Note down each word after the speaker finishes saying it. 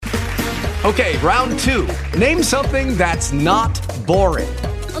Okay, round two. Name something that's not boring.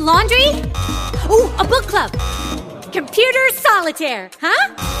 A laundry? Ooh, a book club. Computer solitaire,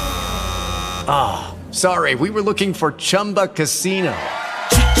 huh? Ah, sorry, we were looking for Chumba Casino.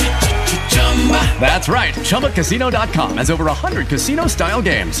 That's right, ChumbaCasino.com has over 100 casino-style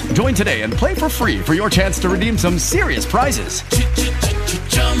games. Join today and play for free for your chance to redeem some serious prizes.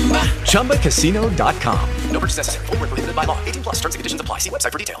 ChumbaCasino.com. No purchase necessary. Void where prohibited by law. 18 plus. Terms and conditions apply. See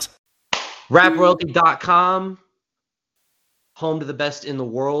website for details. RapRoyalty.com, home to the best in the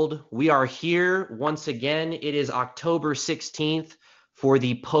world. We are here once again. It is October 16th for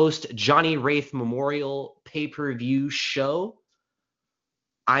the post-JonnyWRAITH Memorial pay-per-view show.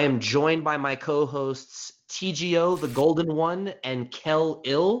 I am joined by my co-hosts TGO, the Golden One, and Kel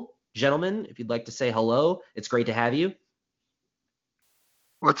Ill. Gentlemen, if you'd like to say hello, it's great to have you.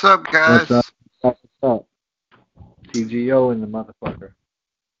 What's up, guys? What's up? TGO and the motherfucker.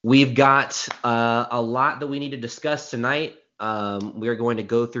 We've got a lot that we need to discuss tonight. We are going to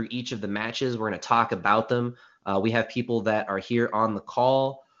go through each of the matches. We're going to talk about them. We have people that are here on the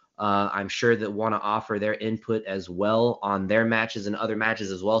call. I'm sure that want to offer their input as well on their matches and other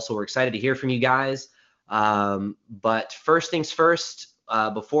matches as well. So we're excited to hear from you guys. But first things first,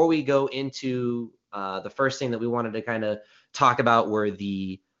 before we go into the first thing that we wanted to kind of talk about were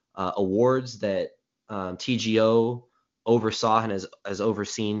the awards that TGO oversaw and has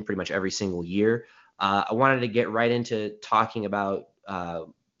overseen pretty much every single year. I wanted to get right into talking about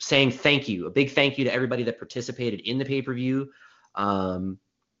saying thank you, a big thank you to everybody that participated in the pay-per-view. And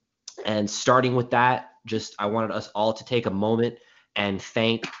starting with that, I wanted us all to take a moment and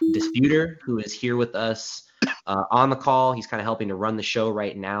thank Disputer, who is here with us on the call. He's kind of helping to run the show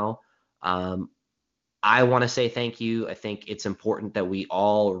right now. I want to say thank you. I think it's important that we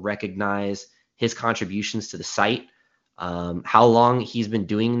all recognize his contributions to the site. How long he's been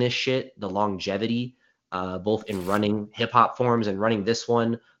doing this shit, the longevity, both in running hip hop forums and running this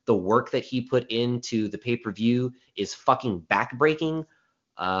one, the work that he put into the pay-per-view is fucking backbreaking.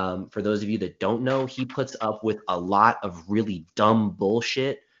 For those of you that don't know, he puts up with a lot of really dumb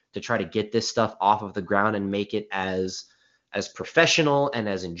bullshit to try to get this stuff off of the ground and make it as professional and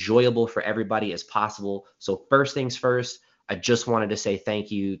as enjoyable for everybody as possible. So first things first, I just wanted to say thank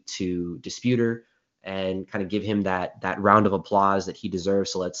you to Disputer and kind of give him that round of applause that he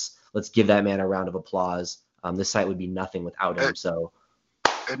deserves. So let's give that man a round of applause. This site would be nothing without him. So,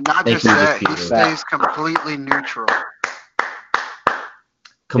 and not just that, he stays completely neutral.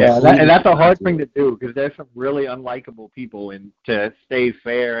 Yeah, and that's a hard thing to do because there's some really unlikable people, and to stay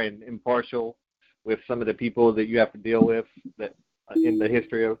fair and impartial with some of the people that you have to deal with that in the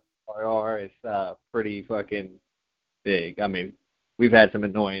history of RR is pretty fucking big. I mean, we've had some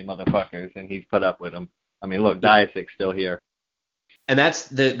annoying motherfuckers, and he's put up with them. I mean, look, Diasik's still here. And that's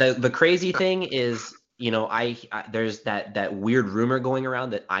the crazy thing is, you know, I there's that weird rumor going around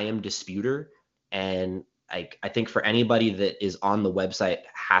that I am Disputer, and I think for anybody that is on the website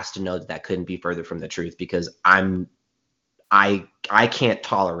has to know that couldn't be further from the truth, because I can't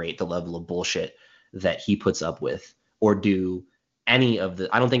tolerate the level of bullshit that he puts up with or do any of the.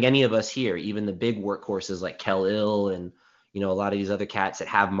 I don't think any of us here, even the big workhorses like Kel Ill and, you know, a lot of these other cats that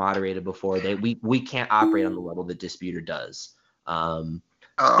have moderated before, we can't operate on the level that Disputer does.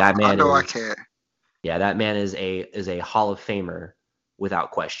 That man, I know I can't. Yeah, that man is a Hall of Famer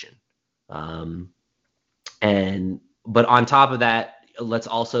without question. But on top of that, let's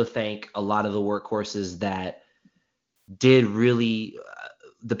also thank a lot of the workhorses that did really.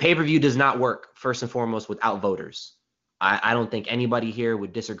 The pay-per-view does not work first and foremost without voters. I don't think anybody here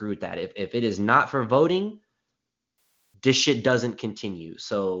would disagree with that. If it is not for voting, this shit doesn't continue.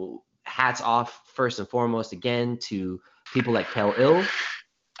 So hats off first and foremost again to people like Kel Ill,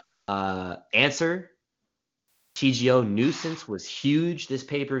 Answer, TGO. Nuisance was huge this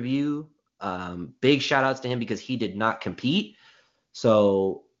pay-per-view. Big shout outs to him because he did not compete.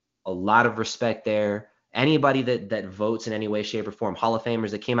 So a lot of respect there. Anybody that votes in any way, shape, or form, Hall of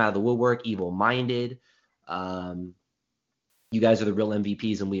Famers that came out of the woodwork, Evil Minded. You guys are the real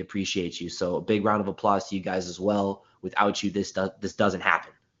MVPs, and we appreciate you. So a big round of applause to you guys as well. Without you, this doesn't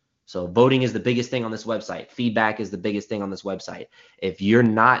happen. So voting is the biggest thing on this website. Feedback is the biggest thing on this website. If you're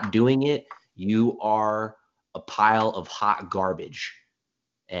not doing it, you are a pile of hot garbage.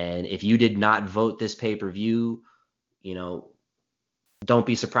 And if you did not vote this pay-per-view, you know, don't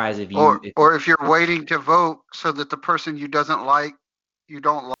be surprised if you... Or if you're waiting to vote so that the person you don't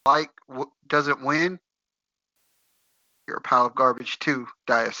like doesn't win, you're a pile of garbage too,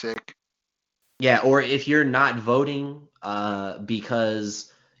 Diasik. Yeah, or if you're not voting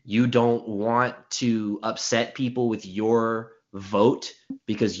because you don't want to upset people with your vote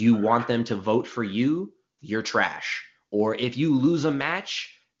because you want them to vote for you, you're trash. Or if you lose a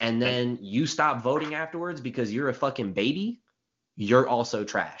match and then you stop voting afterwards because you're a fucking baby, you're also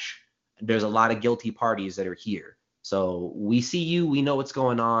trash. There's a lot of guilty parties that are here. So we see you, we know what's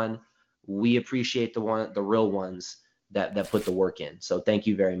going on. We appreciate the real ones that put the work in. So thank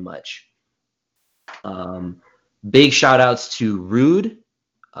you very much. Big shout outs to Rude.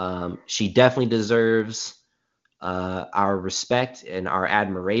 She definitely deserves our respect and our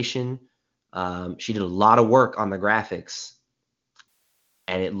admiration. She did a lot of work on the graphics,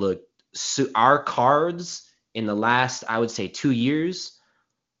 and it looked our cards in the last, I would say, 2 years,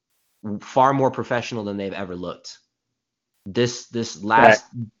 far more professional than they've ever looked. This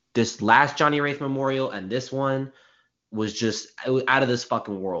last Johnny Wraith Memorial and this one was just out of this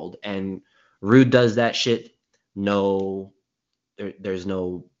fucking world. And Rude does that shit. No, there's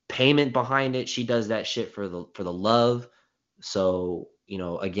no payment behind it. She does that shit for the love. So, you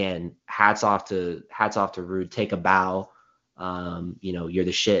know, again, hats off to Rude. Take a bow. You know, you're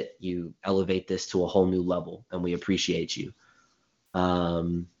the shit. You elevate this to a whole new level, and we appreciate you.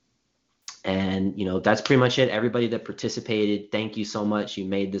 And you know, that's pretty much it. Everybody that participated, thank you so much. You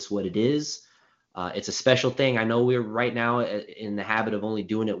made this what it is. It's a special thing. I know we're right now in the habit of only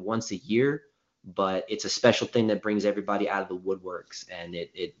doing it once a year, but it's a special thing that brings everybody out of the woodworks, and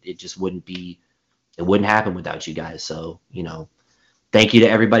it just wouldn't happen without you guys. So, you know, thank you to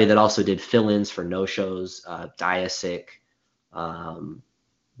everybody that also did fill-ins for no-shows, Diasic,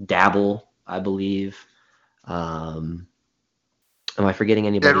 Dabble, I believe. Am I forgetting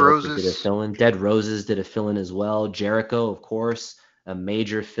anybody else that did a fill-in? Dead Roses did a fill-in as well. Jericho, of course, a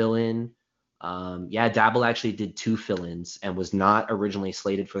major fill-in. Yeah, Dabble actually did 2 fill-ins and was not originally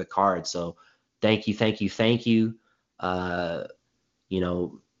slated for the card. So thank you. You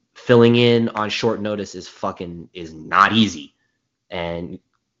know, filling in on short notice is not easy. And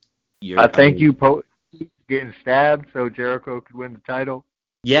thank you, getting stabbed so Jericho could win the title.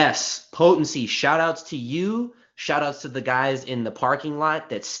 Yes, Potency. Shout outs to you. Shout outs to the guys in the parking lot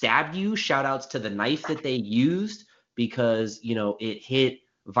that stabbed you. Shout outs to the knife that they used because, you know, it hit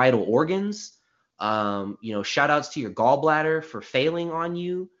vital organs. You know, shout outs to your gallbladder for failing on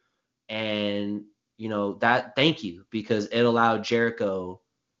you. And, you know, thank you because it allowed Jericho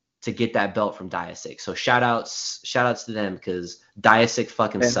to get that belt from Diasic. So shout outs to them because Diasic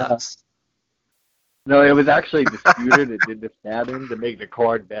fucking sucks. No, it was actually Disputer that did the stabbing to make the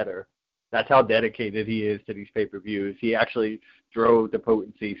card better. That's how dedicated he is to these pay-per-views. He actually drove the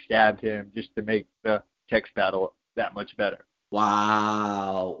Potency, stabbed him just to make the text battle that much better.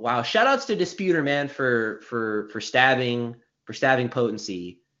 Wow. Shout outs to Disputer, man, for stabbing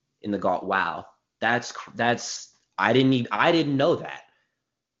Potency in the gall. Wow. That's I didn't know that.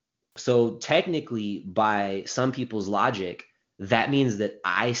 So technically, by some people's logic, that means that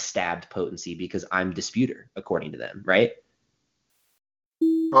I stabbed Potency because I'm Disputer, according to them, right?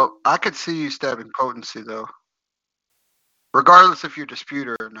 Well, I could see you stabbing Potency though. Regardless if you're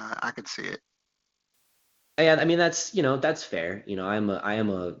Disputer or not, I could see it. Yeah, I mean that's fair. You know, I am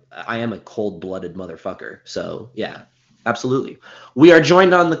a cold-blooded motherfucker. So yeah, absolutely. We are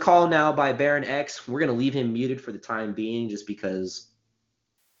joined on the call now by Baron X. We're gonna leave him muted for the time being, just because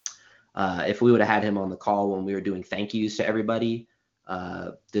if we would have had him on the call when we were doing thank yous to everybody,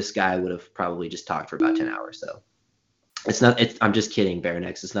 this guy would have probably just talked for about 10 hours. So I'm just kidding, Baron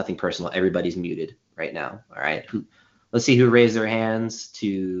X. It's nothing personal. Everybody's muted right now. All right. Let's see who raised their hands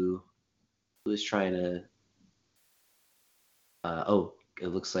to who's trying to. It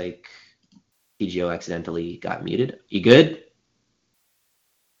looks like TGO accidentally got muted. You good?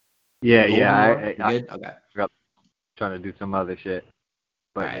 Yeah. You good? Okay. Trying to do some other shit.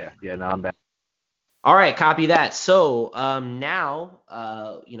 But right. Yeah, no, I'm back. All right, copy that. So now,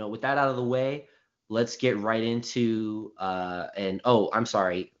 you know, with that out of the way, let's get right into I'm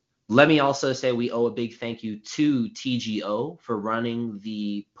sorry. Let me also say we owe a big thank you to TGO for running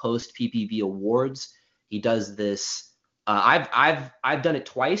the post PPV awards. He does this. I've done it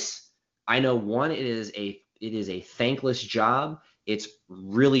twice. I know one, it is a thankless job. It's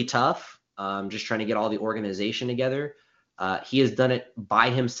really tough. Just trying to get all the organization together. He has done it by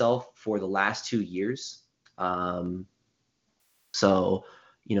himself for the last 2 years. So,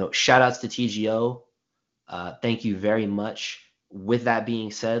 you know, shout outs to TGO. Thank you very much. With that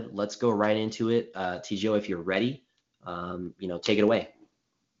being said, let's go right into it. TGO, if you're ready, you know, take it away.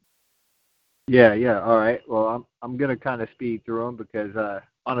 Yeah. All right. Well, I'm gonna kind of speed through them because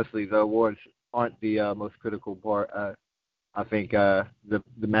honestly, the awards aren't the most critical part. I think the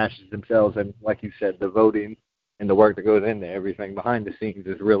matches themselves, and like you said, the voting and the work that goes into everything behind the scenes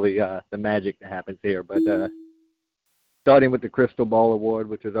is really the magic that happens here. But Starting with the Crystal Ball Award,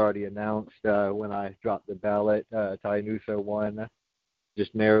 which was already announced when I dropped the ballot. Ty Nuso won,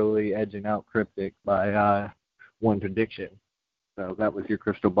 just narrowly edging out Cryptic by one prediction. So that was your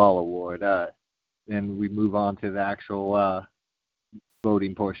Crystal Ball Award. Then we move on to the actual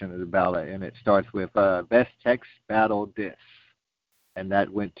voting portion of the ballot, and it starts with Best Text Battle Diss. And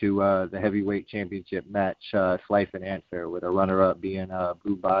that went to the heavyweight championship match, Slice and Answer, with a runner-up being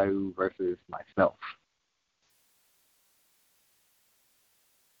Blue Bayou versus myself.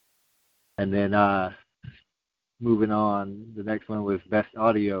 And then moving on, the next one was Best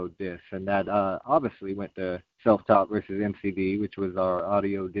Audio Diss, and that obviously went to Self-Taught versus MCD, which was our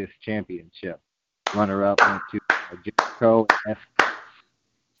Audio Diss Championship. Runner-up went to Jericho and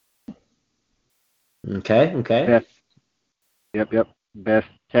F. Okay. Yep. Best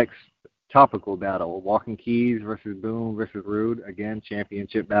Text Topical Battle, Walking Keys versus Boom versus Rude. Again,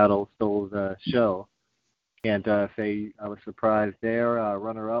 championship battle, stole the show. Can't say I was surprised there.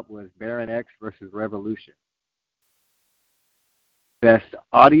 Runner-up was Baron X versus Revolution. Best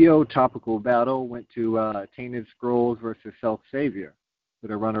Audio Topical Battle went to Tainted Scrolls versus Self-Savior,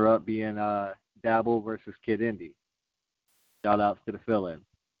 with a runner-up being Dabble versus Kid Indy. Shout-outs to the fill-in.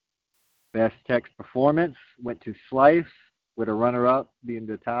 Best Text Performance went to Slice, with a runner-up being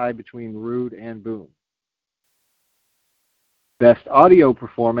the tie between Rude and Boom. Best Audio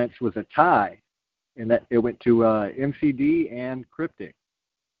Performance was a tie, and that it went to MCD and Cryptic.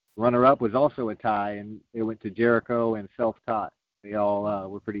 Runner-up was also a tie, and it went to Jericho and Self-Taught. They all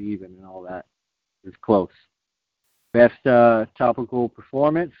were pretty even and all that. It was close. Best Topical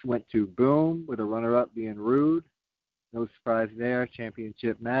Performance went to Boom, with a runner-up being Rude. No surprise there.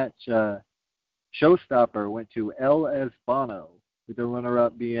 Championship match. Showstopper went to L.S. Bono, with the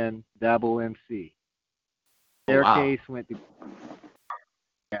runner-up being Dabble MC. Staircase went to...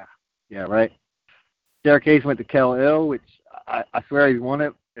 Yeah, right. Staircase went to Kel Ill, which I swear he's won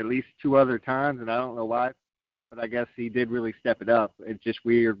it at least 2 other times, and I don't know why, but I guess he did really step it up. It's just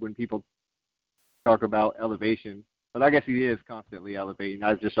weird when people talk about elevation, but I guess he is constantly elevating.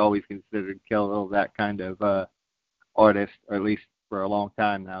 I've just always considered Kel Ill that kind of artist, or at least for a long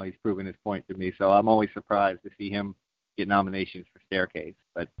time now. He's proven his point to me, so I'm always surprised to see him get nominations for Staircase,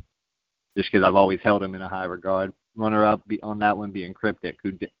 but just because I've always held him in a high regard. Runner-up on that one being Cryptic,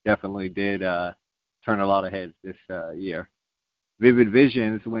 who definitely did turn a lot of heads this year. Vivid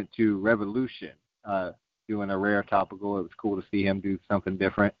Visions went to Revolution, doing a rare topical. It was cool to see him do something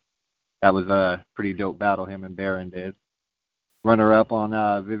different. That was a pretty dope battle him and Baron did. Runner-up on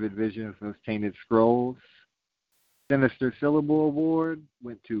Vivid Visions was Tainted Scrolls. Sinister Syllable Award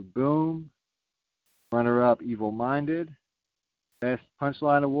went to Boom. Runner-up Evil Minded. Best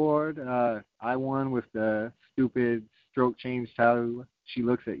Punchline Award, I won with the stupid stroke changed how she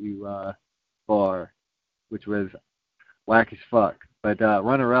looks at you bar, which was whack as fuck. But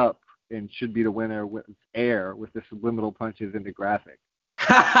runner-up, and should be the winner, with Air, with the subliminal punches in the graphic.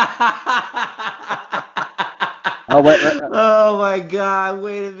 Oh my God!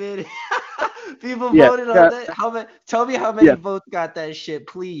 Wait a minute. People voted on that. Tell me how many votes got that shit,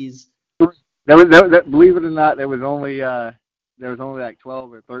 please. Believe it or not, there was only like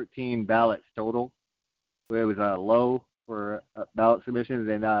 12 or 13 ballots total. So it was low for ballot submissions,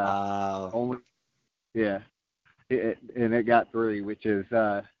 and only and it got 3, which is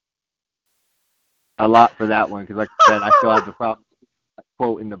a lot for that one, because like I said, I still have the problem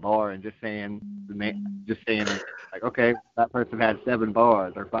quoting the bar and just saying like, okay, that person had 7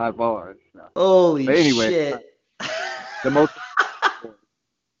 bars or 5 bars. So. Holy shit! The most.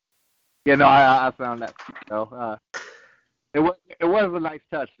 I found that though. It was a nice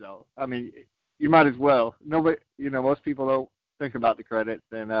touch though. I mean, you might as well. Nobody, most people don't think about the credits,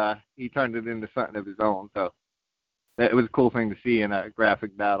 and he turned it into something of his own. So it was a cool thing to see in a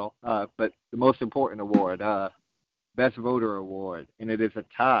graphic battle. But the most important award, Best Voter Award, and it is a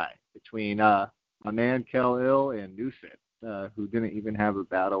tie between my man Kel Ill and Newsett, who didn't even have a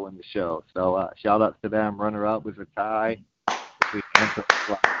battle in the show. So shout outs to them. Runner-up was a tie between Answer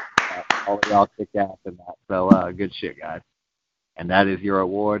and all of y'all kicked ass in that. So good shit, guys. And that is your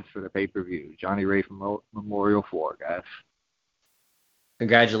awards for the pay-per-view. Johnny Wraith Memorial 4, guys.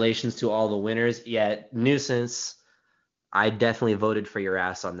 Congratulations to all the winners. Yeah, Nuisance, I definitely voted for your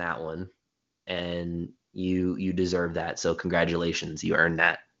ass on that one. And you deserve that. So congratulations. You earned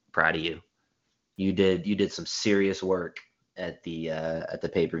that. Proud of you. You did some serious work at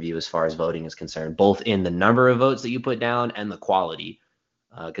the pay-per-view as far as voting is concerned, both in the number of votes that you put down and the quality.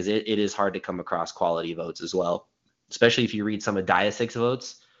 Because it is hard to come across quality votes as well, especially if you read some of Diasic's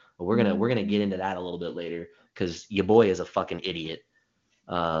votes. But we're gonna get into that a little bit later, because your boy is a fucking idiot.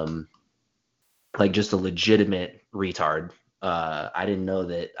 like just a legitimate retard. I didn't know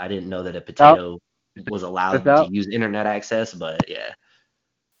that a potato was allowed to use internet access, but yeah.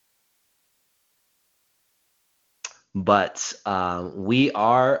 But we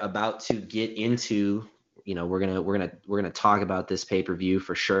are about to get into, we're gonna talk about this pay-per-view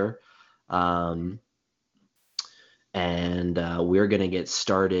for sure, and we're gonna get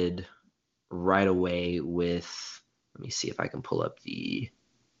started right away with. Let me see if I can pull the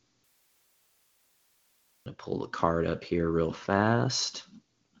card up here real fast.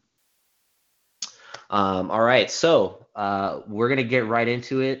 All right, so we're gonna get right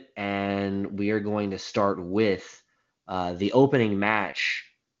into it, and we are going to start with the opening match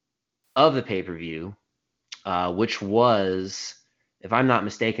of the pay-per-view, which was, if I'm not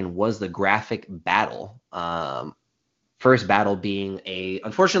mistaken, was the graphic battle. First battle being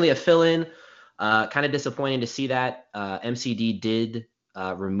unfortunately a fill-in. Kind of disappointing to see that. MCD did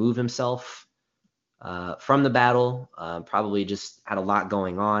remove himself from the battle. Probably just had a lot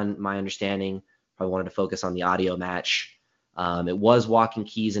going on, my understanding. Probably wanted to focus on the audio match. It was Walking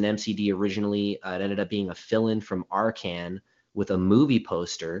Keys and MCD originally. It ended up being a fill-in from Arcan with a movie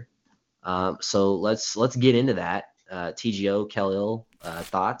poster. So let's get into that. TGO, Khalil,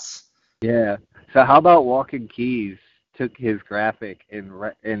 thoughts? Yeah. So how about Walking Keys took his graphic and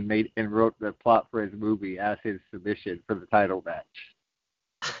wrote the plot for his movie as his submission for the title match?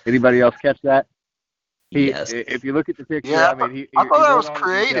 Anybody else catch that? Yes. If you look at the picture, Yeah, I thought that was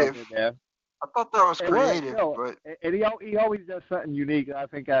creative. I thought that was creative, but and he always does something unique. I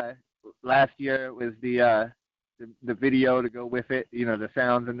think last year it was the video to go with it. The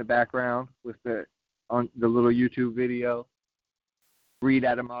sounds in the background with the little YouTube video. Read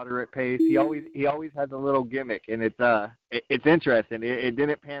at a moderate pace. He always has a little gimmick, and it's interesting. It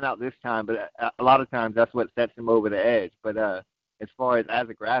didn't pan out this time, but a lot of times that's what sets him over the edge. But as far as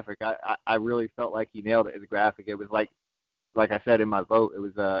a graphic, I really felt like he nailed it as a graphic. It was like I said in my vote,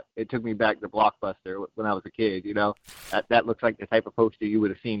 it took me back to Blockbuster when I was a kid. That looks like the type of poster you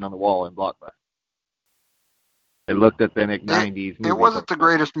would have seen on the wall in Blockbuster. It looked authentic 90s. It wasn't the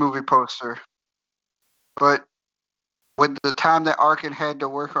greatest movie poster, but with the time that Arkin had to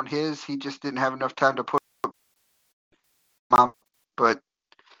work on his, he just didn't have enough time to put on. But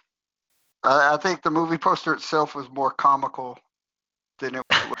I think the movie poster itself was more comical than it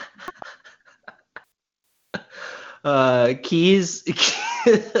was. Keys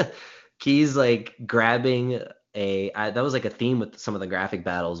like grabbing that was like a theme with some of the graphic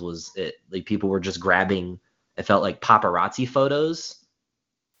battles, was it like people were just grabbing, it felt like paparazzi photos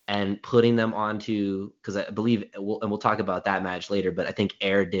and putting them onto, because I believe, we'll talk about that match later, but I think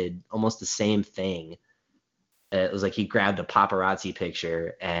Air did almost the same thing. It was like he grabbed a paparazzi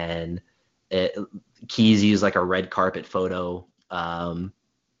picture and Keys used like a red carpet photo.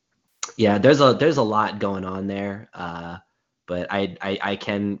 Yeah, there's a lot going on there, but I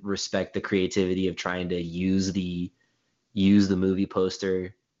can respect the creativity of trying to use the movie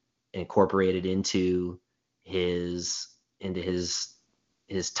poster, incorporate it into his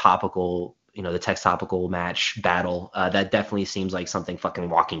topical, the text topical match battle. That definitely seems like something fucking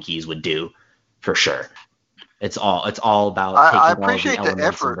Walking Keys would do, for sure. It's all about taking all the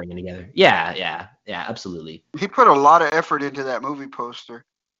elements and bringing together. Yeah, absolutely. He put a lot of effort into that movie poster.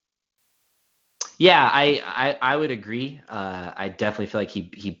 Yeah, I would agree. I definitely feel like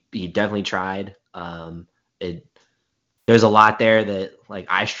he definitely tried. There's a lot there that like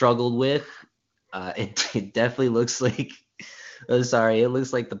I struggled with. It definitely looks like. Oh, sorry, it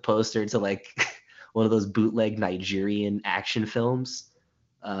looks like the poster to like one of those bootleg Nigerian action films,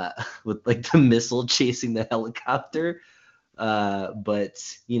 with like the missile chasing the helicopter. But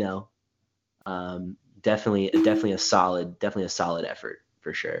definitely a solid effort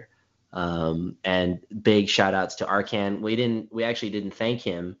for sure. And big shout outs to Arcan. We actually didn't thank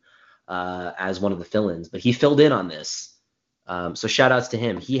him as one of the fill-ins, but he filled in on this. So shout outs to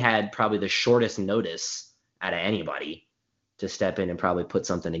him. He had probably the shortest notice out of anybody to step in and probably put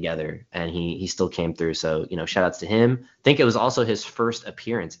something together, and he still came through. So, shout outs to him. I think it was also his first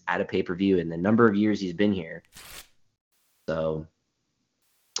appearance at a pay-per-view in the number of years he's been here. So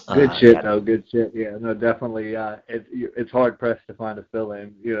good shit, though. Good shit. Yeah, no, definitely. It's hard pressed to find a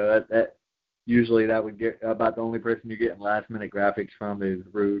fill-in. That usually that would get about the only person you're getting last-minute graphics from is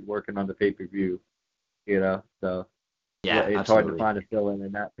Rude working on the pay-per-view. So yeah, it's absolutely hard to find a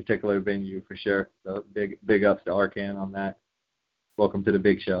fill-in that particular venue for sure. So big ups to Arcan on that. Welcome to the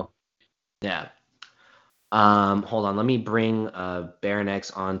big show. Yeah. Hold on. Let me bring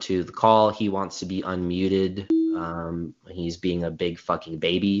Baronex onto the call. He wants to be unmuted. He's being a big fucking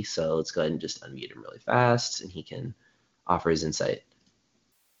baby, so let's go ahead and just unmute him really fast, and he can offer his insight.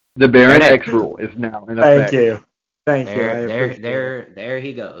 The Baron Baron X X. rule is now in Thank effect. you. Thank you. I appreciate it. There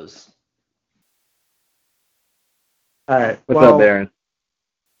he goes. All right. What's well, up, Baron?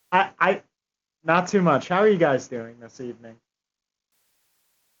 I not too much. How are you guys doing this evening?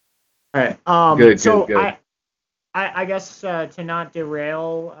 All right. Good. I guess to not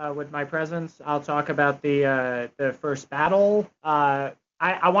derail with my presence, I'll talk about the first battle.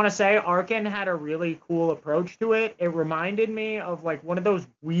 I want to say Arkin had a really cool approach to it. It reminded me of like one of those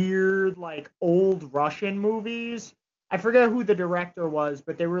weird like old Russian movies. I forget who the director was,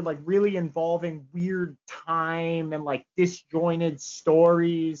 but they were like really involving weird time and like disjointed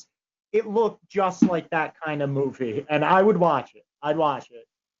stories. It looked just like that kind of movie, and I would watch it. I'd watch it.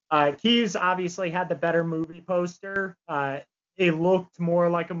 Keys obviously had the better movie poster. It looked more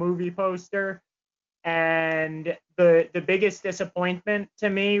like a movie poster. And the biggest disappointment to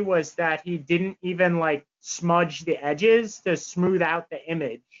me was that he didn't even like smudge the edges to smooth out the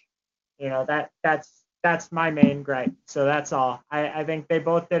image. You know, that's my main gripe. So that's all. I think they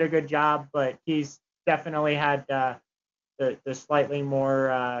both did a good job, but he's definitely had the slightly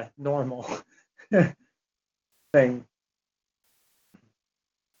more normal thing.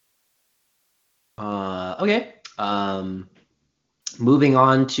 Okay. Moving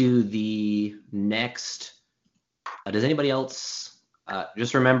on to the next. Does anybody else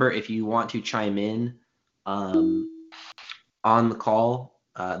just remember, if you want to chime in on the call,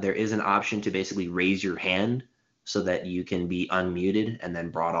 there is an option to basically raise your hand so that you can be unmuted and then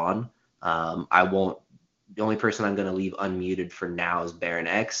brought on. I won't. The only person I'm going to leave unmuted for now is Baron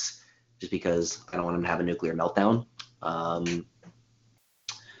X, just because I don't want him to have a nuclear meltdown.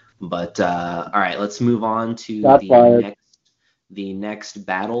 But all right, let's move on to the next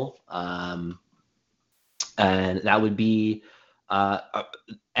battle, and that would be,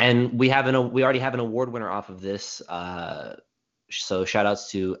 and we already have an award winner off of this. So shout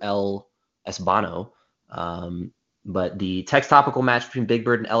outs to El Esbano. But the text topical match between Big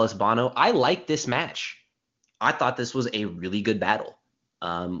Bird and El Esbano, I like this match. I thought this was a really good battle.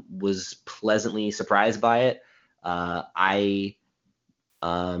 Was pleasantly surprised by it. I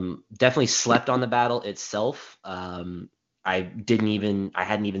definitely slept on the battle itself. I hadn't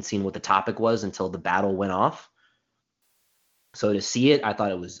even seen what the topic was until the battle went off. So to see it, I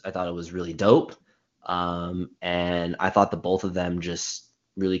thought it was really dope. And I thought the both of them just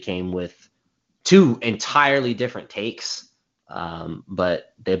really came with two entirely different takes.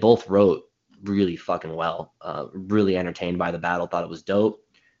 But they both wrote really fucking well. Really entertained by the battle, thought it was dope,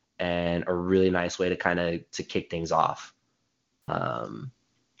 and a really nice way to kick things off.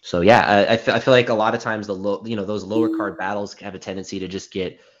 So yeah, I feel like a lot of times those lower card battles have a tendency to just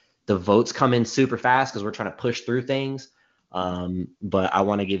get the votes come in super fast because we're trying to push through things. But I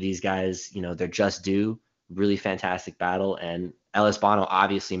want to give these guys, their just due. Really fantastic battle, and El Esbano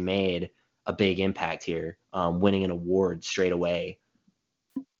obviously made a big impact here, winning an award straight away.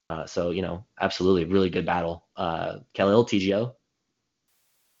 So absolutely, really good battle. Khalil, TGO.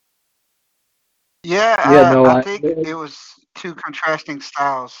 I think it was two contrasting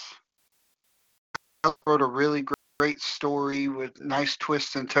styles. He wrote a really great story with nice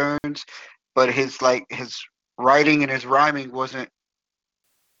twists and turns, but his writing and his rhyming wasn't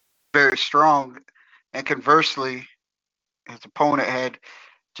very strong. And conversely, his opponent had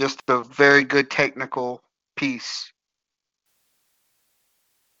just a very good technical piece.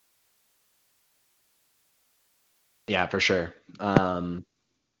 Yeah, for sure.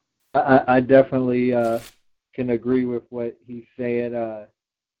 I definitely can agree with what he's saying.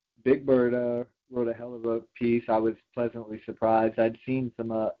 Big Bird wrote a hell of a piece. I was pleasantly surprised. I'd seen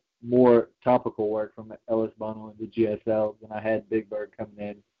some more topical work from El Esbano and the GSL than I had Big Bird coming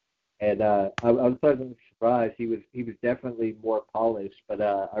in, and I was pleasantly surprised. He was definitely more polished, but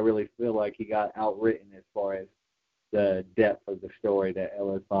I really feel like he got outwritten as far as the depth of the story that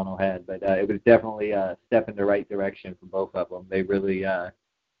El Esbano had. But it was definitely a step in the right direction for both of them. They really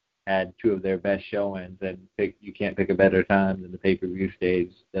had two of their best showings, and you can't pick a better time than the pay-per-view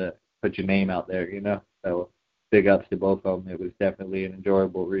stage to put your name out there, So big ups to both of them. It was definitely an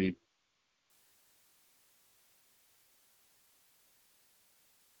enjoyable read.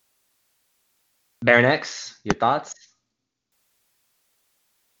 Baron X, your thoughts?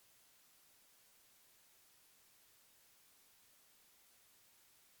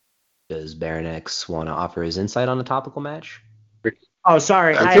 Does Baron X want to offer his insight on the topical match? Oh,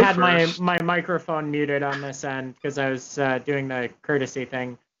 sorry. I had my microphone muted on this end because I was doing the courtesy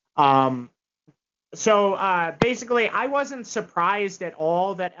thing. So basically, I wasn't surprised at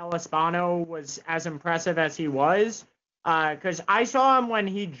all that El Esbano was as impressive as he was. Because I saw him when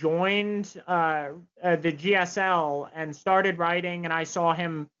he joined the GSL and started writing, and I saw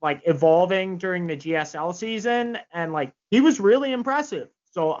him like evolving during the GSL season, and like he was really impressive.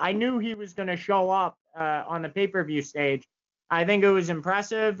 So I knew he was going to show up on the pay-per-view stage. I think it was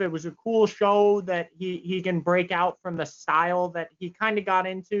impressive. It was a cool show that he can break out from the style that he kind of got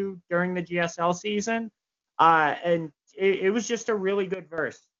into during the GSL season, and it was just a really good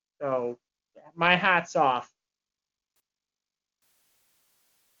verse. So my hat's off.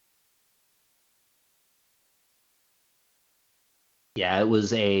 Yeah, it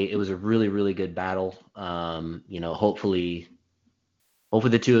was a really really good battle. Hopefully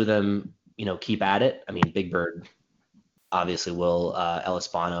the two of them keep at it. I mean, Big Bird obviously will, El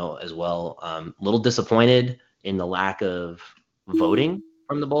Hispano as well. A little disappointed in the lack of voting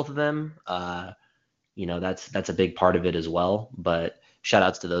from the both of them. That's a big part of it as well. But shout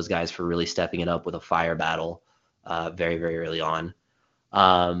outs to those guys for really stepping it up with a fire battle very very early on.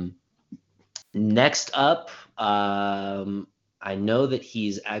 Next up, I know that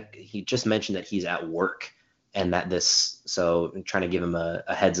he just mentioned that he's at work and so I'm trying to give him a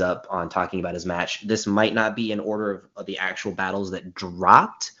heads up on talking about his match. This might not be in order of the actual battles that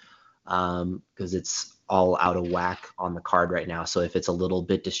dropped, because it's all out of whack on the card right now. So if it's a little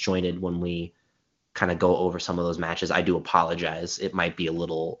bit disjointed when we kind of go over some of those matches, I do apologize. It might be a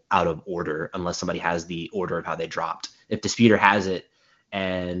little out of order unless somebody has the order of how they dropped. If Disputer has it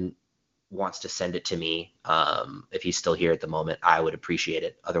and wants to send it to me, if he's still here at the moment, I would appreciate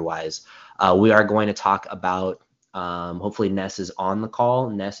it. Otherwise, we are going to talk about, hopefully Ness is on the call.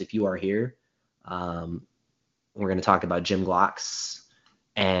 Ness, if you are here, we're going to talk about Jim Glocks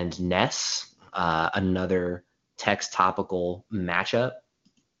and Ness, another text topical matchup,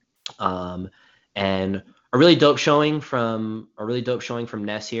 and a really dope showing from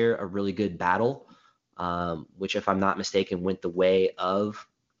Ness here, a really good battle, which, if I'm not mistaken, went the way of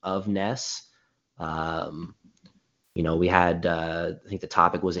Ness. We had, I think the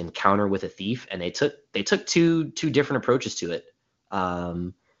topic was Encounter with a Thief, and they took two different approaches to it.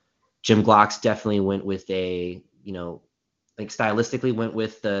 Jim Glocks definitely went with like stylistically went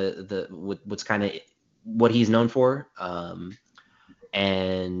with what's kind of what he's known for,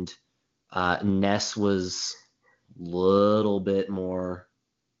 and Ness was a little bit more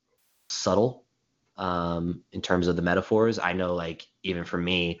subtle in terms of the metaphors. I know, like, even for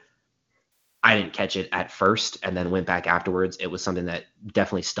me, I didn't catch it at first and then went back afterwards. It was something that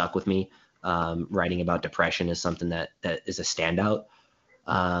definitely stuck with me. Writing about depression is something that is a standout.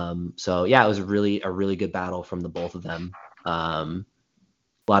 So yeah, it was a really good battle from the both of them. A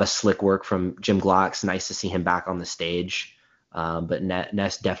lot of slick work from Jim Glocks. Nice to see him back on the stage. But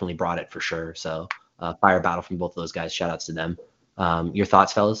Ness definitely brought it for sure. So fire battle from both of those guys. Shout outs to them. Your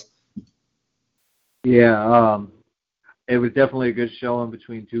thoughts, fellas? Yeah, it was definitely a good showing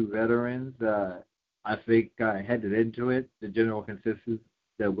between two veterans. I think headed into it, the general consensus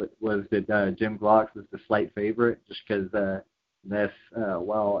was that Jim Glocks was the slight favorite, just because Ness,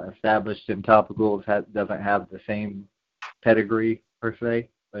 well established in topicals, doesn't have the same pedigree per se,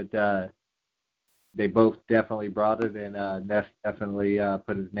 but they both definitely brought it, and Ness definitely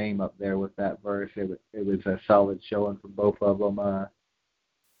put his name up there with that verse. It was a solid showing from both of them.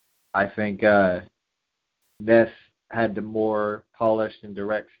 I think Ness had the more polished and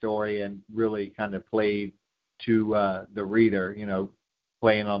direct story and really kind of played to the reader,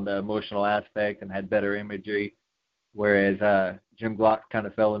 playing on the emotional aspect and had better imagery, whereas Jim Glocks kind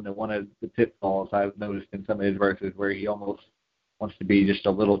of fell into one of the pitfalls I've noticed in some of his verses, where he almost wants to be just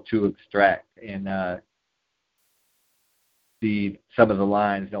a little too abstract, and some of the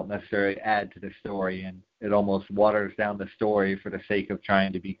lines don't necessarily add to the story, and it almost waters down the story for the sake of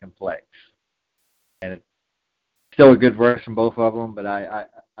trying to be complex. And it's still a good verse from both of them, but I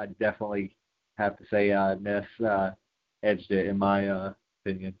definitely have to say Ness edged it in my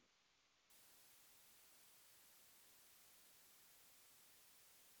opinion.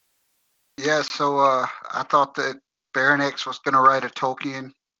 Yeah, so I thought that Baron X was going to write a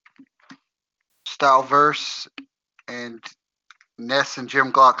Tolkien style verse, and Ness and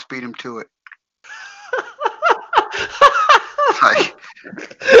Jim Glocks beat him to it. Like,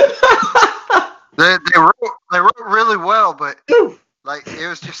 they wrote really well, but like it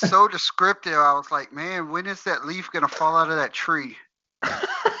was just so descriptive. I was like, man, when is that leaf going to fall out of that tree?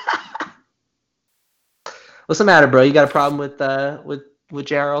 What's the matter, bro? You got a problem with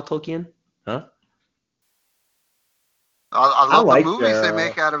J.R.R. Tolkien? Huh? I love like the movies they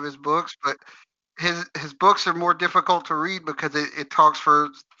make out of his books, but his books are more difficult to read because it talks for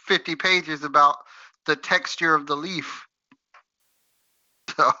 50 pages about the texture of the leaf.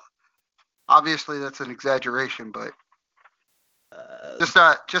 So obviously that's an exaggeration, but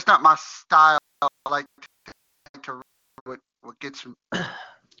just not my style. I like to read what gets to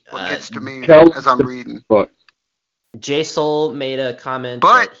me as I'm reading. J Soul made a comment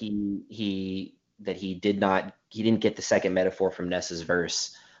But that he didn't get the second metaphor from Ness's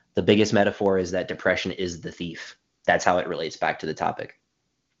verse. The biggest metaphor is that depression is the thief. That's how it relates back to the topic.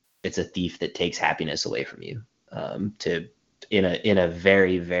 It's a thief that takes happiness away from you. In a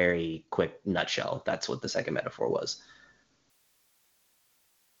very, very quick nutshell, that's what the second metaphor was.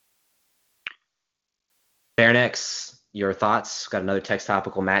 Fairnex, your thoughts? Got another text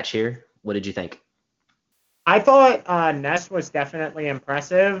topical match here. What did you think? I thought Ness was definitely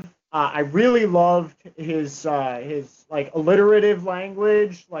impressive. I really loved his like alliterative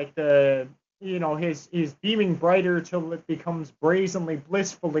language, like his beaming brighter till it becomes brazenly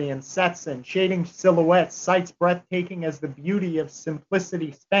blissfully and sets and shading silhouettes, sights breathtaking as the beauty of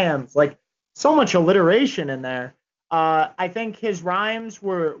simplicity spans. Like so much alliteration in there. I think his rhymes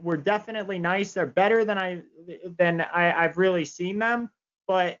were definitely nice. They're better than I've really seen them.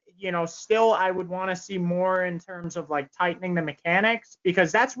 But still, I would want to see more in terms of like tightening the mechanics, because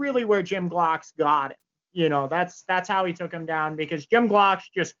that's really where Jim Glock's got him. That's how he took him down, because Jim Glock's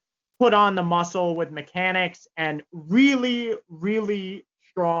just put on the muscle with mechanics and really, really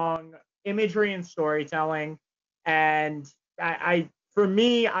strong imagery and storytelling. And for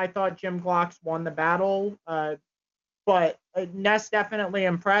me, I thought Jim Glock's won the battle. But Ness definitely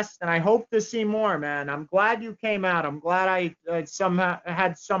impressed, and I hope to see more, man. I'm glad you came out. I'm glad I somehow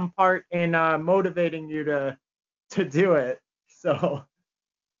had some part in motivating you to do it. So.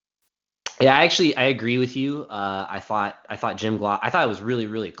 Yeah, I agree with you. I thought Jim Glock. I thought it was really,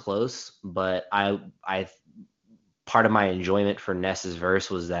 really close, but I part of my enjoyment for Ness's verse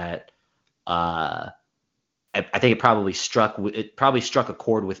was that I think it probably struck a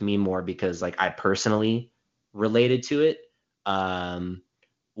chord with me more because like I personally related to it,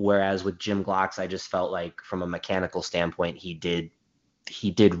 whereas with Jim Glock's I just felt like from a mechanical standpoint he did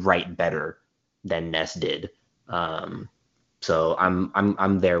write better than Ness did, so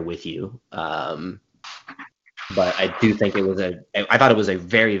I'm there with you, but I do think I thought it was a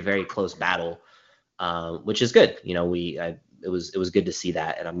very, very close battle, which is good. It was good to see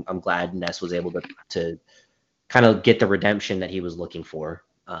that, and I'm glad Ness was able to kind of get the redemption that he was looking for.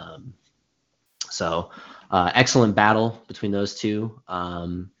 So excellent battle between those two.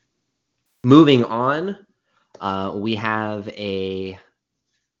 Moving on, we have a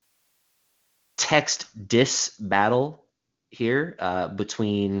text diss battle here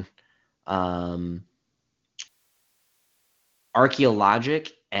between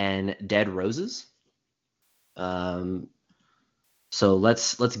Archaeologic and Dead Roses. So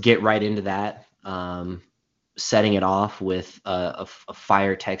let's get right into that. Setting it off with a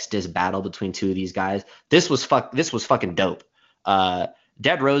fire text diss battle between two of these guys. This was fucking dope.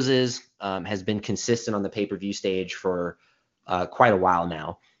 Dead Roses has been consistent on the pay-per-view stage for quite a while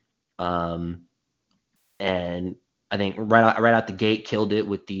now, and I think right out the gate killed it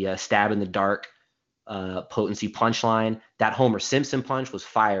with the stab in the dark potency punchline. That Homer Simpson punch was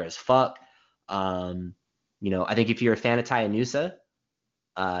fire as fuck. I think if you're a fan of Tayanusa,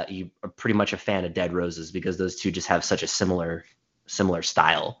 you are pretty much a fan of Dead Roses because those two just have such a similar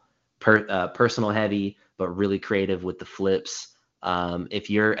style. Personal heavy, but really creative with the flips. If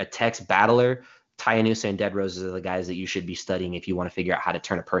you're a text battler, Tayanusa and Dead Roses are the guys that you should be studying if you want to figure out how to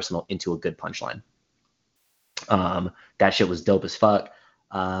turn a personal into a good punchline. That shit was dope as fuck.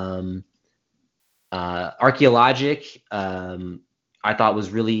 Archaeologic, I thought was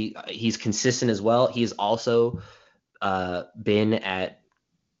really, he's consistent as well. He's also been at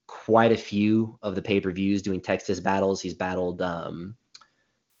quite a few of the pay-per-views doing text diss battles. He's battled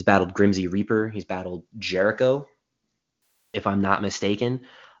Grimsy Reaper. He's battled Jericho, if I'm not mistaken.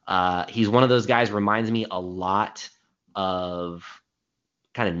 He's one of those guys, reminds me a lot of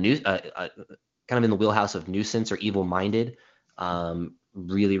kind of in the wheelhouse of Nuisance or Evil Minded.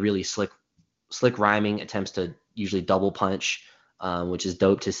 Really, really slick rhyming, attempts to usually double punch, which is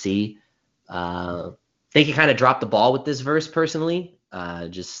dope to see. I think he kind of dropped the ball with this verse personally.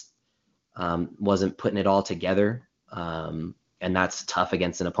 Just wasn't putting it all together. And that's tough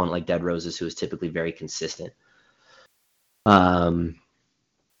against an opponent like Dead Roses, who is typically very consistent.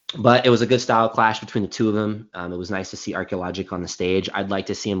 But it was a good style clash between the two of them. It was nice to see Archaeologic on the stage. I'd like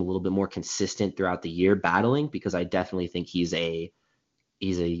to see him a little bit more consistent throughout the year battling, because I definitely think he's a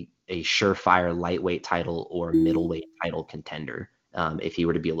surefire lightweight title or middleweight title contender, if he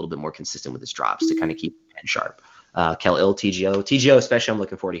were to be a little bit more consistent with his drops to kind of keep his head sharp. Kel Ill, TGO especially, I'm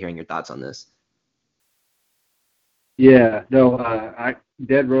looking forward to hearing your thoughts on this. Yeah, no,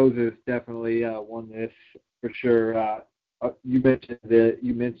 Dead Roses definitely won this for sure. you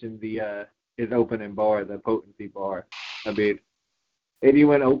mentioned the his opening bar, the potency bar. I mean,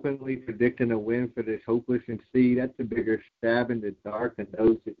 anyone openly predicting a win for this hopeless MC, that's a bigger stab in the dark than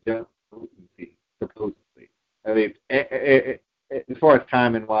those that jump potency, supposedly. I mean, as far as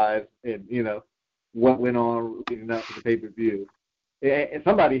timing wise, and what went on leading up to the pay-per-view,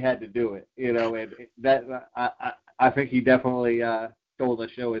 somebody had to do it, and that I think he definitely stole the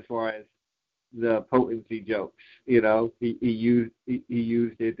show as far as the potency jokes. He used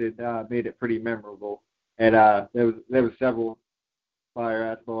it and made it pretty memorable. And there was several fire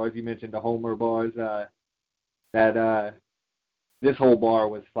ass bars. You mentioned the Homer bars. That this whole bar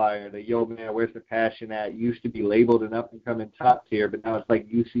was fire. The Yo Man, where's the passion at? Used to be labeled an up and coming top tier, but now it's like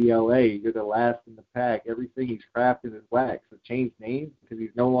UCLA. You're the last in the pack. Everything he's crafted is wax. So change names because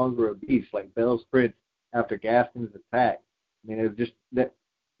he's no longer a beast like Bell's Prince after Gaston's attack. I mean, it's just that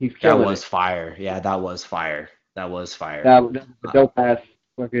he's killing. That was fire. Yeah, that was fire. That was fire. That was a dope ass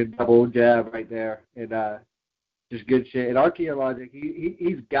fucking double jab right there, and just good shit. And Archaeologic,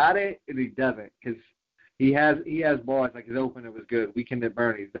 he's got it and he doesn't, because he has bars like his opener was good. Weekend at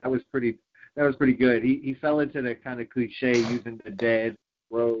Bernie's, that was pretty good. He fell into the kind of cliche using the dead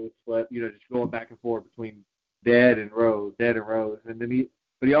Rose, but just going back and forth between dead and Rose, and then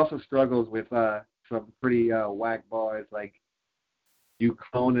he also struggles with some pretty whack bars like you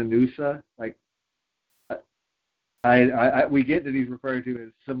clone Anusa. Like we get that he's referred to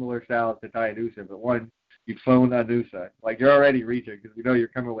as similar styles to Ty Anusa, but one, you clone Anusa. Like, you're already reaching because we know you're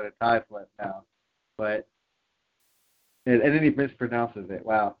coming with a tie flip now. But and then he mispronounces it.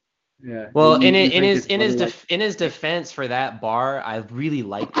 Wow. Yeah. Well, in his defense for that bar, I really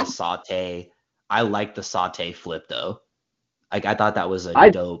like the saute. I like the saute flip though. Like, I thought that was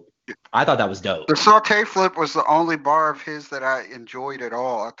dope. I thought that was dope. The saute flip was the only bar of his that I enjoyed at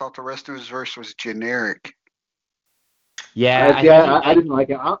all. I thought the rest of his verse was generic. Yeah, I didn't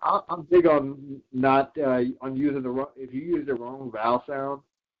like it. I'm big on not on using the wrong. If you use the wrong vowel sound,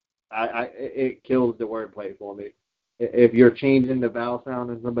 it kills the wordplay for me. If you're changing the vowel sound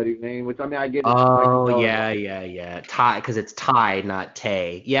in somebody's name, which I mean I get it. Oh yeah. Tie, because it's tie, not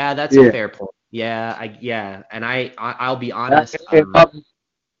tay. Yeah, that's a fair point. Yeah, and I'll be honest.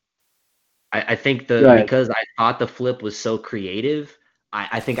 I think because I thought the flip was so creative,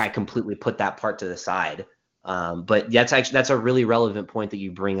 I think I completely put that part to the side. But that's a really relevant point that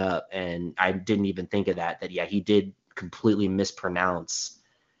you bring up, and I didn't even think of that. That he did completely mispronounce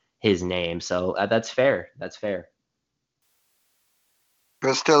his name, so that's fair. That's fair.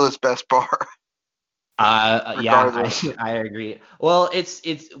 But still his best bar. Yeah, I agree. Well,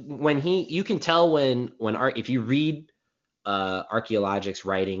 it's when you can tell when if you read Archaeologic's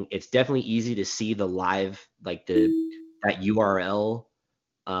writing, it's definitely easy to see the live, like that URL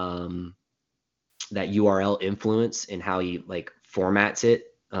influence in how he like formats it,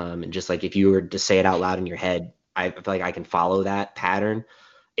 and just like if you were to say it out loud in your head, I feel like I can follow that pattern.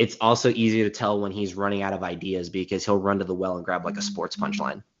 It's also easy to tell when he's running out of ideas, because he'll run to the well and grab like a sports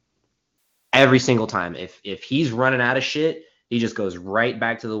punchline every single time. If he's running out of shit, he just goes right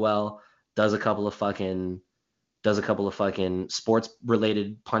back to the well, does a couple of fucking sports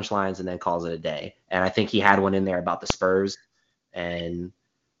related punchlines, and then calls it a day. And I think he had one in there about the Spurs and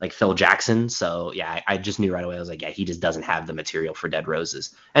like Phil Jackson. So yeah, I just knew right away. I was like, yeah, he just doesn't have the material for Dead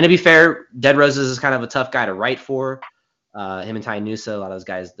Roses. And to be fair, Dead Roses is kind of a tough guy to write for. Him and Ty Nusa, a lot of those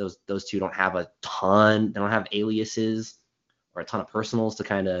guys, those two don't have they don't have aliases or a ton of personals to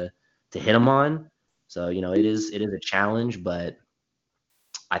hit them on. So, it is a challenge, but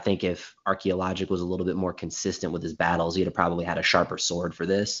I think if Archaeologic was a little bit more consistent with his battles, he'd have probably had a sharper sword for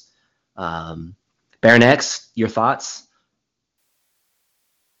this. Baron X, your thoughts?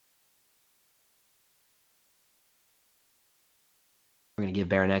 We're going to give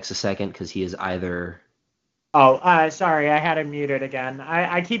Baron X a second because he is either... Oh, sorry, I had it muted again.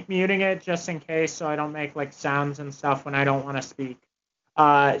 I keep muting it just in case so I don't make like sounds and stuff when I don't want to speak.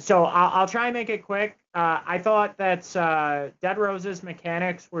 So I'll try and make it quick. I thought that Dead Rose's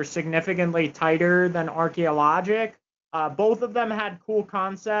mechanics were significantly tighter than Archaeologic. Both of them had cool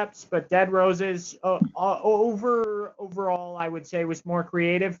concepts, but Dead Rose's overall, I would say, was more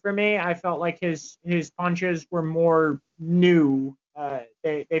creative for me. I felt like his punches were more new.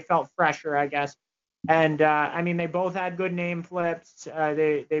 They felt fresher, I guess. And I mean, they both had good name flips.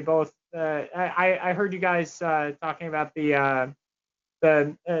 They both. I heard you guys talking about the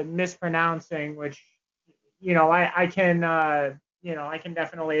mispronouncing, which I can I can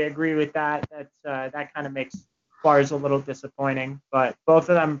definitely agree with that. That kind of makes bars a little disappointing, but both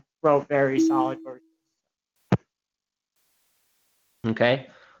of them wrote very solid versions. Okay.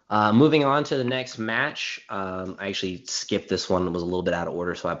 Moving on to the next match. I actually skipped this one. It was a little bit out of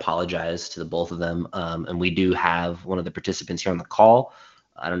order, so I apologize to the both of them. And we do have one of the participants here on the call.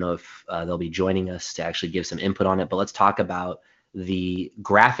 I don't know if they'll be joining us to actually give some input on it, but let's talk about the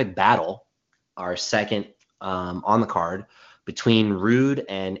graphic battle, our second on the card, between Rude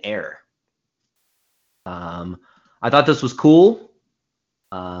and Air. I thought this was cool.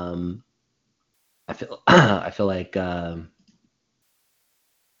 I feel like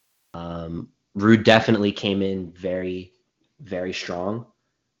Rude definitely came in very, very strong,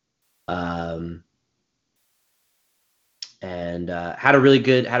 and had a really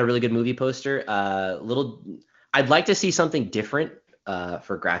good movie poster. I'd like to see something different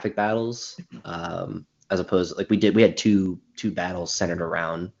for graphic battles, as opposed like we had two battles centered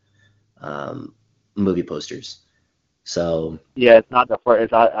around movie posters. So Yeah, it's not the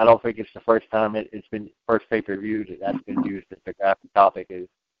first. I don't think it's the first time it's been first pay-per-view that's been used as the graphic topic is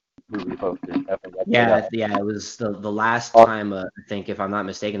movie posters. I think that's it was the last time. I think, if I'm not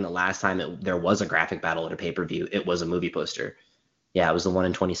mistaken, the last time there was a graphic battle at a pay-per-view, it was a movie poster. Yeah, it was the one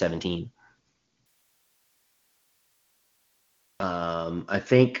in 2017. I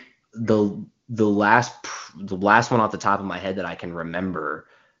think the last one off the top of my head that I can remember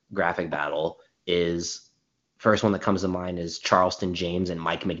graphic battle is, first one that comes to mind is Charleston James and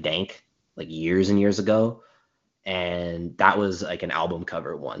Mike McDank, like years and years ago. And that was like an album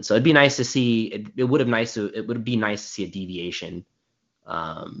cover one. So it'd be nice to see, it would be nice to see a deviation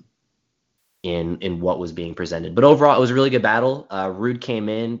in what was being presented. But overall, it was a really good battle. Rude came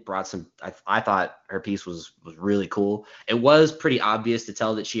in, brought some, I thought her piece was really cool. It was pretty obvious to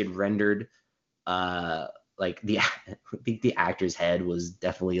tell that she had rendered like I think the actor's head was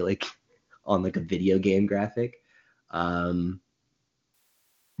definitely like on like a video game graphic.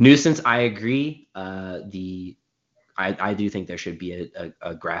 Nuisance, I agree. I do think there should be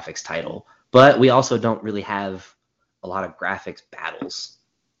a graphics title, but we also don't really have a lot of graphics battles.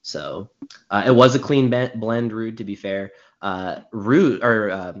 So it was a clean blend, Rude, to be fair. Air.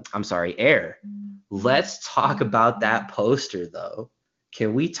 Let's talk about that poster, though.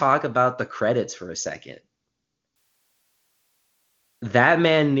 Can we talk about the credits for a second? That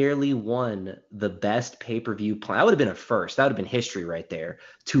man nearly won the best pay-per-view. That would have been a first. That would have been history right there,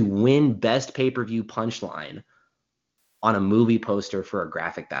 to win best pay-per-view punchline on a movie poster for a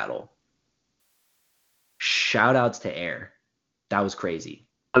graphic battle. Shout outs to Air. That was crazy.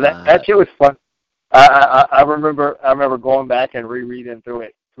 That shit was fun. I remember going back and rereading through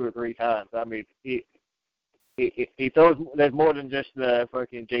it 2 or 3 times. I mean, he throws. There's more than just the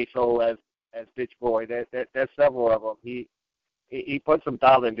fucking J Soul as Bitch Boy. There's several of them. He put some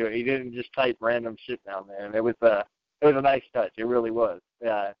thought into it. He didn't just type random shit down there, and it was a nice touch. It really was.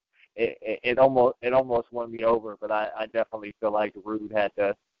 It almost won me over, but I definitely feel like Rude had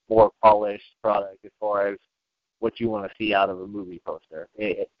the more polished product as far as what you want to see out of a movie poster.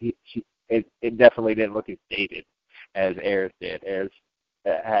 It definitely didn't look as dated as Ayers did. Ayers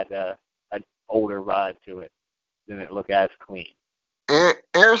had an older vibe to it. Didn't look as clean.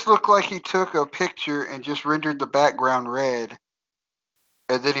 Ayers looked like he took a picture and just rendered the background red,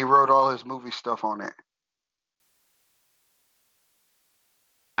 and then he wrote all his movie stuff on it.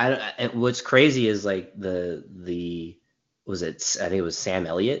 What's crazy is like I think it was Sam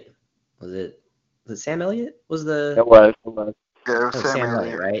Elliott. Was it Sam Elliott? It was. Yeah, it was Sam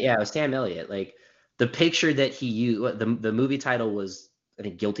Elliott, right? Yeah, it was Sam Elliott. Like the picture that he used, the movie title was, I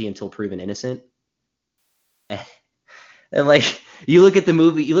think, Guilty Until Proven Innocent. And like you look at the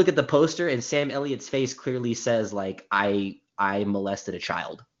movie, you look at the poster, and Sam Elliott's face clearly says like I molested a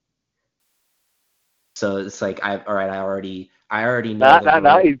child. So it's like I already know.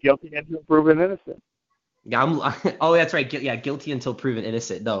 Now he's guilty until proven innocent. Yeah, oh, that's right. Yeah, guilty until proven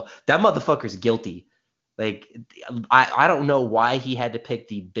innocent. No, that motherfucker's guilty. Like, I don't know why he had to pick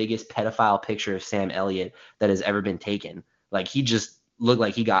the biggest pedophile picture of Sam Elliott that has ever been taken. Like, he just looked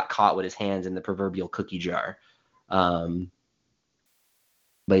like he got caught with his hands in the proverbial cookie jar. But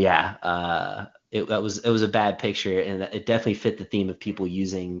yeah, it was a bad picture, and it definitely fit the theme of people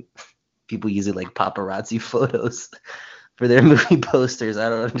using like paparazzi photos for their movie posters. I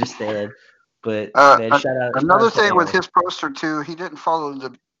don't understand. But man, shout out. Another thing with his poster too, he didn't follow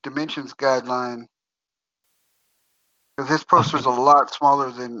the dimensions guideline. Because his poster's a lot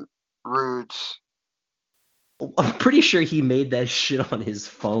smaller than Rude's. I'm pretty sure he made that shit on his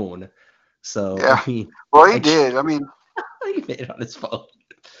phone. So yeah, I mean, well, he did. I mean, he made it on his phone.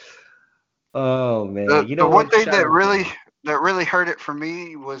 Oh man, the one thing that really hurt it for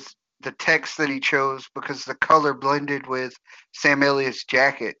me was the text that he chose, because the color blended with Sam Elliott's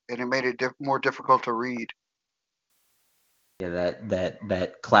jacket, and it made it more difficult to read. Yeah,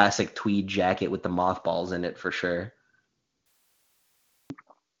 that classic tweed jacket with the mothballs in it for sure.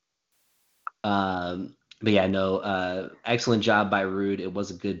 But yeah, no, excellent job by Rude. It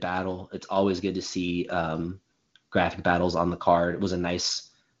was a good battle. It's always good to see graphic battles on the card. It was a nice.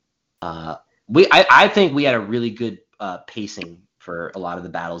 I think we had a really good pacing for a lot of the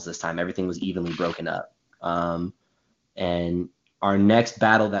battles this time. Everything was evenly broken up. And our next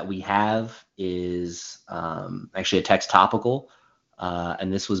battle that we have is actually a text topical,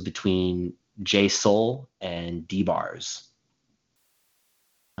 and this was between J Soul and D Bars.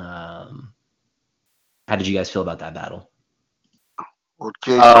 How did you guys feel about that battle? Well,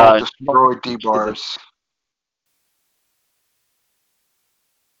 J Soul destroyed D Bars.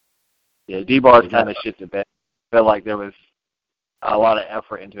 Yeah, D Bars kind of shit the bed. Felt like there was a lot of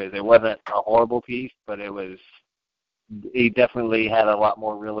effort into it. It wasn't a horrible piece, but he definitely had a lot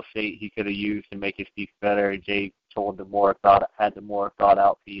more real estate he could have used to make his piece better. Jay told the more thought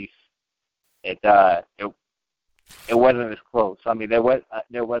out piece. It wasn't as close. I mean, there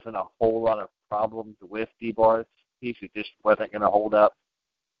wasn't a whole lot of problems with D-Bar's piece. It just wasn't going to hold up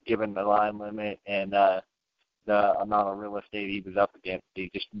given the line limit and the amount of real estate he was up against. He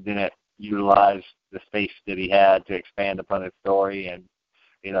just didn't utilize the space that he had to expand upon his story. And,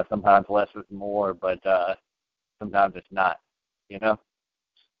 sometimes less is more, but sometimes it's not,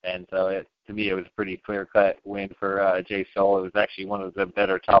 And so to me, it was a pretty clear-cut win for J Soul. It was actually one of the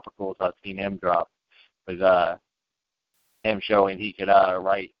better topicals I've seen him drop. It was him showing he could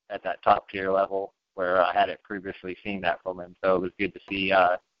write at that top-tier level where I hadn't previously seen that from him. So it was good to see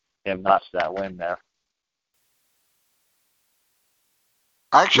him notch that win there.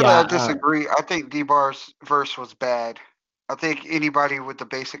 Actually, I disagree. I think D-Bar's verse was bad. I think anybody with the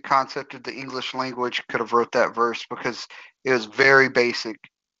basic concept of the English language could have wrote that verse because it was very basic,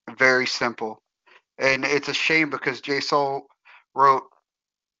 very simple. And it's a shame because J Soul wrote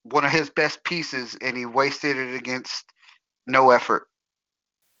one of his best pieces and he wasted it against no effort.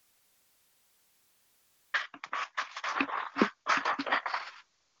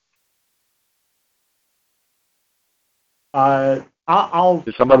 I'll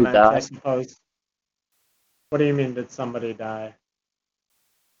Did somebody comment, die? I suppose. What do you mean, did somebody die?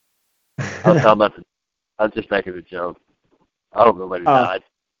 I was just making a joke. I hope nobody died.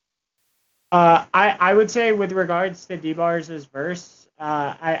 I would say with regards to D-Bars' verse,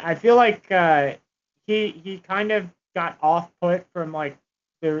 I feel like he kind of got off-put from like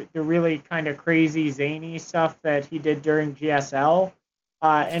the really kind of crazy zany stuff that he did during GSL,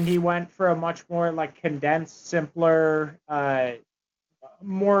 and he went for a much more like condensed, simpler,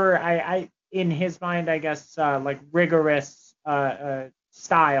 more in his mind, I guess, like rigorous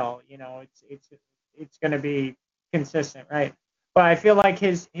style. It's going to be consistent, right? But I feel like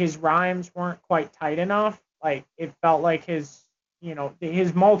his rhymes weren't quite tight enough. Like it felt like his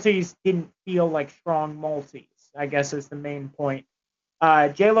multis didn't feel like strong multis, I guess is the main point.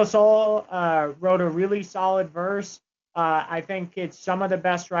 Jay La Soul wrote a really solid verse. I think it's some of the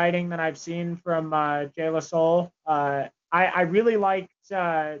best writing that I've seen from Jay La Soul. I really liked.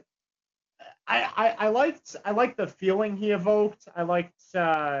 I liked the feeling he evoked. I liked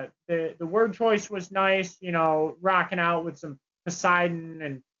the word choice was nice. Rocking out with some Poseidon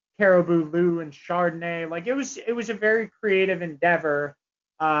and Caribou Lou and Chardonnay. Like it was a very creative endeavor.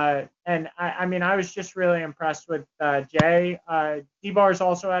 And I mean, I was just really impressed with Jay. D-Bars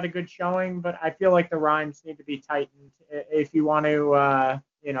also had a good showing, but I feel like the rhymes need to be tightened if you want to,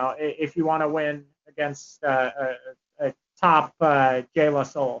 if you want to win against a top Jay La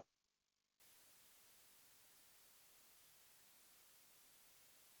Soul.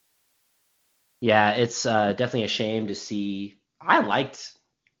 Yeah, it's definitely a shame to see. Hey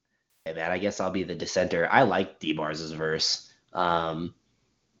man, I guess I'll be the dissenter. I liked D-Bars' verse.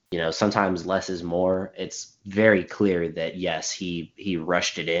 Sometimes less is more. It's very clear that yes, he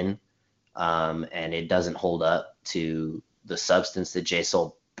rushed it in, and it doesn't hold up to the substance that J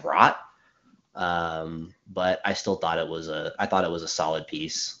Soul brought. But I still thought it was a solid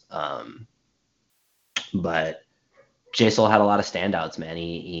piece. But J Soul had a lot of standouts, man.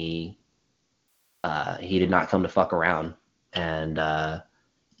 He did not come to fuck around, and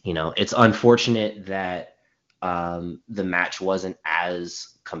it's unfortunate that the match wasn't as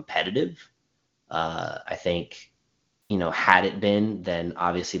competitive. I think, had it been, then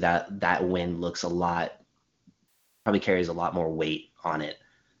obviously that win probably carries a lot more weight on it.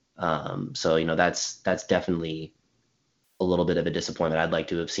 So that's definitely a little bit of a disappointment. I'd like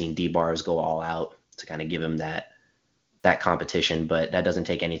to have seen D-Bars go all out to kind of give him that competition, but that doesn't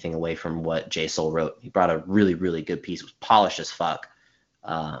take anything away from what J Soul wrote. He brought a really, really good piece. It was polished as fuck.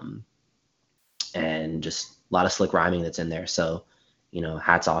 and just a lot of slick rhyming that's in there. So,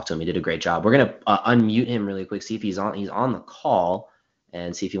 hats off to him. He did a great job. We're gonna unmute him really quick, see if he's on. He's on the call,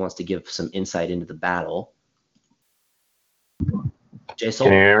 and see if he wants to give some insight into the battle. Jason?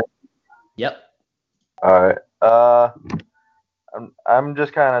 Can you hear me? Yep. All right. I'm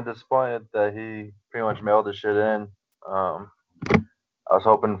just kind of disappointed that he pretty much mailed the shit in. I was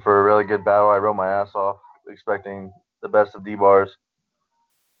hoping for a really good battle. I wrote my ass off, expecting the best of D-bars.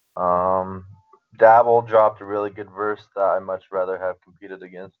 Dabble dropped a really good verse that I much rather have competed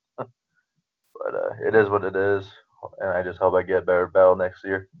against. But it is what it is, and I just hope I get a better battle next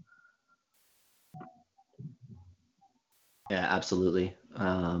year. Yeah, absolutely.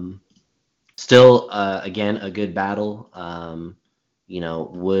 Still, again, a good battle.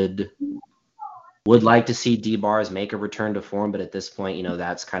 Would like to see D-Bars make a return to form, but at this point,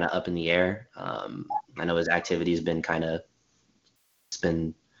 that's kind of up in the air. I know his activity has been it's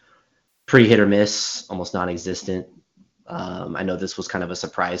been pretty hit or miss, almost non-existent. I know this was kind of a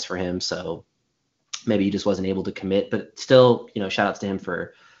surprise for him, so maybe he just wasn't able to commit, but still, shout outs to him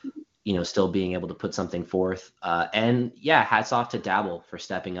for, still being able to put something forth. And yeah, hats off to Dabble for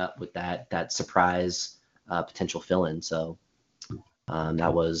stepping up with that surprise potential fill-in. So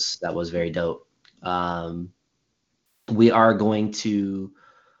that was very dope. We are going to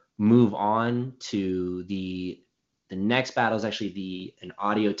move on to the next battle is actually an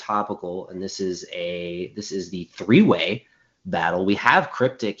audio topical, and this is the three-way battle. We have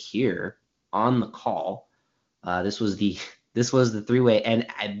Cryptic here on the call. This was the three-way, and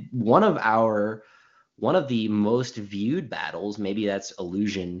one of the most viewed battles. Maybe that's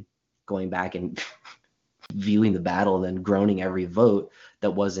Illusion going back and viewing the battle and then groaning every vote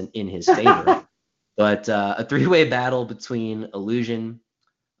that wasn't in his favor. But a three-way battle between Illusion,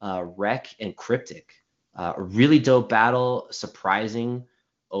 Rec, and Cryptic. A really dope battle, surprising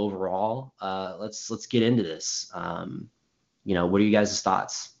overall. Let's get into this. What are you guys'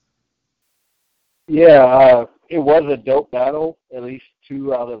 thoughts? Yeah, it was a dope battle. At least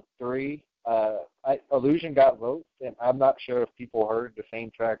 2 out of 3. Illusion got votes, and I'm not sure if people heard the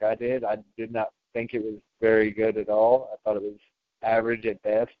same track I did. I did not think it was very good at all. I thought it was average at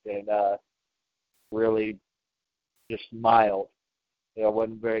best, and really just mild. I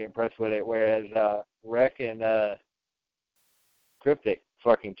wasn't very impressed with it. Whereas Rec and Cryptic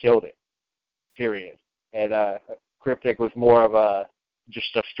fucking killed it. Period. And Cryptic was more of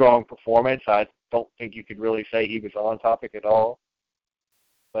just a strong performance. I don't think you could really say he was on topic at all.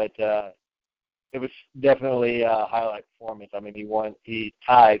 But it was definitely a highlight performance. I mean, he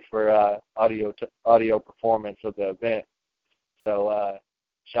tied for audio performance of the event. So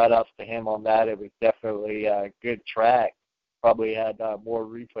shout outs to him on that. It was definitely a good track. Probably had more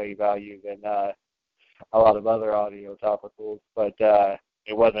replay value than a lot of other audio topicals, but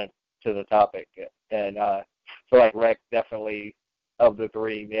it wasn't to the topic. And I feel like Rec definitely, of the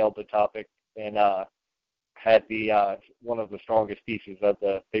 3, nailed the topic and had the one of the strongest pieces of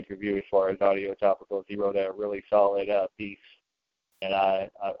the pay-per-view as far as audio topicals. He wrote a really solid piece, and I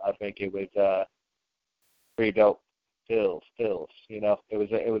think it was pretty dope. Stills, it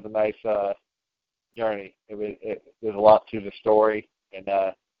was a nice journey. It there's a lot to the story, and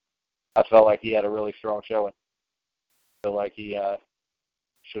I felt like he had a really strong showing. I feel like he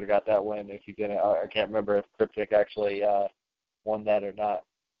should have got that win if he didn't. I can't remember if Cryptic actually won that or not.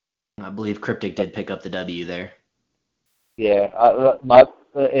 I believe Cryptic did pick up the W there. Yeah,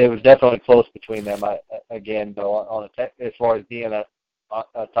 it was definitely close between them. Again, though, as far as being a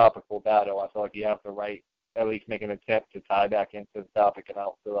topical battle, I feel like you have to at least make an attempt to tie back into the topic, and I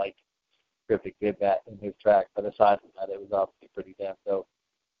don't feel like Cryptic did that in his track. But aside from that, it was obviously pretty damn dope.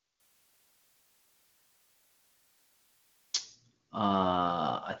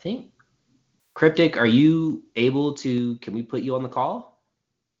 I think Cryptic, are you able to? Can we put you on the call?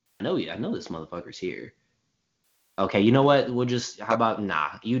 I know this motherfucker's here. Okay, you know what? We'll just. How about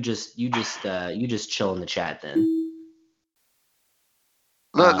nah? You just chill in the chat then.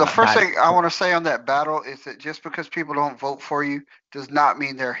 Look, the first thing I want to say on that battle is that just because people don't vote for you does not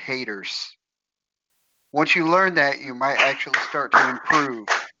mean they're haters. Once you learn that, you might actually start to improve.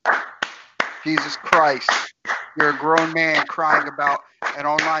 Jesus Christ, you're a grown man crying about an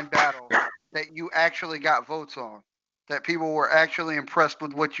online battle that you actually got votes on, that people were actually impressed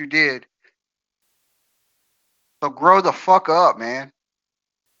with what you did. So grow the fuck up, man.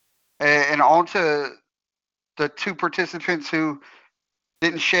 And on to the 2 participants who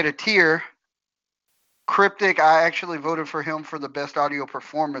didn't shed a tear. Cryptic, I actually voted for him for the best audio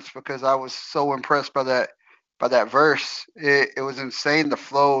performance because I was so impressed by that verse. It was insane, the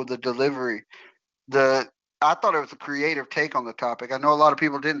flow, the delivery. The I thought it was a creative take on the topic. I know a lot of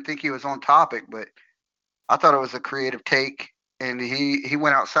people didn't think he was on topic, but I thought it was a creative take, and he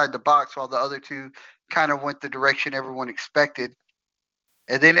went outside the box while the other two kind of went the direction everyone expected.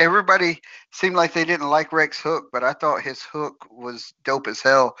 And then everybody seemed like they didn't like Rex's hook, but I thought his hook was dope as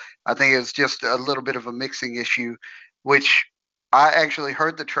hell. I think it was just a little bit of a mixing issue, which I actually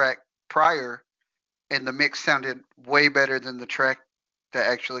heard the track prior, and the mix sounded way better than the track that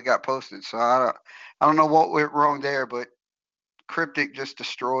actually got posted. So I don't know what went wrong there, but Cryptic just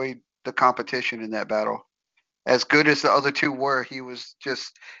destroyed the competition in that battle. As good as the other two were, he was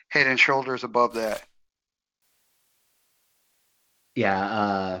just head and shoulders above that.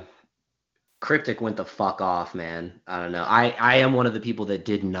 Yeah, Cryptic went the fuck off, man. I don't know. I am one of the people that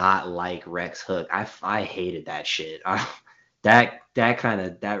did not like Rex Hook. I hated that shit. That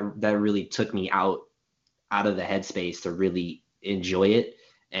really took me out of the headspace to really enjoy it,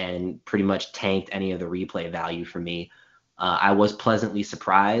 and pretty much tanked any of the replay value for me. I was pleasantly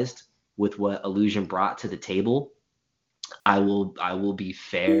surprised with what Illusion brought to the table. I will be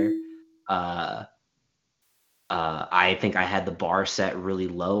fair. I think I had the bar set really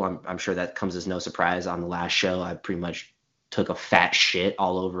low. I'm sure that comes as no surprise. On the last show, I pretty much took a fat shit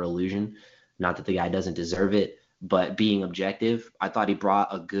all over Illusion. Not that the guy doesn't deserve it, but being objective, I thought he had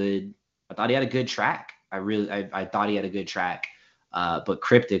a good track. I thought he had a good track. But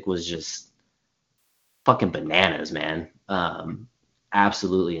Cryptic was just fucking bananas, man.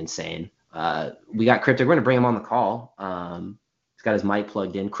 Absolutely insane. We got Cryptic. We're gonna bring him on the call. He's got his mic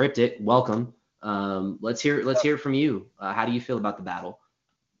plugged in. Cryptic, welcome. Let's hear from you. How do you feel about the battle?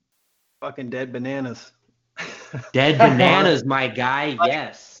 Fucking dead bananas. Dead bananas, my guy.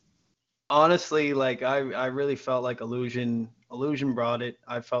 Yes. Honestly, like I really felt like Illusion brought it.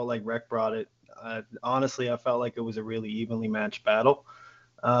 I felt like Rec brought it. Honestly, I felt like it was a really evenly matched battle.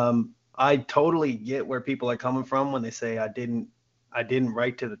 I totally get where people are coming from when they say I didn't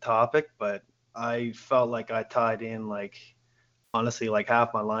write to the topic, but I felt like I tied in, like, honestly, like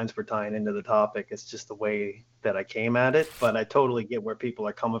half my lines were tying into the topic. It's just the way that I came at it. But I totally get where people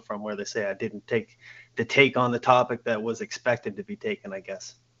are coming from, where they say I didn't take on the topic that was expected to be taken, I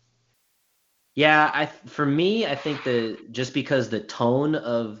guess. Yeah, for me, I think just because the tone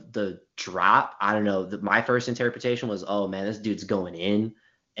of the drop, I don't know, my first interpretation was, oh man, this dude's going in,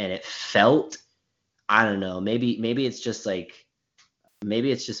 and it felt, I don't know, maybe it's just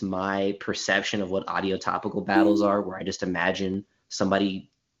my perception of what audio topical battles are, where I just imagine somebody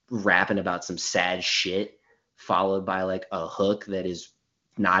rapping about some sad shit followed by like a hook that is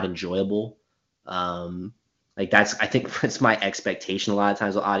not enjoyable. I think that's my expectation a lot of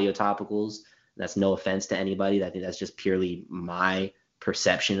times with audio topicals. That's no offense to anybody. I think that's just purely my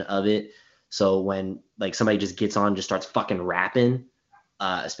perception of it. So when like somebody just gets on, just starts fucking rapping,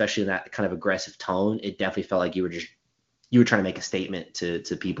 especially in that kind of aggressive tone, it definitely felt like you were trying to make a statement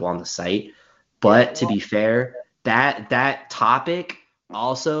to people on the site. But to be fair, that topic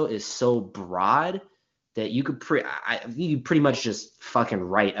also is so broad that you could pretty much just fucking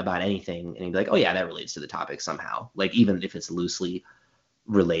write about anything and you'd be like, oh yeah, that relates to the topic somehow, like even if it's loosely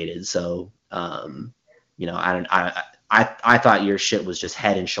related. So I thought your shit was just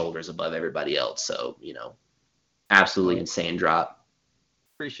head and shoulders above everybody else. So absolutely insane drop.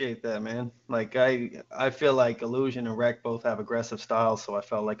 Appreciate that, man. Like I feel like Illusion and Rec both have aggressive styles, so I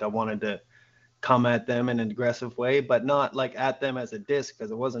felt like I wanted to come at them in an aggressive way, but not like at them as a diss,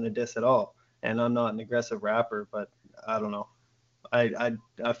 because it wasn't a diss at all. And I'm not an aggressive rapper, but I don't know. I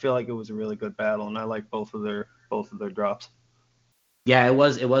feel like it was a really good battle, and I like both of their drops. Yeah, it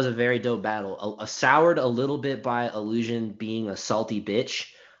was a very dope battle. Soured a little bit by Illusion being a salty bitch,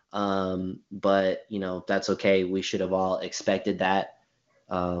 but that's okay. We should have all expected that.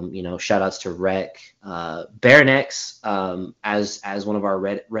 Shout outs to Rec, Baronex, as one of our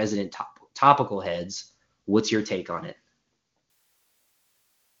resident topical heads. What's your take on it?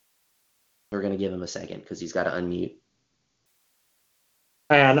 We're gonna give him a second because he's got to unmute.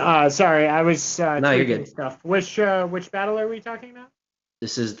 And sorry, I was no, you're good. Stuff. Which battle are we talking about?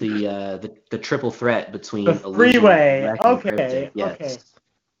 This is the triple threat between the freeway. Illusion, Okay, yes. Okay.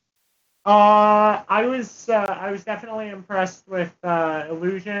 I was definitely impressed with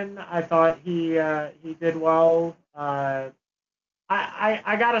Illusion. I thought he did well. I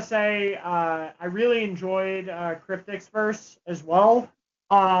gotta say, I really enjoyed Cryptic's verse as well.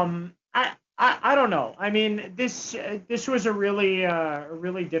 I don't know. I mean, this was a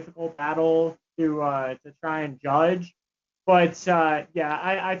really difficult battle to try and judge. But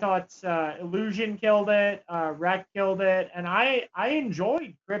I thought Illusion killed it, Rec killed it, and I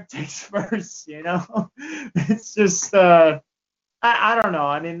enjoyed Cryptic's verse. It's just I don't know.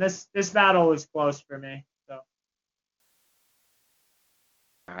 I mean, this battle was close for me. So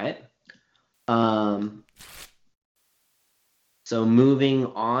All right. So moving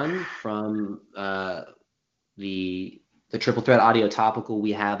on from the triple threat audio topical,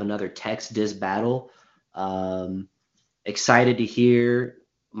 we have another text diss battle. Excited to hear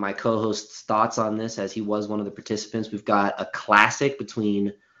my co-host's thoughts on this, as he was one of the participants. We've got a classic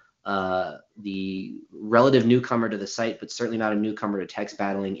between the relative newcomer to the site, but certainly not a newcomer to text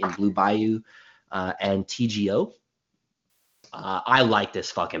battling, in Blue Bayou and TGO. I like this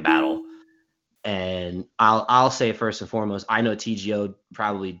fucking battle. And I'll say first and foremost, I know TGO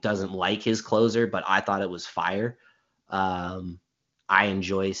probably doesn't like his closer, but I thought it was fire. I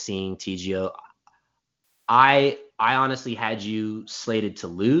enjoy seeing TGO. I honestly had you slated to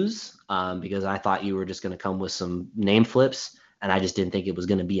lose because I thought you were just going to come with some name flips, and I just didn't think it was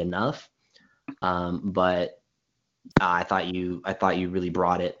going to be enough. But I thought you really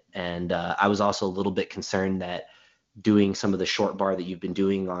brought it, and I was also a little bit concerned that doing some of the short bar that you've been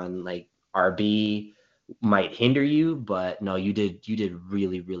doing on like RB might hinder you, but no, you did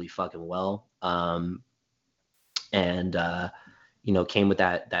really, really fucking well. Came with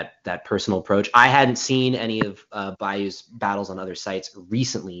that personal approach. I hadn't seen any of Bayou's battles on other sites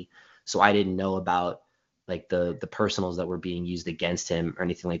recently, so I didn't know about like the personals that were being used against him or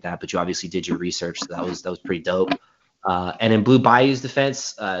anything like that. But you obviously did your research, so that was pretty dope. And in Blue Bayou's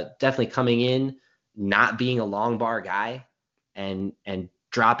defense, definitely coming in, not being a long bar guy, and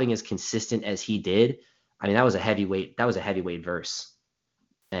dropping as consistent as he did. I mean, that was a heavyweight verse,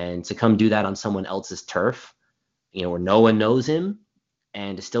 and to come do that on someone else's turf, where no one knows him,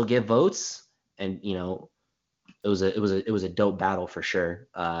 and to still get votes, and it was a dope battle for sure.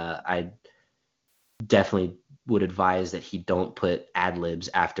 I definitely would advise that he don't put ad libs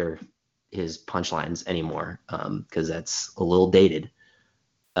after his punchlines anymore, because that's a little dated.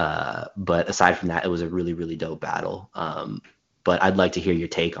 But aside from that, it was a really, really dope battle. But I'd like to hear your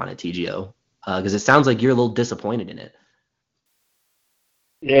take on it, TGO, because it sounds like you're a little disappointed in it.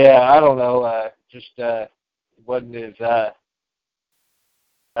 Yeah, I don't know. Wasn't it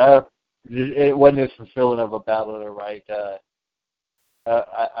wasn't as fulfilling of a battle, right?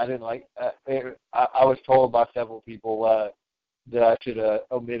 I didn't like. I was told by several people that I should have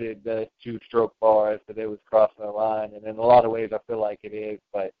omitted the 2-stroke bars, that it was crossing the line, and in a lot of ways I feel like it is.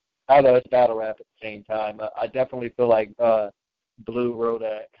 But I know it's battle rap at the same time. I definitely feel like Blue wrote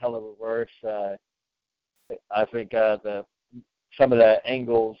a hell of a verse. I think some of the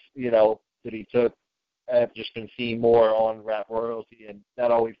angles that he took have just been seen more on Rap Royalty, and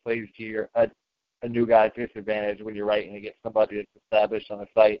that always plays to a new guy's disadvantage when you're writing against somebody that's established on a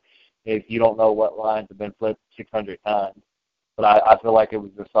site if you don't know what lines have been flipped 600 times. But I feel like it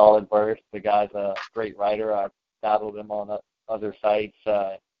was a solid verse. The guy's a great writer. I battled him on other sites.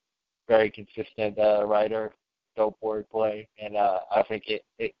 Very consistent writer, dope wordplay, and I think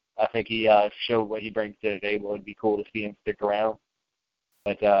he showed what he brings to the table. It'd be cool to see him stick around.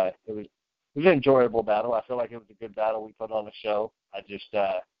 But it was an enjoyable battle. I feel like it was a good battle we put on the show. I just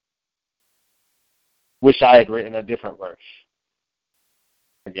wish I had written a different verse,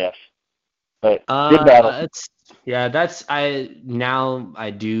 I guess. But good battle. I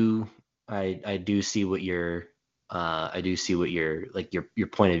do see what your like your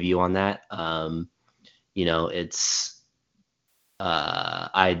point of view on that. I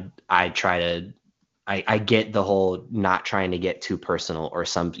get the whole not trying to get too personal, or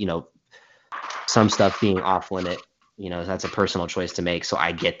some stuff being off limit, that's a personal choice to make. So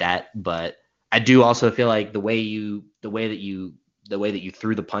I get that, but I do also feel like the way that you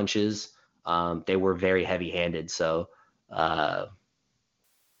threw the punches, they were very heavy-handed. So, but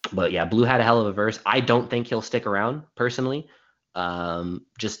yeah, Blue had a hell of a verse. I don't think he'll stick around personally,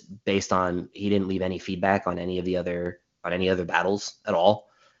 just based on he didn't leave any feedback on any other battles at all,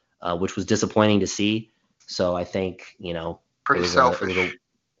 which was disappointing to see. So I think pretty selfish.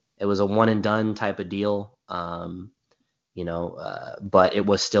 It was a one and done type of deal. But it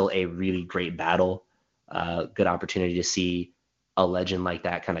was still a really great battle. Good opportunity to see a legend like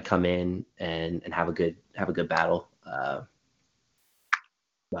that kind of come in and have a good battle.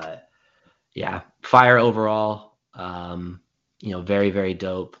 But yeah, fire overall. Very, very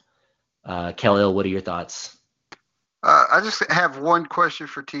dope. Khalil, what are your thoughts? I just have one question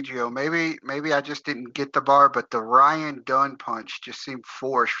for TGO. Maybe I just didn't get the bar, but the Ryan Dunn punch just seemed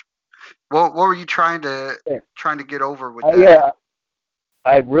forced. What were you trying to get over with that? Yeah,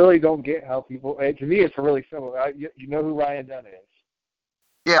 I really don't get how people. To me, it's really similar. You know who Ryan Dunn is?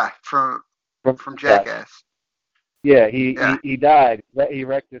 Yeah, from Jackass. Yeah, he died. He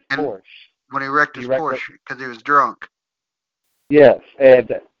wrecked his Porsche. When he wrecked his Porsche because he was drunk. Yes,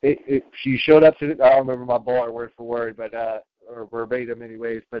 and she showed up to. I don't remember my bar word for word, but or verbatim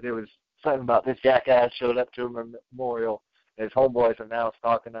anyways, but it was something about this jackass showed up to a memorial, and his homeboys are now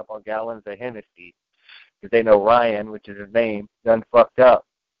stocking up on gallons of Hennessy because they know Ryan, which is his name, done fucked up.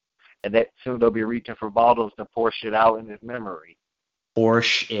 And that soon they'll be reaching for bottles to pour shit out in his memory. Pour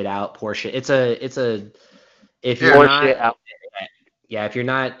shit out, pour shit. It's a if Pour you're not shit out. yeah, if you're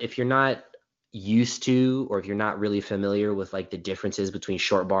not used to, or if you're not really familiar with like the differences between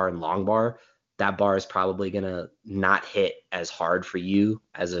short bar and long bar, that bar is probably gonna not hit as hard for you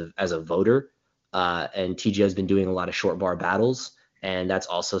as a voter. And TGO's been doing a lot of short bar battles, and that's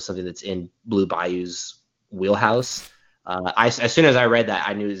also something that's in Blue Bayou's wheelhouse. As soon as I read that,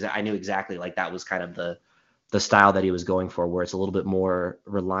 I knew exactly, like, that was kind of the style that he was going for, where it's a little bit more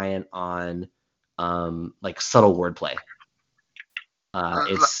reliant on like subtle wordplay.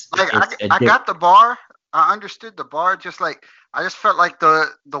 I got the bar. I understood the bar. I just felt like the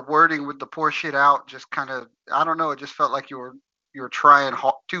wording with the pour shit out just kind of, I don't know. It just felt like you were trying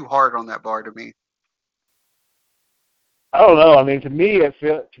too hard on that bar to me. I don't know. I mean, to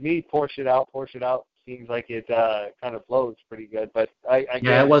me, pour shit out seems like it kind of flows pretty good. But I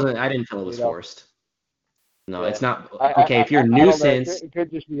it wasn't. I didn't feel it was forced. No, yeah. It's not. Okay, if you're nuisance, it could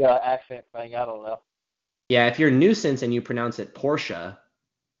just be an accent thing. I don't know. Yeah, if you're nuisance and you pronounce it Porsche,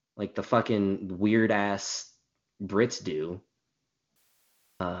 like the fucking weird ass Brits do,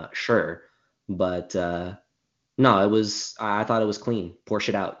 sure. But no, it was. I thought it was clean. Pour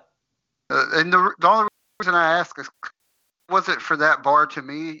shit out. And the only reason I ask is, was it for that bar? To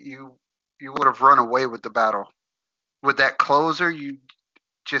me, you would have run away with the battle. With that closer, you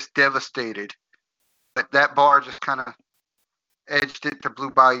just devastated. But that bar just kind of edged it to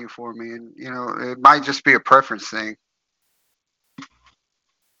Blue Bayou for me, and it might just be a preference thing.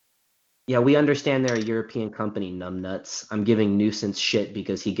 Yeah, we understand they're a European company, numbnuts. I'm giving nuisance shit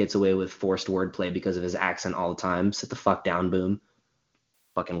because he gets away with forced wordplay because of his accent all the time. Sit the fuck down, Boom.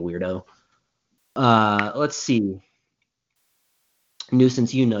 Fucking weirdo. Let's see.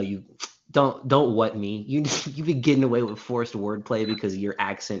 Nuisance, you don't what me. You've been getting away with forced wordplay because of your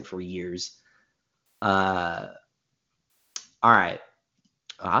accent for years. All right.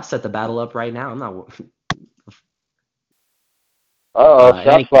 I'll set the battle up right now. I'm not.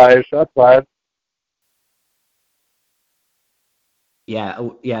 Shots fired. Yeah.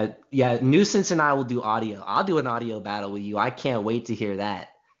 Nuisance and I will do audio. I'll do an audio battle with you. I can't wait to hear that.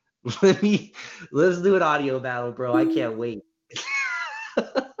 Let's do an audio battle, bro. I can't wait.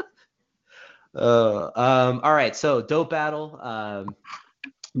 All right. So dope battle.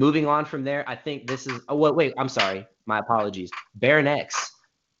 Moving on from there, I think this is. Oh wait. I'm sorry. My apologies. Baron X.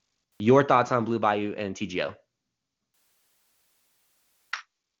 Your thoughts on Blue Bayou and TGO?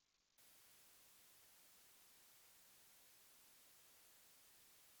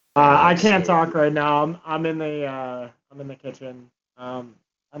 I can't talk right now. I'm in the kitchen. I'm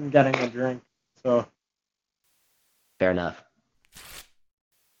getting a drink. So fair enough.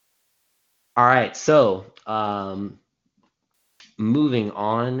 All right. So moving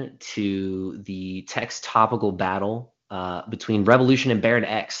on to the text topical battle between Revolution and Baron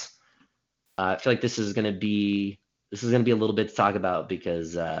X. I feel like this is gonna be a little bit to talk about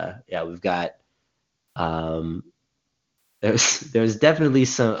because we've got there's definitely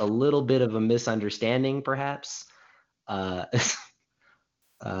a little bit of a misunderstanding, perhaps.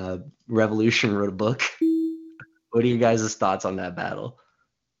 Revolution wrote a book. What are you guys' thoughts on that battle?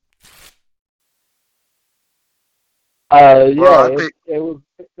 It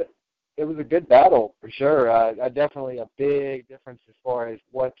was a good battle for sure. Definitely a big difference as far as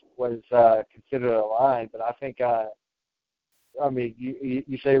what was considered a line, but I think you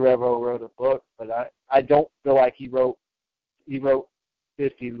say Revo wrote a book, but I don't feel like he wrote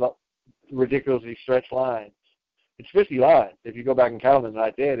 50 ridiculously stretched lines. It's 50 lines. If you go back and count them, and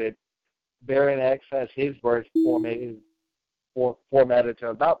I did, Baron X has his verse formatted to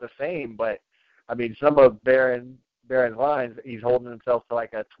about the same, but I mean, some of Baron's lines, he's holding himself to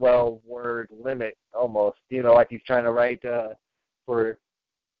like a 12-word limit almost, like he's trying to write for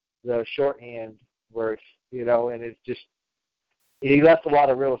the shorthand verse, and it's just, he left a lot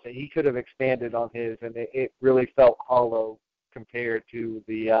of real estate. He could have expanded on his, and it really felt hollow compared to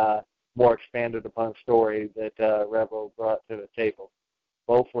the more expanded upon story that Revo brought to the table.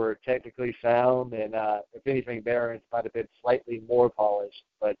 Both were technically sound, and if anything, Baron's might have been slightly more polished,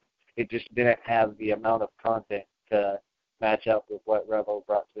 but it just didn't have the amount of content to match up with what Revo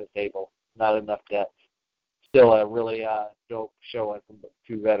brought to the table. Not enough depth. Still a really dope showing from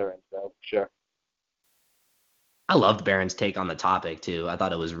two veterans, though, sure. I loved Baron's take on the topic, too. I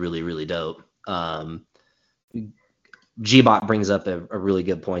thought it was really, really dope. G-Bot brings up a really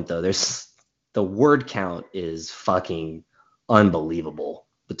good point, though. The word count is fucking unbelievable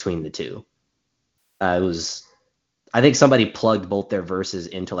between the two. I think somebody plugged both their verses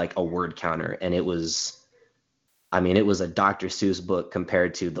into like a word counter, and it was a Dr. Seuss book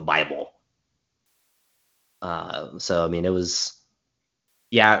compared to the Bible. So I mean, it was,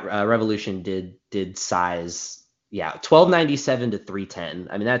 Revolution did size, 1297 to 310.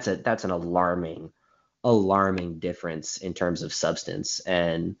 I mean, that's an alarming difference in terms of substance,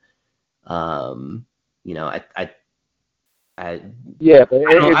 and yeah, but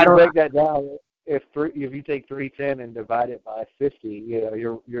if you break that down, if you take 310 and divide it by 50,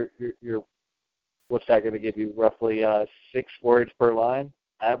 you're what's that going to give you? Roughly 6 words per line,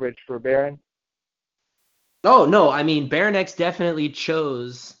 average for Baron. Oh no, I mean Baron X definitely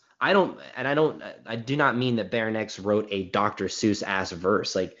chose. I do not mean that Baron X wrote a Dr. Seuss ass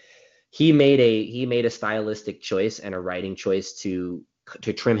verse. Like he made a stylistic choice and a writing choice to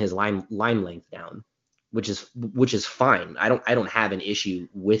trim his line length down, which is fine. I don't have an issue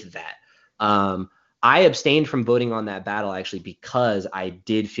with that. I abstained from voting on that battle actually because I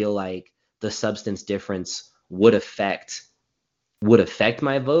did feel like the substance difference would affect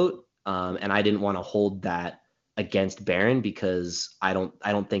my vote, and I didn't want to hold that against Baron because I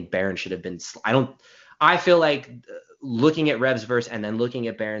don't think Baron should have been. I feel like looking at Rev's verse and then looking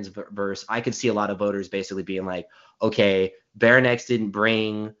at Baron's verse, I could see a lot of voters basically being like, okay, Baron X didn't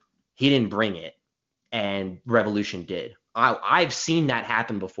bring it, and Revolution did. I've seen that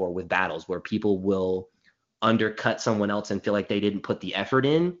happen before with battles where people will undercut someone else and feel like they didn't put the effort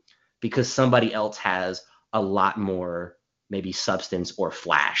in because somebody else has a lot more maybe substance or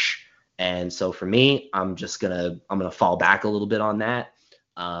flash. And so for me, I'm gonna fall back a little bit on that.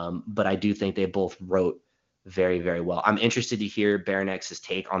 But I do think they both wrote very, very well. I'm interested to hear Baron X's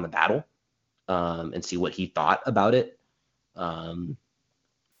take on the battle, and see what he thought about it. Hell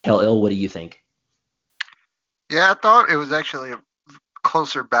Ill, what do you think? Yeah, I thought it was actually a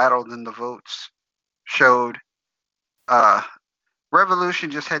closer battle than the votes showed.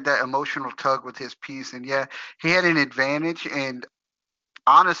 Revolution just had that emotional tug with his piece, and yeah, he had an advantage. And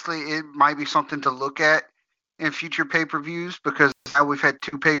honestly, it might be something to look at in future pay-per-views because now we've had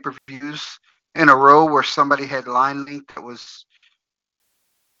 2 pay-per-views in a row where somebody had line length that was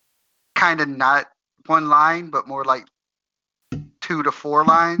kind of not 1 line, but more like 2 to 4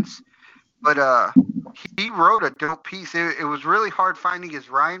 lines. But he wrote a dope piece. It was really hard finding his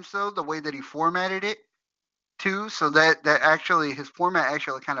rhymes though, the way that he formatted it too. So that actually his format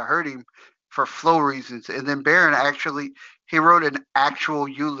actually kind of hurt him for flow reasons. And then Baron he wrote an actual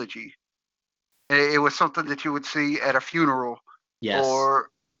eulogy. It was something that you would see at a funeral. Yes.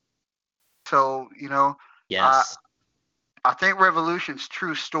 Yes. I think Revolution's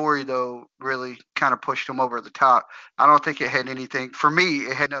true story, though, really kind of pushed him over the top. I don't think it had anything, for me,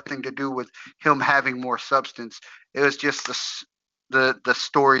 it had nothing to do with him having more substance. It was just the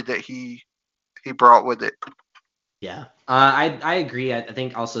story that he brought with it. Yeah, I agree. I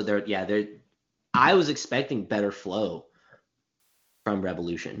think also I was expecting better flow from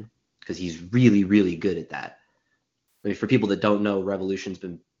Revolution because he's really, really good at that. I mean, for people that don't know, Revolution's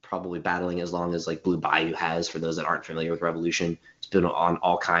been probably battling as long as like Blue Bayou has. For those that aren't familiar with Revolution, it's been on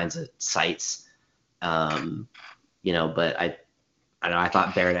all kinds of sites. But I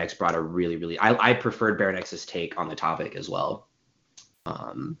thought Baron X brought a really, really. I preferred Baron X's take on the topic as well.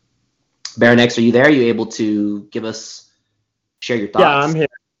 Baron X, are you there? Are you able to share your thoughts? Yeah, I'm here.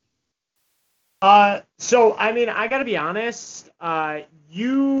 So I mean, I gotta be honest.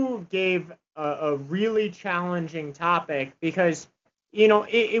 You gave a really challenging topic because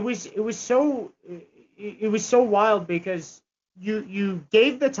it was so wild because you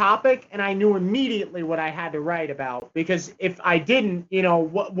gave the topic and I knew immediately what I had to write about, because if I didn't,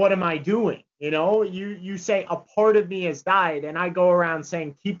 what am I doing? You say a part of me has died, and I go around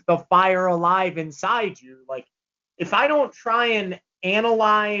saying keep the fire alive inside you. Like, if I don't try and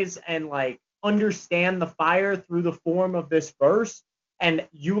analyze and like understand the fire through the form of this verse and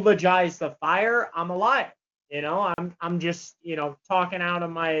eulogize the fire, I'm a liar. I'm just talking out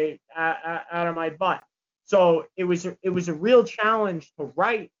of my butt. So it was a real challenge to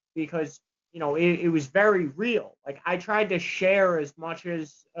write because it was very real. Like, I tried to share as much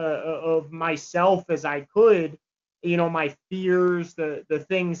as of myself as I could. My fears, the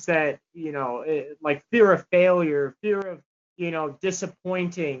things that like fear of failure, fear of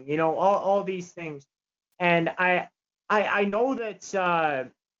disappointing, all these things. And I know that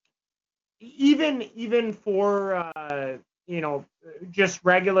even for just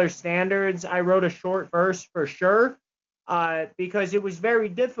regular standards, I wrote a short verse for sure, because it was very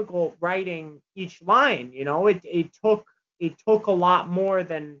difficult writing each line. It took a lot more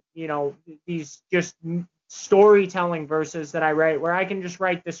than these just storytelling verses that I write where I can just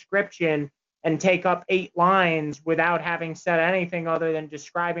write description and take up 8 lines without having said anything other than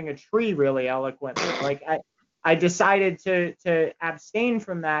describing a tree really eloquently. Like I decided to abstain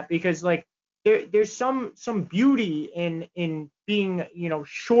from that because like there's some beauty in being, you know,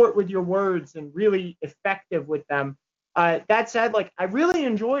 short with your words and really effective with them. That said, like I really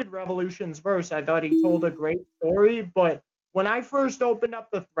enjoyed Revolution's verse. I thought he told a great story, but when I first opened up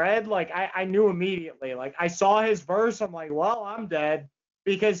the thread, like I knew immediately. Like I saw his verse, I'm like, well, I'm dead.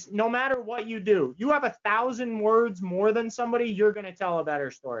 Because no matter what you do, you have 1,000 words more than somebody, you're gonna tell a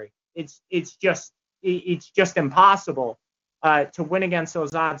better story. It's just impossible to win against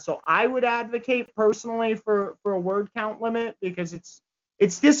those odds. So I would advocate personally for a word count limit because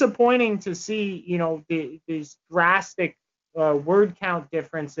it's disappointing to see, you know, these drastic word count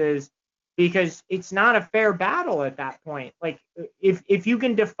differences because it's not a fair battle at that point. Like if you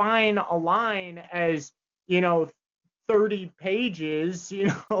can define a line as, you know, 30 pages,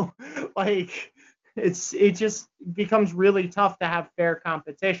 you know, like it just becomes really tough to have fair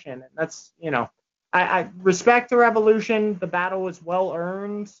competition. And that's, you know, I respect the Revolution. The battle was well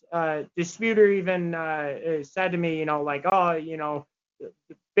earned. Disputer even said to me, you know, like, oh, you know,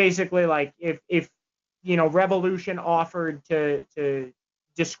 basically like if you know, Revolution offered to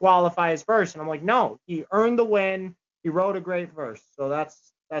disqualify his verse, and I'm like, no, he earned the win. He wrote a great verse. So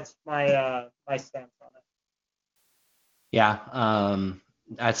that's my my stance on it. Yeah,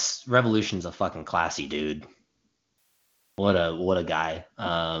 that's Revolution's a fucking classy dude. What a guy.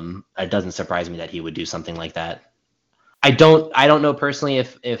 It doesn't surprise me that he would do something like that. I don't know personally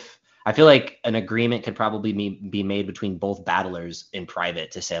if I feel like an agreement could probably be made between both battlers in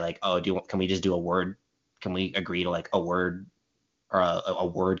private to say like, oh, can we just do a word? Can we agree to like a word or a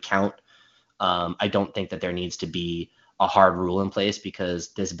word count? I don't think that there needs to be a hard rule in place because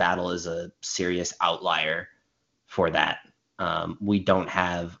this battle is a serious outlier for that. We don't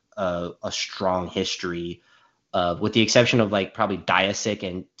have a strong history of, with the exception of like probably Diasic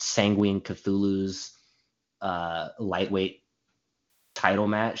and Sanguine Cthulhu's lightweight title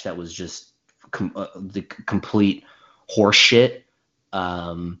match that was just the complete horse shit.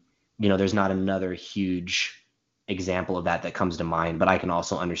 You know, there's not another huge example of that comes to mind, but I can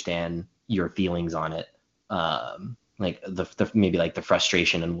also understand your feelings on it. Like the maybe like the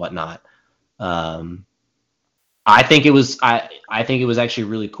frustration and whatnot. I think it was actually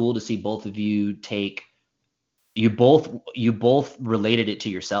really cool to see both of you take, you both related it to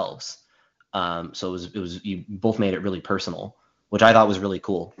yourselves. So it was you both made it really personal, which I thought was really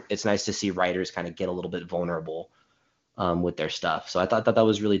cool. It's nice to see writers kind of get a little bit vulnerable with their stuff. So I thought that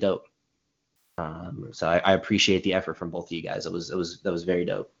was really dope. So I appreciate the effort from both of you guys. That was very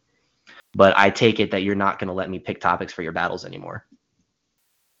dope. But I take it that you're not going to let me pick topics for your battles anymore.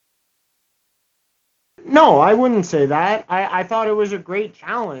 No, I wouldn't say that. I thought it was a great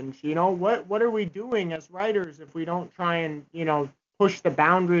challenge. You know, what are we doing as writers if we don't try and, you know, push the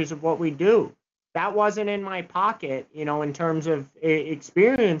boundaries of what we do? That wasn't in my pocket, you know, in terms of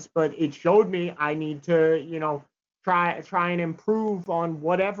experience, but it showed me I need to, you know, try and improve on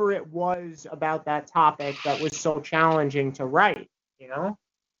whatever it was about that topic that was so challenging to write, you know?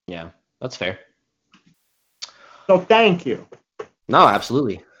 Yeah, that's fair. So thank you. No,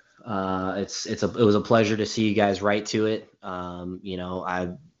 absolutely. It was a pleasure to see you guys write to it. You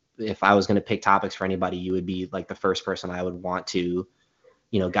know, if I was going to pick topics for anybody, you would be like the first person I would want to,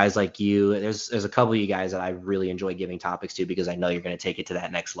 you know, guys like you. There's a couple of you guys that I really enjoy giving topics to because I know you're going to take it to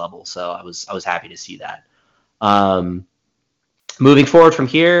that next level. So I was happy to see that. Moving forward from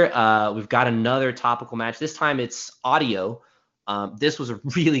here, we've got another topical match. This time it's audio. This was a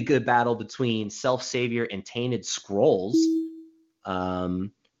really good battle between Self Savior and Tainted Scrolls.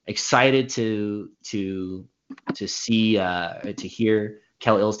 Excited to see to hear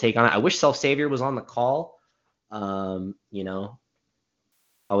Kel Ill's take on it. I wish Self Savior was on the call. You know,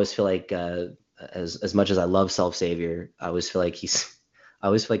 I always feel like as much as I love Self Savior, I always feel like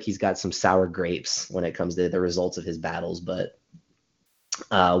he's got some sour grapes when it comes to the results of his battles. But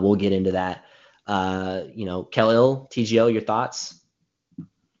we'll get into that. You know, Kel Ill, TGO, your thoughts?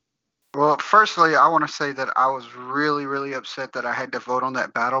 Well, firstly, I want to say that I was really, really upset that I had to vote on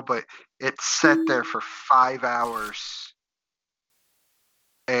that battle, but it sat there for 5 hours.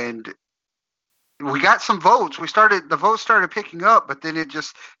 And we got some votes. The votes started picking up, but then it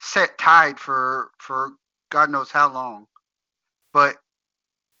just sat tied for God knows how long. But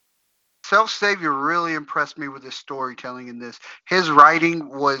Self Savior really impressed me with his storytelling in this. His writing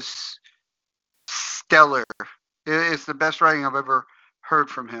was stellar. It's the best writing I've ever heard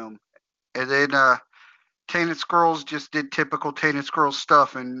from him. And then Tainted Scrolls just did typical Tainted Scrolls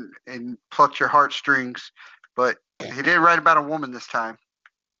stuff and plucked your heartstrings, but he didn't write about a woman this time.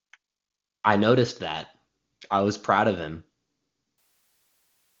 I noticed that. I was proud of him.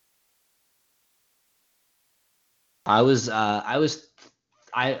 I don't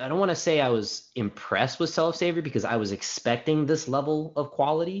want to say I was impressed with Self Savior because I was expecting this level of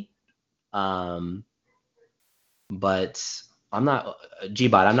quality. But I'm not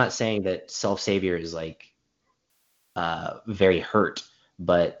G-Bot. I'm not saying that Self Savior is like very hurt,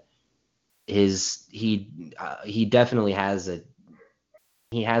 but he definitely has a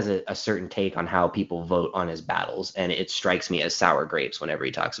certain take on how people vote on his battles, and it strikes me as sour grapes whenever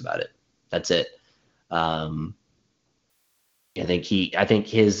he talks about it. That's it. I think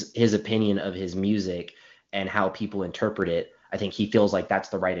his opinion of his music and how people interpret it, I think he feels like that's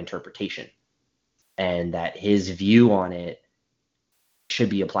the right interpretation, and that his view on it should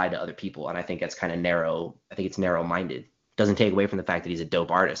be applied to other people. And I think that's kind of narrow. I think it's narrow-minded. Doesn't take away from the fact that he's a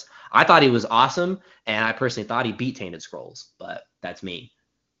dope artist. I thought he was awesome, and I personally thought he beat Tainted Scrolls, but that's me.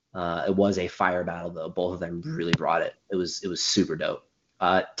 It was a fire battle, though. Both of them really brought it. It was super dope.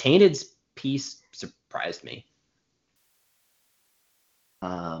 Tainted's piece surprised me.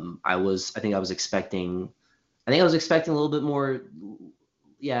 I think I was expecting a little bit more.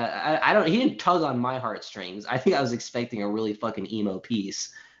 Yeah, he didn't tug on my heartstrings. I think I was expecting a really fucking emo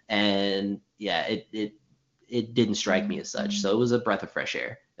piece, and yeah, it didn't strike me as such. So it was a breath of fresh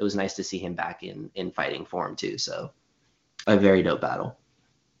air. It was nice to see him back in fighting form too. So a very dope battle.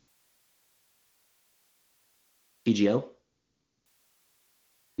 PGO?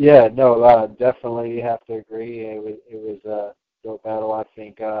 Yeah, no, definitely have to agree. It was a dope battle. I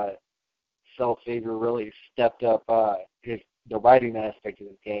think Self Savior really stepped up the writing aspect of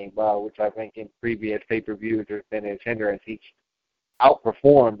the game, which I think in previous pay-per-views has been his hindrance. He's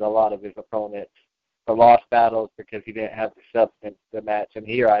outperformed a lot of his opponents for lost battles because he didn't have the substance to match. And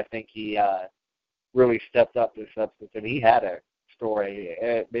here I think he really stepped up the substance, and he had a story,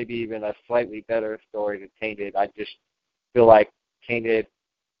 maybe even a slightly better story than Tainted. I just feel like Tainted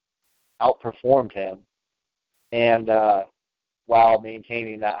outperformed him, and while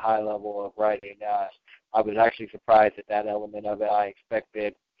maintaining that high level of writing, I was actually surprised at that element of it. I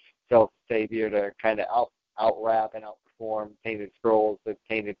expected Self Savior to kind of out-rap and outperform Tainted Scrolls, but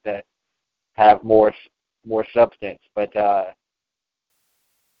Tainted to have more substance. But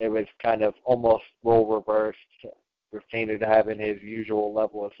it was kind of almost role reversed, with Tainted having his usual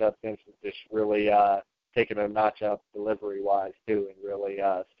level of substance, and just really taking a notch up delivery-wise too, and really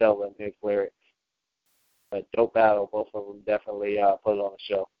selling his lyrics. But dope battle, both of them definitely put it on the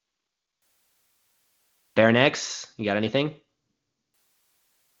show. Baronex, you got anything?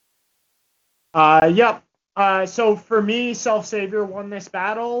 Yep. So for me, Self Savior won this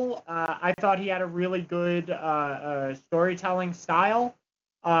battle. I thought he had a really good storytelling style.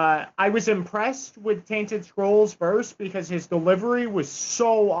 I was impressed with Tainted Scrolls first because his delivery was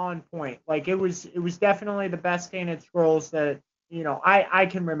so on point. Like it was definitely the best Tainted Scrolls that I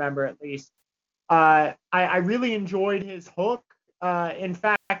can remember, at least. I really enjoyed his hook. In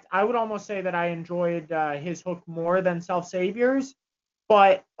fact, I would almost say that I enjoyed his hook more than Self Savior's.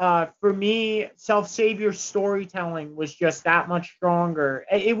 But for me, Self Savior's storytelling was just that much stronger.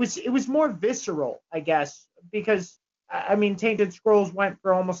 It was more visceral, I guess, because I mean, Tainted Scrolls went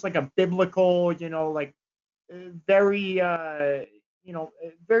for almost like a biblical, like very,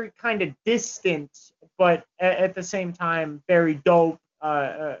 very kind of distant, but at the same time, very dope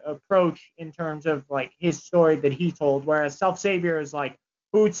approach in terms of like his story that he told. Whereas Self Savior is like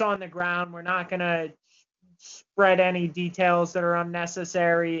boots on the ground. We're not gonna spread any details that are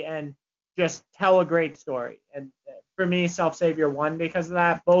unnecessary and just tell a great story. And for me, Self Savior won because of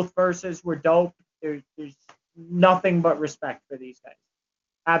that. Both verses were dope. There's nothing but respect for these guys.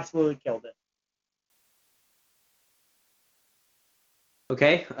 Absolutely killed it.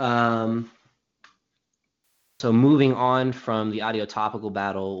 Okay. So moving on from the audio topical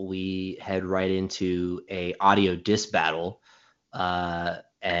battle, we head right into a audio disc battle.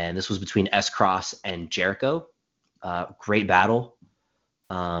 And this was between S-Cross and Jericho. Great battle.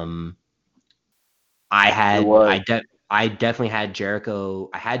 I definitely had Jericho.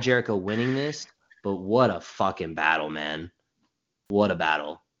 I had Jericho winning this, but what a fucking battle, man. What a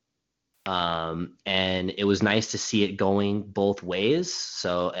battle. And it was nice to see it going both ways.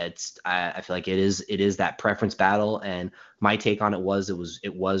 So I feel like it is that preference battle. And my take on it was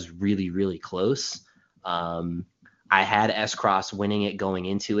really, really close. I had S-Cross winning it going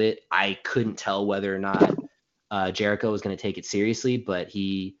into it. I couldn't tell whether or not Jericho was going to take it seriously, but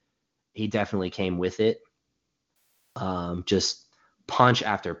he definitely came with it. Just punch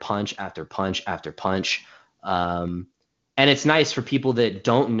after punch after punch after punch. And it's nice for people that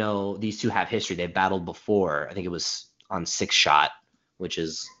don't know these two have history. They've battled before. I think it was on Six Shot, which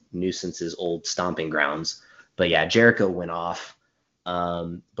is Nuisance's old stomping grounds. But yeah, Jericho went off.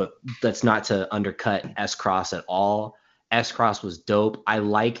 But that's not to undercut S-Cross at all. S-Cross was dope. I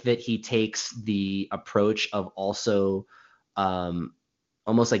like that he takes the approach of also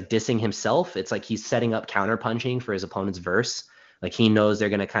almost like dissing himself. It's like he's setting up counter punching for his opponent's verse. Like he knows they're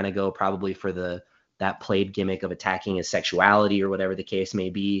going to kind of go probably for that played gimmick of attacking his sexuality or whatever the case may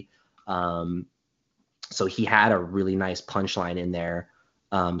be. So he had a really nice punchline in there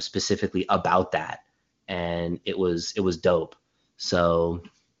specifically about that. And it was dope. So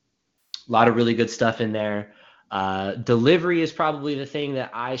a lot of really good stuff in there. Delivery is probably the thing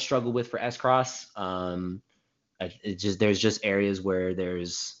that I struggle with for S-Cross. There's just areas where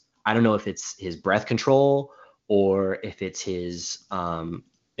I don't know if it's his breath control or if it's his,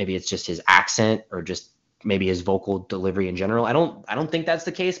 maybe it's just his accent or just maybe his vocal delivery in general. I don't think that's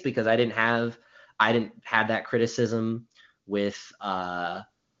the case because I didn't have that criticism with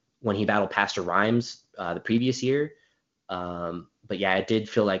when he battled Pastor Rhymes the previous year. But yeah, it did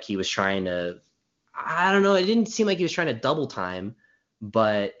feel like he was trying to, I don't know, it didn't seem like he was trying to double time,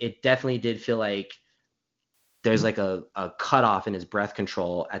 but it definitely did feel like there's like a cutoff in his breath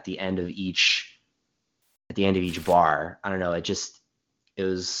control at the end of each bar. I don't know. It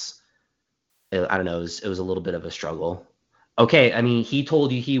was a little bit of a struggle. Okay. I mean, he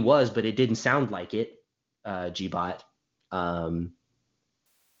told you he was, but it didn't sound like it, G-Bot.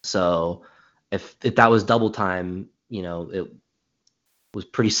 So if that was double time, it was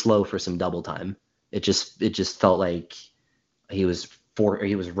pretty slow for some double time. It just felt like he was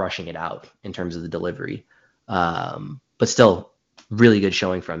rushing it out in terms of the delivery. But still really good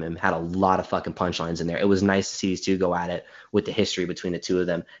showing from him. Had a lot of fucking punchlines in there. It was nice to see these two go at it with the history between the two of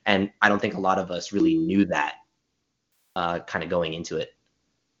them. And I don't think a lot of us really knew that kind of going into it.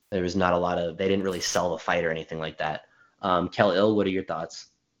 There was not they didn't really sell the fight or anything like that. Kel Ill, what are your thoughts?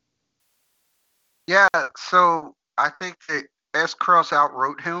 Yeah, so I think that S-Cross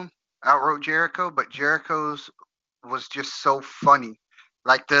outwrote Jericho, but Jericho's was just so funny.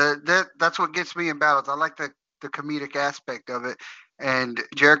 Like that's what gets me in battles. I like the comedic aspect of it, and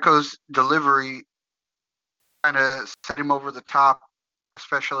Jericho's delivery kind of set him over the top,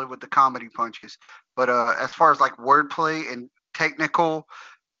 especially with the comedy punches. But as far as like wordplay and technical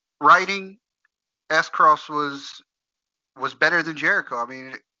writing, S-Cross was better than Jericho. I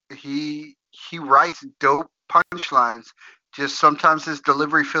mean, he writes dope punchlines. Just sometimes his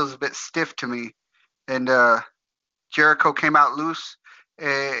delivery feels a bit stiff to me, and Jericho came out loose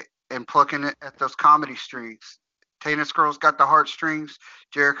and plucking it at those comedy strings. Tennis Girl's got the heartstrings.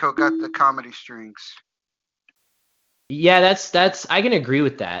 Jericho got the comedy strings. Yeah, that's I can agree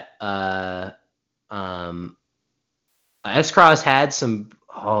with that. S-Cross had some.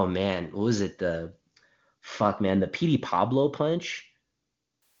 Oh man, what was it? The PD Pablo punch.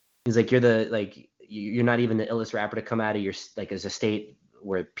 He's like, you're not even the illest rapper to come out of your like as a state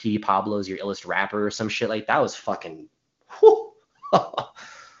where PD Pablo is your illest rapper or some shit like that. Was fucking. Whew.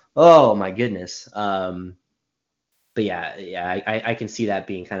 Oh my goodness. But yeah, I can see that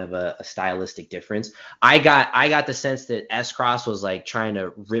being kind of a stylistic difference. I got the sense that S-Cross was like trying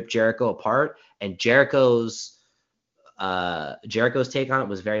to rip Jericho apart, and Jericho's take on it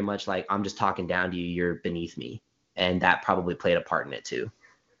was very much like, I'm just talking down to you, you're beneath me, and that probably played a part in it too.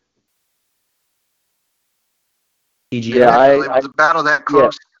 Yeah, it was a battle that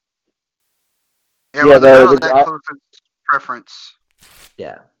close. Yeah, yeah, it was a battle that close to preference.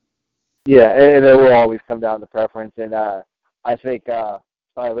 Yeah. Yeah, and it will always come down to preference, and I think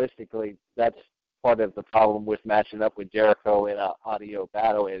stylistically that's part of the problem with matching up with Jericho in an audio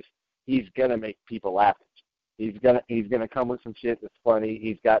battle is he's gonna make people laugh. He's gonna come with some shit that's funny.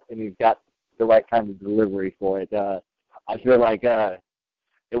 He's got the right kind of delivery for it. I feel like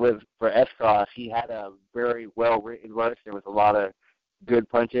it was for S-Cross. He had a very well written verse. There was a lot of good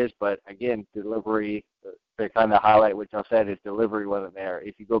punches, but again, delivery. To kind of highlight what y'all said, his delivery wasn't there.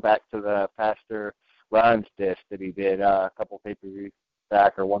 If you go back to the Pastor Rhymes disc that he did a couple pay-per-views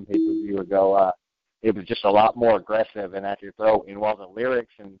back or one pay-per-view ago, it was just a lot more aggressive and at your throat. And while the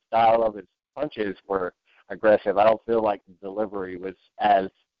lyrics and style of his punches were aggressive, I don't feel like the delivery was as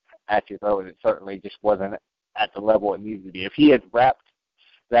at your throat. It certainly just wasn't at the level it needed to be. If he had rapped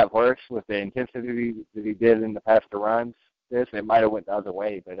that verse with the intensity that he did in the Pastor Rhymes, it might have went the other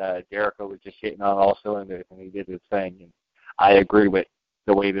way, but Jericho was just hitting on all cylinders, and he did his thing. And I agree with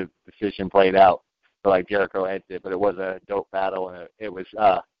the way the decision played out. So like Jericho edged it, but it was a dope battle, and it was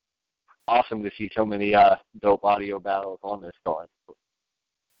awesome to see so many dope audio battles on this card.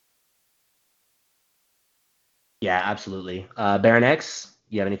 Yeah, absolutely. Baron X,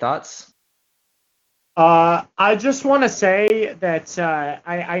 you have any thoughts? I just want to say that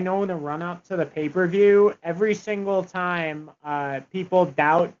I know in the run-up to the pay-per-view, every single time people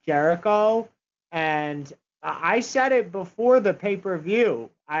doubt Jericho, and I said it before the pay-per-view.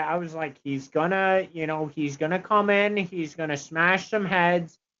 I was like, he's gonna come in, he's gonna smash some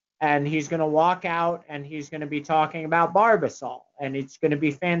heads, and he's gonna walk out, and he's gonna be talking about Barbasol, and it's gonna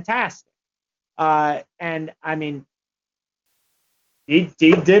be fantastic. And I mean, he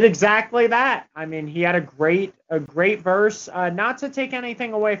did exactly that. I mean, he had a great verse. Not to take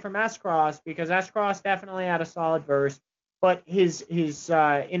anything away from S-Cross, because S-Cross definitely had a solid verse, but his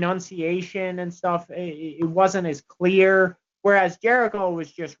enunciation and stuff, it wasn't as clear. Whereas Jericho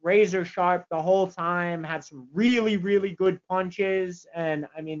was just razor sharp the whole time, had some really, really good punches, and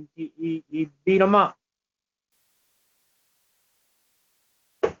I mean, he beat him up.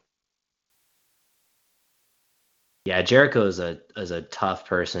 Yeah, Jericho is a tough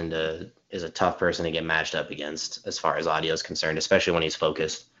person to get matched up against as far as audio is concerned, especially when he's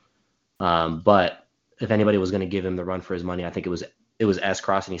focused. But if anybody was going to give him the run for his money, I think it was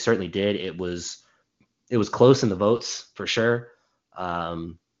S-Cross, and he certainly did. It was close in the votes for sure.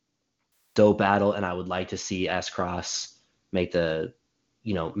 Dope battle, and I would like to see S-Cross make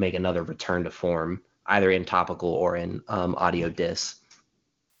another return to form, either in topical or in audio diss.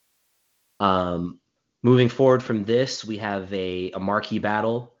 Moving forward from this, we have a marquee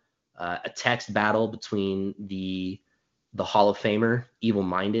battle, a text battle between the Hall of Famer, Evil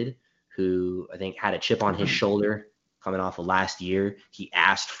Minded, who I think had a chip on his shoulder coming off of last year. He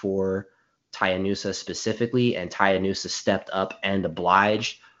asked for Taya specifically, and Taya stepped up and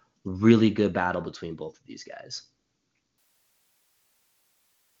obliged. Really good battle between both of these guys.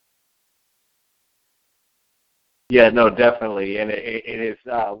 Yeah, no, definitely, and it is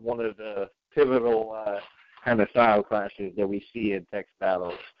one of the pivotal kind of style clashes that we see in text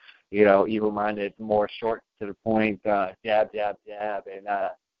battles. You know, Evil Minded more short to the point, jab, jab, jab, and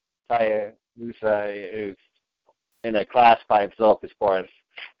Taya is in a class by himself as far as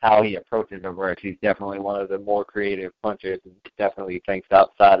how he approaches the verse. He's definitely one of the more creative punchers and definitely thinks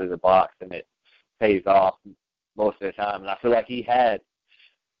outside of the box, and it pays off most of the time. And I feel like he had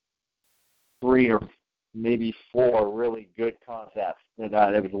 3 or maybe 4 really good concepts. And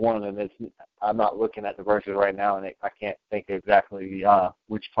there was one of them I'm not looking at the verses right now, and I can't think exactly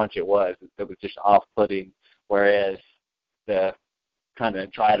which punch it was. It was just off-putting, whereas the kind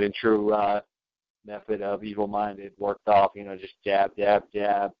of tried and true method of Evil Minded worked off, just jab, jab,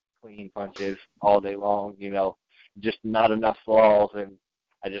 jab, clean punches all day long, just not enough flaws. And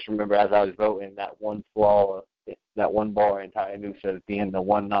I just remember as I was voting, that one flaw, that one bar in Taya being the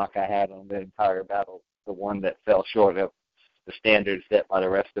one knock I had on the entire battle, the one that fell short of the standards set by the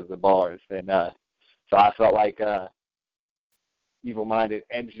rest of the bars. And so I felt like Evil Minded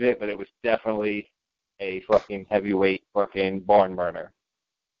edged it, but it was definitely a fucking heavyweight fucking barn burner.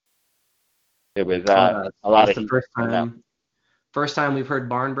 It was a lot of the first time we've heard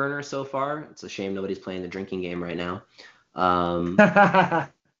barn burner so far. It's a shame nobody's playing the drinking game right now.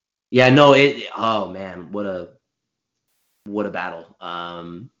 Yeah, no, oh man, what a battle.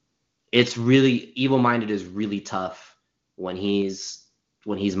 It's really, Evil Minded is really tough when he's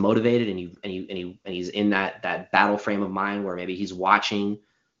motivated and he's in that battle frame of mind where maybe he's watching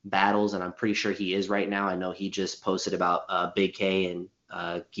battles, and I'm pretty sure he is right now. I know he just posted about Big K and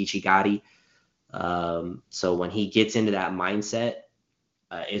Geechee Gotti. So when he gets into that mindset,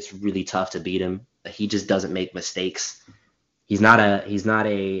 it's really tough to beat him. He just doesn't make mistakes. He's not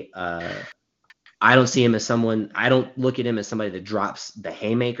a I don't see him as someone, I don't look at him as somebody that drops the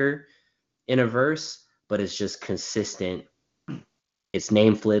haymaker in a verse, but it's just consistent. It's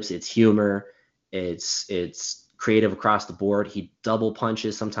name flips, it's humor, it's creative across the board. He double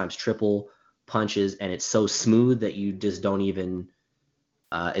punches, sometimes triple punches, and it's so smooth that you just don't even,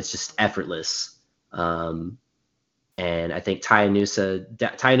 it's just effortless. And I think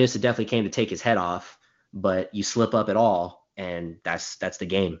Taya definitely came to take his head off, but you slip up at all, and that's the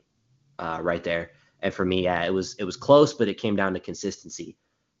game right there. And for me, yeah, it was close, but it came down to consistency.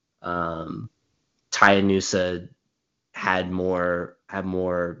 Taya had more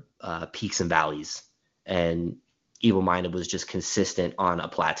peaks and valleys, and Evil Minded was just consistent on a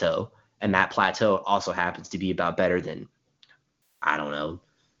plateau, and that plateau also happens to be about better than, I don't know,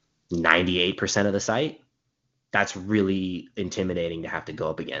 98% of the site. That's really intimidating to have to go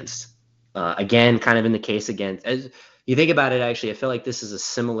up against. Again, kind of in the case against, as you think about it, actually, I feel like this is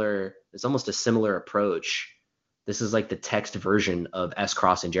it's almost a similar approach. This is like the text version of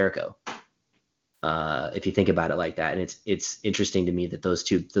S-Cross and Jericho. If you think about it like that. And it's interesting to me that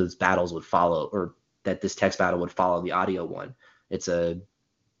those battles would follow, or that this text battle would follow the audio one. It's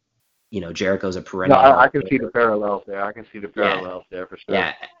Jericho's a No, perennial. I can see the parallels there. I can see the parallels there for sure.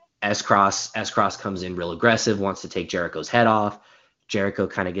 Yeah, S-Cross comes in real aggressive, wants to take Jericho's head off. Jericho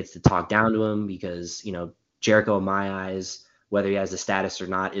kind of gets to talk down to him because, Jericho, in my eyes, whether he has the status or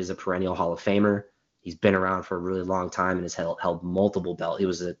not, is a perennial Hall of Famer. He's been around for a really long time and has held multiple belts. He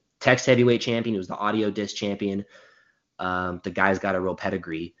was a text heavyweight champion. He was the audio disc champion. The guy's got a real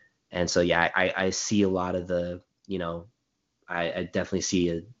pedigree. And so, I see a lot of the, I definitely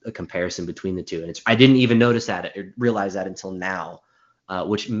see a comparison between the two. And I didn't even notice that or realize that until now,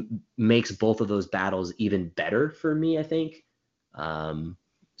 which makes both of those battles even better for me, I think.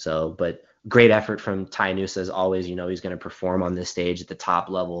 But great effort from Tayanusa as always. He's going to perform on this stage at the top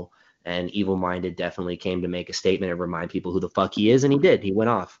level. And Evil Minded definitely came to make a statement and remind people who the fuck he is. And he did. He went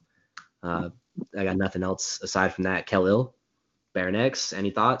off. I got nothing else aside from that. Kel-Il, Baron X, any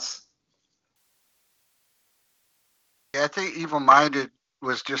thoughts? Yeah, I think Evil Minded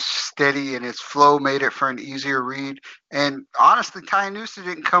was just steady and his flow made it for an easier read. And honestly, Tayanusa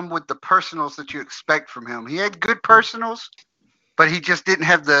didn't come with the personals that you expect from him. He had good personals, but he just didn't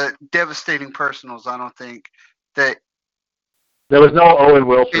have the devastating personals, I don't think, that there was no Owen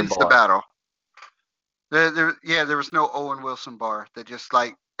Wilson ends bar. the battle. There was no Owen Wilson bar that just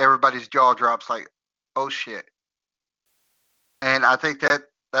like everybody's jaw drops like, oh shit. And I think that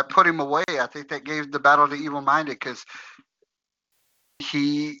put him away. I think that gave the battle to Evil Minded because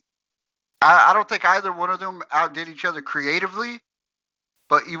I don't think either one of them outdid each other creatively,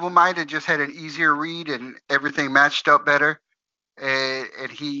 but Evil Minded just had an easier read and everything matched up better.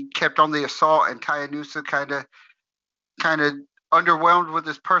 And he kept on the assault, and Tayanusa kind of underwhelmed with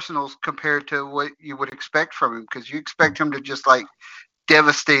his personals compared to what you would expect from him, because you expect him to just like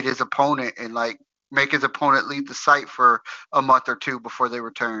devastate his opponent and like make his opponent leave the site for a month or two before they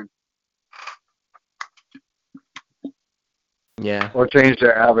return. Yeah. Or change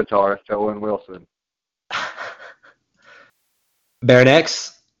their avatar to Owen Wilson. Baron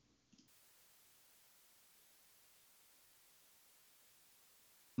X?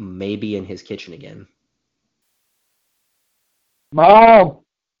 Maybe in his kitchen again. Mom!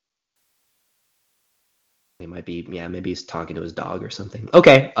 He might be, maybe he's talking to his dog or something.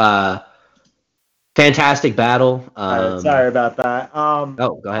 Okay. Fantastic battle. Sorry about that.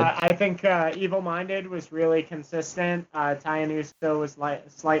 Go ahead. I think Evil Minded was really consistent. Tayanusa was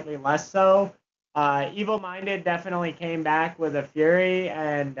slightly less so. Evil Minded definitely came back with a fury,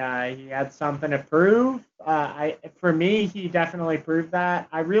 and he had something to prove. For me, he definitely proved that.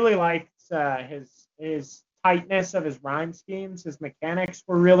 I really liked his tightness of his rhyme schemes. His mechanics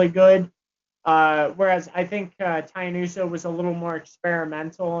were really good. Whereas I think Tayanusa was a little more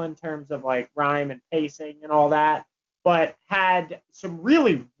experimental in terms of like rhyme and pacing and all that, but had some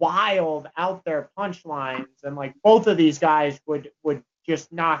really wild out there punchlines, and like both of these guys would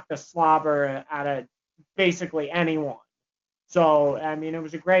just knock the slobber out of basically anyone. So I mean, it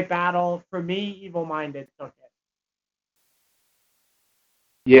was a great battle. For me, Evil Minded took it.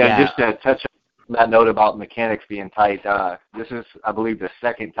 Yeah, just to touch on that note about mechanics being tight, this is, I believe, the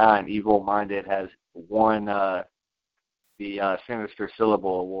second time Evil Minded has won the Sinister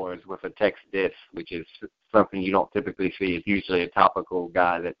Syllable Awards with a text disc, which is something you don't typically see. It's usually a topical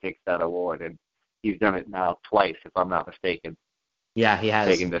guy that takes that award, and he's done it now twice, if I'm not mistaken. Yeah, he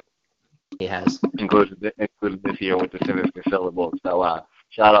has. He has. Including this year with the Sinister Syllable. So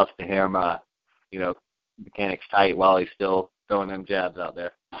shout outs to him. Mechanics tight while he's still throwing them jabs out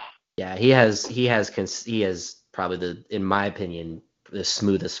there. Yeah, he has probably in my opinion, the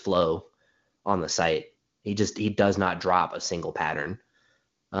smoothest flow on the site. He does not drop a single pattern.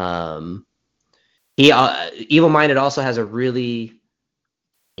 Evil Minded also has a really,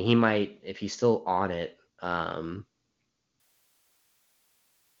 he might, if he's still on it,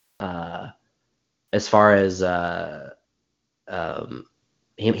 as far as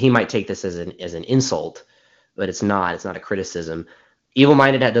he might take this as an insult, but it's not a criticism. Evil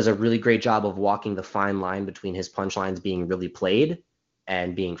Minded does a really great job of walking the fine line between his punchlines being really played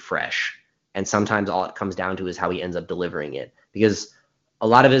and being fresh. And sometimes all it comes down to is how he ends up delivering it. Because a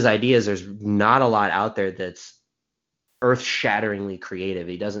lot of his ideas, there's not a lot out there that's earth-shatteringly creative.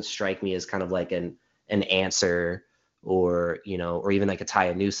 He doesn't strike me as kind of like an answer, or even like a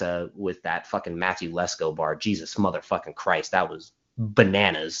Tayanusa with that fucking Matthew Lesko bar. Jesus motherfucking Christ, that was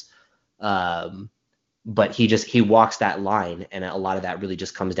bananas. But he walks that line, and a lot of that really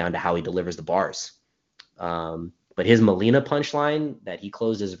just comes down to how he delivers the bars. But his Melina punchline that he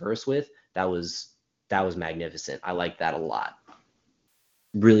closed his verse with, that was magnificent. I like that a lot.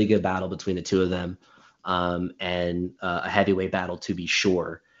 Really good battle between the two of them, and a heavyweight battle to be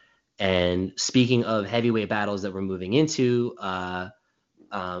sure. And speaking of heavyweight battles that we're moving into,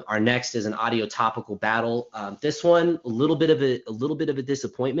 our next is an audio topical battle. This one, a little bit of a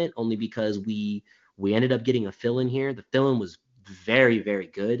disappointment, only because we ended up getting a fill-in here. The fill-in was very, very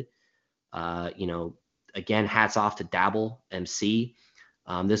good. Again, hats off to Dabble MC.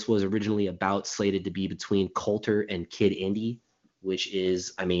 This was originally slated to be between Coulter and Kid Indy, which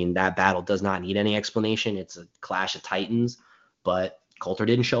is, that battle does not need any explanation. It's a clash of titans, but Coulter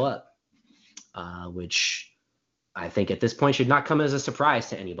didn't show up, which I think at this point should not come as a surprise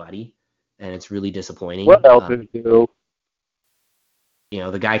to anybody, and it's really disappointing. What else is due?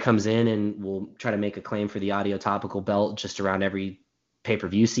 The guy comes in and will try to make a claim for the audio topical belt just around every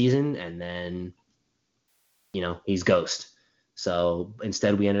pay-per-view season, and then, he's ghost. So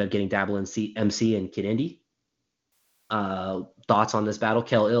instead, we ended up getting Dabble MC and Kid Indy. Thoughts on this battle?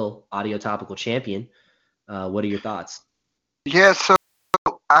 Kel Ill, audio topical champion. What are your thoughts? Yeah, so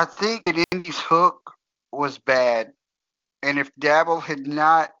I think Kid Indy's hook was bad, and if Dabble had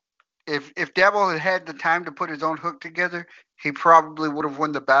not, if Dabble had the time to put his own hook together, he probably would have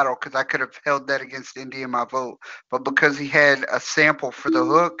won the battle, because I could have held that against Indy in my vote. But because he had a sample for the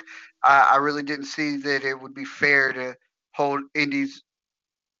hook, I really didn't see that it would be fair to hold Indy's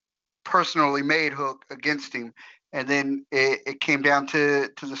personally made hook against him. And then it came down to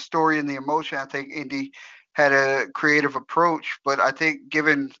the story and the emotion. I think Indy had a creative approach, but I think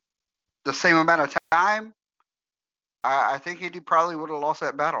given the same amount of time, I think Indy probably would have lost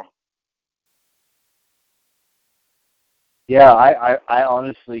that battle. Yeah, I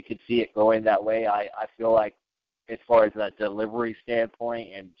honestly could see it going that way. I feel like as far as that delivery standpoint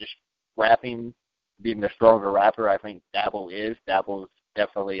and just rapping, being the stronger rapper, I think Dabble's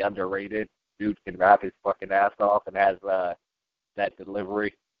definitely underrated. Dude can rap his fucking ass off and has that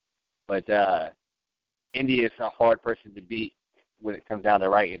delivery. But Indy is a hard person to beat when it comes down to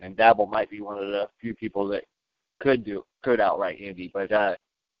writing, and Dabble might be one of the few people that could outright Indy. But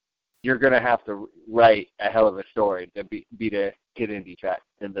you're going to have to write a hell of a story to beat a Kid Indy track.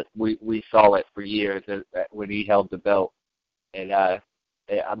 And we saw it for years when he held the belt. And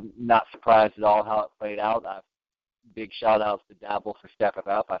I'm not surprised at all how it played out. Big shout-outs to Dabble for stepping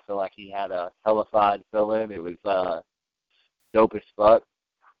up. I feel like he had a hellified fill-in. It was dope as fuck.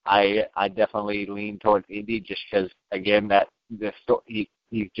 I definitely lean towards Indy just because, again,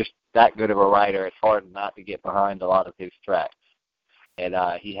 he's just that good of a writer. It's hard not to get behind a lot of his tracks. And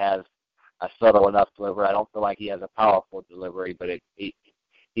he has a subtle enough delivery. I don't feel like he has a powerful delivery, but he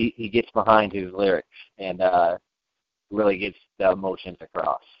gets behind his lyrics and really gets the emotions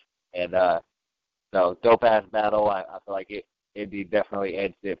across. And so dope-ass battle. I feel like Indy definitely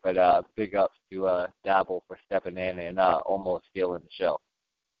edged it, but big ups to Dabble for stepping in and almost stealing the show.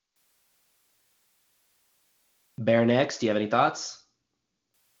 Bear next, do you have any thoughts?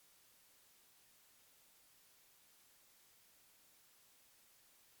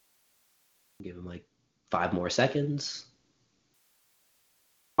 Give him like 5 more seconds.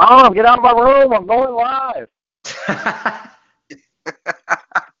 Mom, get out of my room. I'm going live.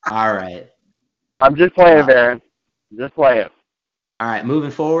 All right. I'm just playing, Baron. Just playing. All right, moving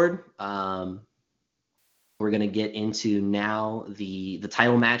forward, we're going to get into now the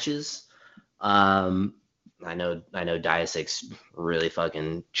title matches. I know Diasik's really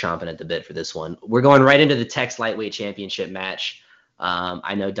fucking chomping at the bit for this one. We're going right into the Tex Lightweight Championship match.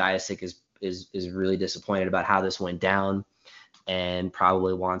 I know Diasik is really disappointed about how this went down and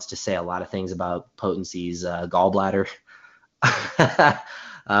probably wants to say a lot of things about Potency's gallbladder.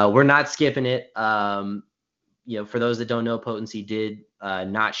 We're not skipping it. For those that don't know, Potency did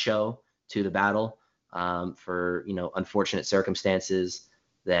not show to the battle for unfortunate circumstances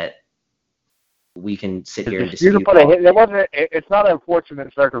that we can sit here and dispute. It's not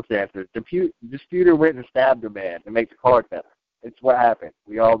unfortunate circumstances. Disputer went and stabbed a man to make the card better. It's what happened.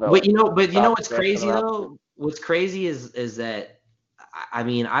 We all know. But you know what's crazy though? What's crazy is that I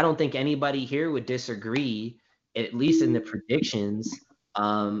don't think anybody here would disagree, at least in the predictions,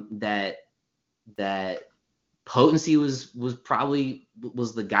 that Potency was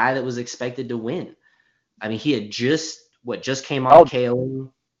the guy that was expected to win. He had just came off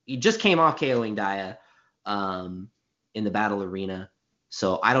KOing. He just came off KOing Dia in the battle arena.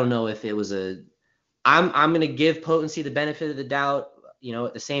 So I don't know if it was I'm going to give Potency the benefit of the doubt.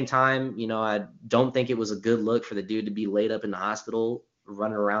 At the same time, I don't think it was a good look for the dude to be laid up in the hospital,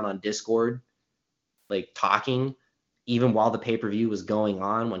 running around on Discord, like talking, even while the pay-per-view was going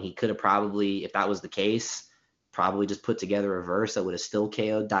on, when he could have probably, if that was the case, probably just put together a verse that would have still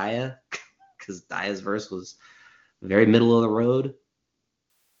KO'd Dia, because Dia's verse was very middle of the road.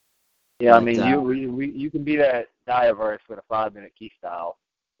 Yeah, but, you can be that Dia verse with a 5-minute key style.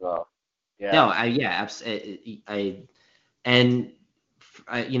 So, yeah. No, and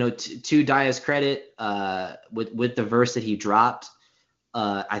to Daya's credit, with the verse that he dropped,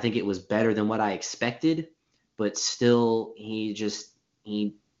 I think it was better than what I expected, but still, he shoots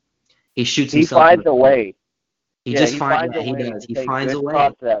He himself. finds a way. He finds a he way does. to He take finds a good way.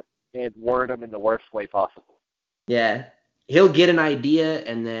 concepts and word them in the worst way possible. Yeah. He'll get an idea,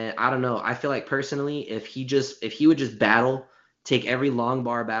 and then I don't know. I feel like personally, if he would just battle, take every long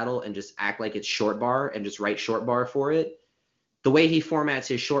bar battle and just act like it's short bar and just write short bar for it. The way he formats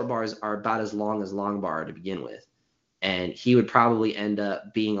his short bars are about as long bar to begin with. And he would probably end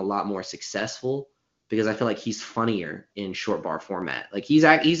up being a lot more successful because I feel like he's funnier in short bar format. Like he's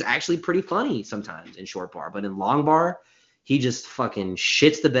actually pretty funny sometimes in short bar, but in long bar, he just fucking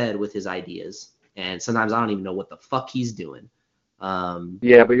shits the bed with his ideas. And sometimes I don't even know what the fuck he's doing.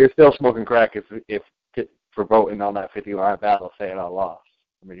 Yeah, but you're still smoking crack if for voting on that 50-line battle saying I lost.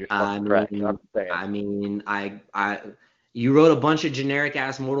 I mean, you're smoking crack. I'm saying. I mean, you wrote a bunch of generic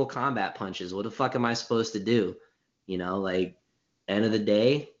ass Mortal Kombat punches. What the fuck am I supposed to do? You know, like, end of the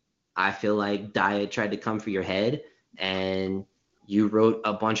day, I feel like Daya tried to come for your head, and you wrote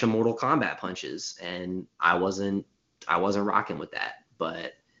a bunch of Mortal Kombat punches, and I wasn't rocking with that.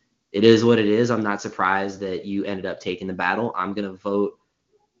 But it is what it is. I'm not surprised that you ended up taking the battle. I'm gonna vote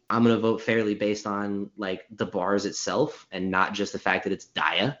fairly based on like the bars itself, and not just the fact that it's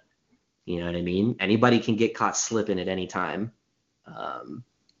Daya. You know what I mean? Anybody can get caught slipping at any time.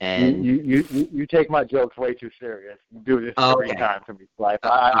 And you take my jokes way too serious. You do this every time to me, Life.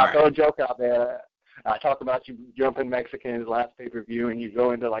 I throw a joke out there. I talk about you jumping Mexicans last pay-per-view, and you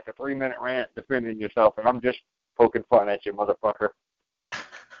go into like a 3-minute rant defending yourself, and I'm just poking fun at you, motherfucker.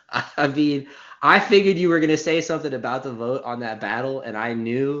 I mean, I figured you were going to say something about the vote on that battle, and I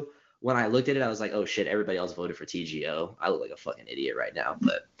knew when I looked at it, I was like, oh shit, everybody else voted for TGO. I look like a fucking idiot right now,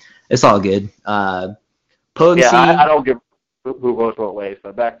 but it's all good. Potency. Yeah, I don't give who votes what ways,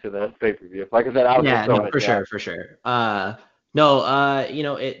 but back to the pay-per-view. Like I said, I was just throwing it down. For sure.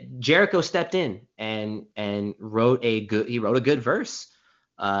 Jericho stepped in and wrote a good verse.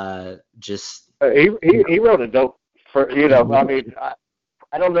 He wrote a dope I mean,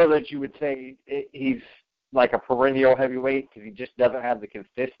 I don't know that you would say he's like a perennial heavyweight because he just doesn't have the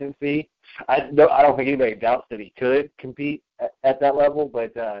consistency. I don't think anybody doubts that he could compete at that level,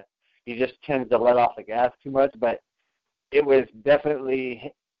 but he just tends to let off the gas too much. But it was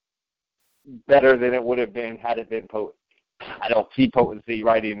definitely better than it would have been had it been Potency. I don't see Potency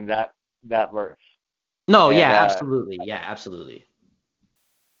writing that verse. No, absolutely. Yeah, absolutely.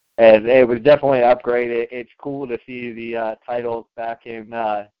 And it was definitely an upgrade. It's cool to see the titles back in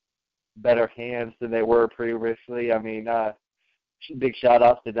better hands than they were previously. I mean, big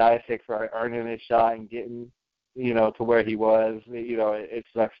shout-outs to Diasix for earning his shot and getting, to where he was. It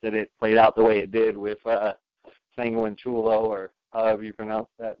sucks that it played out the way it did with Sanguin Chulo, or however you pronounce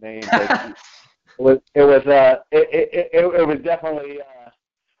that name. But it was definitely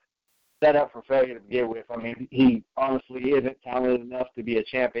set up for failure to begin with. I mean, he honestly isn't talented enough to be a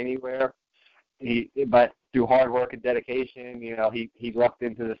champ anywhere. But through hard work and dedication, he lucked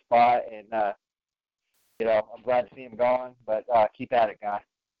into the spot, and I'm glad to see him gone. But keep at it, guy.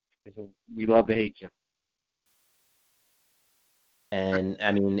 We love to hate you. And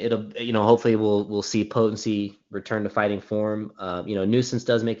I mean, it'll, hopefully we'll see Potency return to fighting form. Nuisance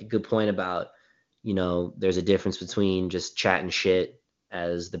does make a good point about, there's a difference between just chatting shit,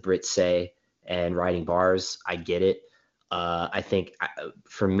 as the Brits say, and writing bars. I get it. I think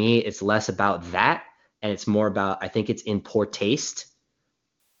for me, it's less about that, and it's more about, I think it's in poor taste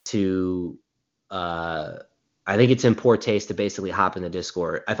to basically hop in the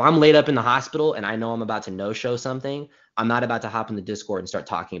Discord. If I'm laid up in the hospital and I know I'm about to no-show something, I'm not about to hop in the Discord and start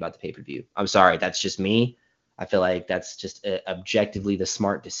talking about the pay-per-view. I'm sorry, that's just me. I feel like that's just objectively the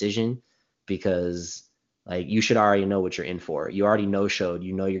smart decision, because like, you should already know what you're in for. You already no-showed.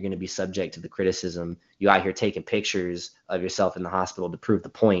 You're going to be subject to the criticism. You out here taking pictures of yourself in the hospital to prove the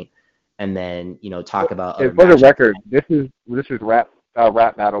point, and then talk about. For the record, this is rap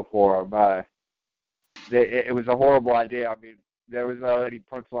battle for him. It was a horrible idea. I mean, there was already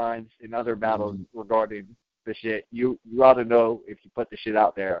punchlines in other battles regarding the shit. You ought to know, if you put the shit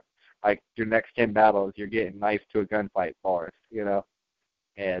out there, like your next 10 battles, you're getting knifed to a gunfight bars,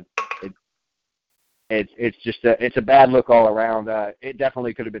 and it's just it's a bad look all around. It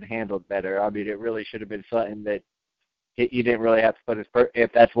definitely could have been handled better. I mean, it really should have been something that you didn't really have to put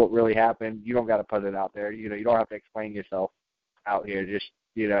if that's what really happened. You don't got to put it out there. You don't have to explain yourself out here. Just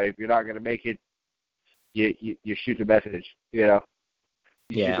if you're not going to make it, you shoot the message.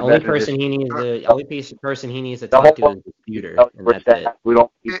 Yeah, the only message person is he needs to the talk to whole is the disputer, and that's it. we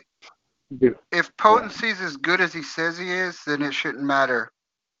don't do. If Potency's as good as he says he is, then it shouldn't matter.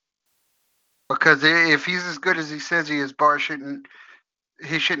 Because if he's as good as he says he is,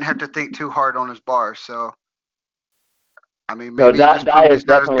 he shouldn't have to think too hard on his bars. So, I mean, No, maybe this Dai is movie's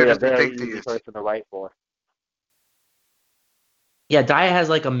not as definitely good a as he very thinks he easy is. person to write for. Yeah, Daya has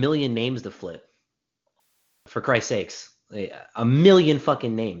like a million names to flip. For Christ's sakes, a million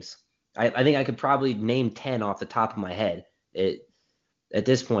fucking names. I think I could probably name 10 off the top of my head. At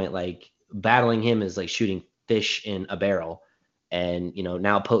this point, like battling him is like shooting fish in a barrel. And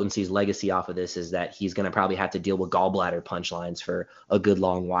now Potency's legacy off of this is that he's gonna probably have to deal with gallbladder punchlines for a good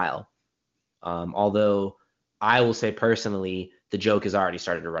long while. Although I will say personally, the joke has already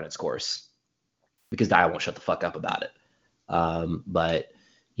started to run its course because Daya won't shut the fuck up about it. But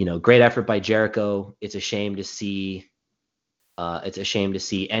great effort by Jericho. It's a shame to see. It's a shame to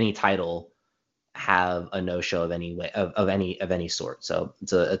see any title have a no-show of any way of any sort. So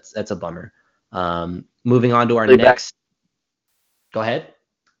that's a bummer. Moving on to our next. Go ahead.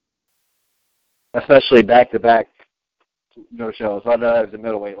 Especially back-to-back no shows. I know that was the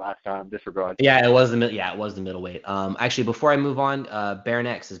middleweight last time. Disregard. Yeah, it was the middleweight. Actually, before I move on, Baron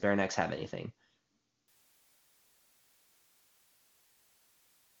X, does Baron X have anything?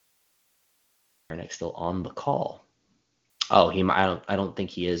 Baron X still on the call. Oh, I don't think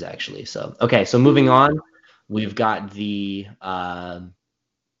he is actually. So okay, so moving on, we've got the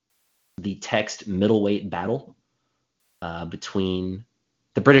text middleweight battle between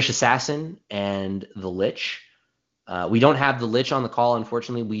the British Assassin and the Lich. We don't have the Lich on the call,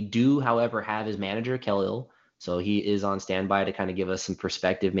 unfortunately. We do, however, have his manager, Kal-Il. So he is on standby to kind of give us some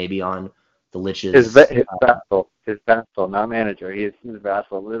perspective maybe on the Lich's... His vassal, not manager. He is his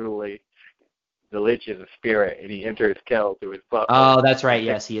vassal. Literally, the Lich is a spirit, and he enters Kel through his butt. Oh, that's right.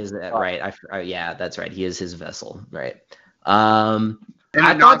 Yes, he is. Right. Yeah, that's right. He is his vessel. Right. In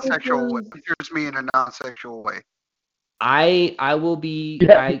a non-sexual way. Enters me in a non-sexual way. I will be...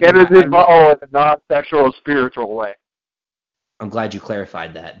 Yeah, he enters his butthole in a non-sexual, spiritual way. I'm glad you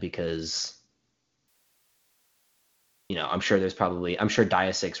clarified that because... I'm sure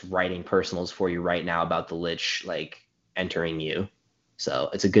Diasic's writing personals for you right now about the Lich, like, entering you. So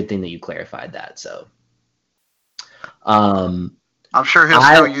it's a good thing that you clarified that. So, I'm sure he'll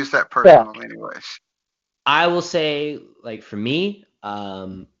still use that personal anyways. I will say, like, for me,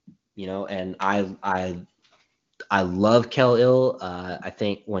 and I love Kal-Il. I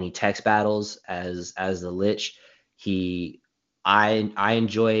think when he text battles as the Lich, I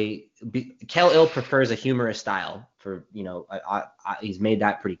enjoy. Kal-Il prefers a humorous style. He's made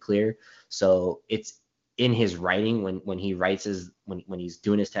that pretty clear. So it's in his writing when he writes when he's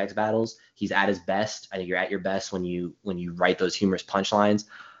doing his text battles, he's at his best. I think you're at your best when you write those humorous punchlines.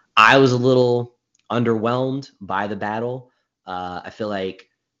 I was a little underwhelmed by the battle. I feel like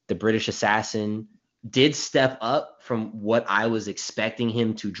the British Assassin did step up from what I was expecting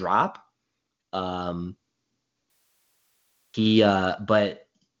him to drop. But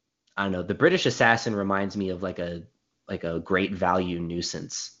I don't know. The British Assassin reminds me of like a great value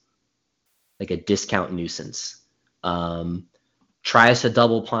nuisance, like a discount nuisance. Tries to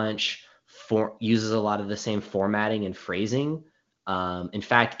double punch, uses a lot of the same formatting and phrasing. In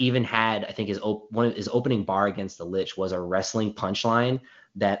fact, even had, I think one of his opening bar against the Lich was a wrestling punchline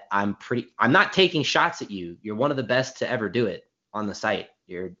that I'm not taking shots at you. You're one of the best to ever do it on the site.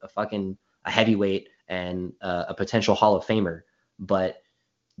 You're a heavyweight and a potential Hall of Famer, but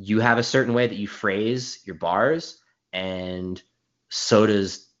you have a certain way that you phrase your bars, and so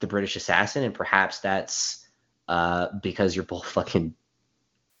does the British Assassin, and perhaps that's because you're both fucking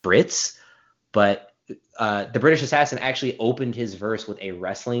Brits. But the British Assassin actually opened his verse with a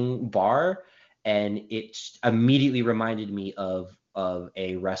wrestling bar, and it immediately reminded me of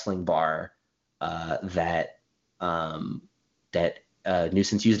a wrestling bar that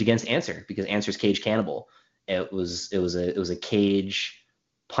Nuisance used against Answer, because Answer's Cage Cannibal. It was a cage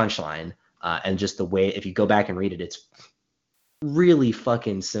punchline, and just the way, if you go back and read it, it's really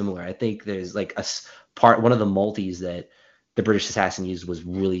fucking similar. I think there's like one of the multis that the British Assassin used was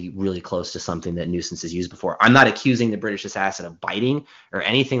really, really close to something that Nuisance has used before. I'm not accusing the British Assassin of biting or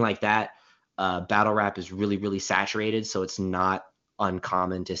anything like that. Battle rap is really, really saturated, so it's not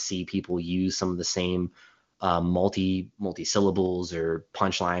uncommon to see people use some of the same multi-syllables or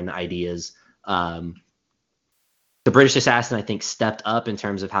punchline ideas. The British Assassin, I think, stepped up in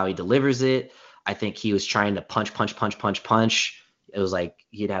terms of how he delivers it. I think he was trying to punch. It was like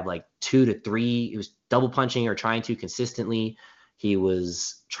he'd have like 2 to 3. He was double punching or trying to consistently. He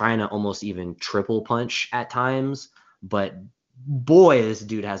was trying to almost even triple punch at times, but boy, this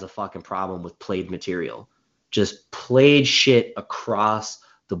dude has a fucking problem with played material. Just played shit across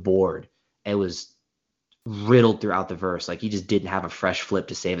the board. It was riddled throughout the verse. Like, he just didn't have a fresh flip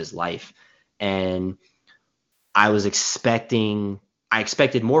to save his life. And I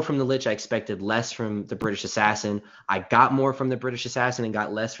expected more from the Lich. I expected less from the British Assassin. I got more from the British Assassin and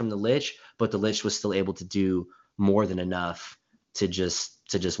got less from the Lich, but the Lich was still able to do more than enough to just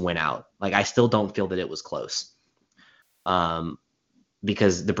win out. Like, I still don't feel that it was close.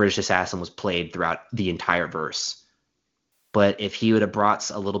 Because the British Assassin was played throughout the entire verse. But if he would have brought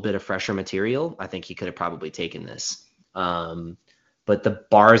a little bit of fresher material, I think he could have probably taken this. But the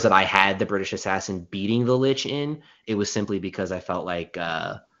bars that I had the British Assassin beating the Lich in, it was simply because I felt like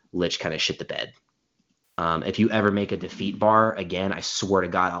Lich kind of shit the bed. If you ever make a defeat bar again, I swear to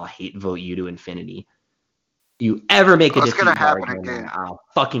God, I'll hate vote you to infinity. You ever make a defeat bar again, I'll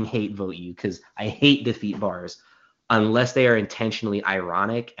fucking hate vote you, because I hate defeat bars unless they are intentionally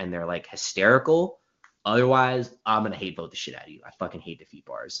ironic and they're like hysterical. Otherwise, I'm gonna hate vote the shit out of you. I fucking hate defeat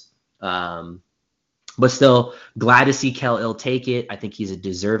bars. But still, glad to see Kel-Il take it. I think he's a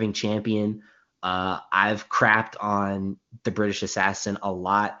deserving champion. I've crapped on the British Assassin a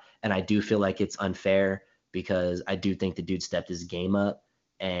lot, and I do feel like it's unfair because I do think the dude stepped his game up,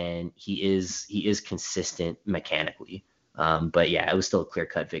 and he is consistent mechanically. But yeah, it was still a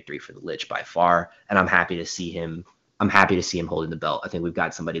clear-cut victory for the Lich by far, and I'm happy to see him holding the belt. I think we've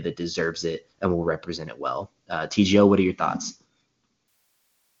got somebody that deserves it and will represent it well. TGO, what are your thoughts?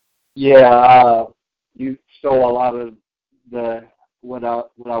 Yeah, you stole a lot of what I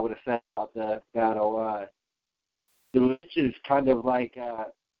would have said about the battle. The Lich is kind of like I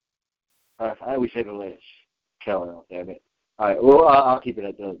always say the Lich. Kel-Il, damn it. All right, well, I'll keep it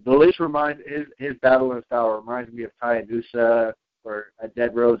at the Lich. His battling style reminds me of Hayabusa or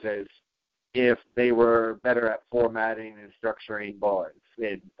Dead Roses if they were better at formatting and structuring bars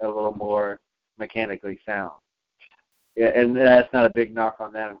and a little more mechanically sound. Yeah, and that's not a big knock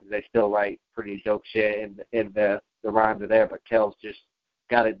on them because they still write pretty dope shit and the rhymes are there, but Kel's just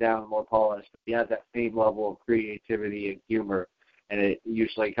got it down more polished. He has that same level of creativity and humor, and it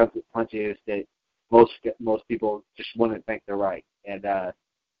usually comes with punches that most people just wouldn't think they're right. And I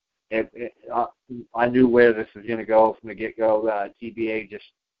knew where this was going to go from the get-go. TBA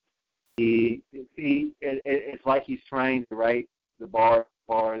just it's like he's trying to write the bars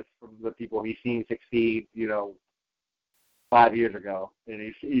from the people he's seen succeed, 5 years ago,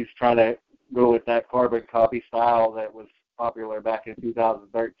 and he's trying to go with that carbon copy style that was popular back in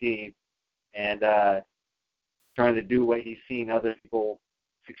 2013, and trying to do what he's seen other people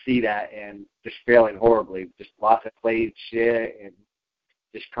succeed at, and just failing horribly. Just lots of played shit and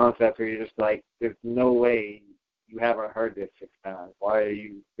just concepts where you're just like, there's no way you haven't heard this 6 times. Why are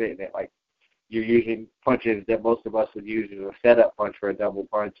you fitting it? Like, you're using punches that most of us would use as a setup punch for a double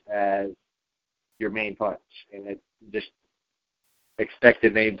punch as your main punch, and it just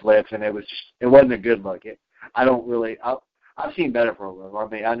expected name flips, and it wasn't a good look. I've seen better from him. I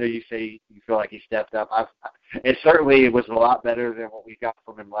mean, I know you say you feel like he stepped up. It certainly was a lot better than what we got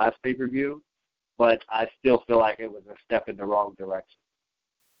from him last pay-per-view, but I still feel like it was a step in the wrong direction.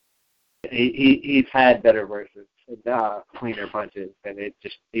 He's had better verses, cleaner punches, and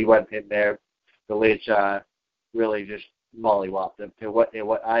he wasn't in there. The Lich really just mollywopped him. To what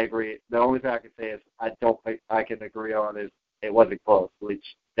I agree. The only thing I can say is I don't think I can agree on is it wasn't close.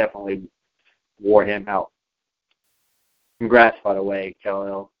 Lich definitely wore him out. Congrats, by the way,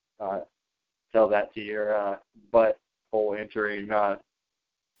 Kel-Il. Tell that to your butthole entering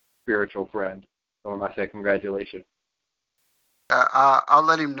spiritual friend. Or am I saying congratulations? I'll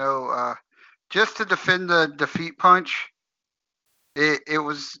let him know. Just to defend the defeat punch, it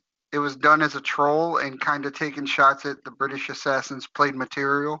was done as a troll and kind of taking shots at the British Assassin's played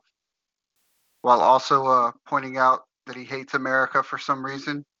material, while also pointing out that he hates America for some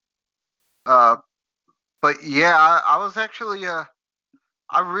reason. But yeah, I was actually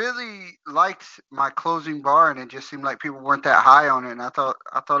I really liked my closing bar, and it just seemed like people weren't that high on it, and I thought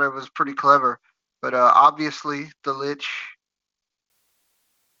it was pretty clever. But obviously, the Lich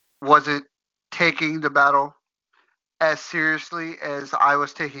wasn't taking the battle as seriously as I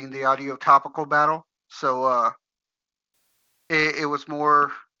was taking the audio topical battle, so it was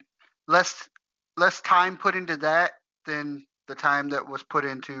less time put into that than the time that was put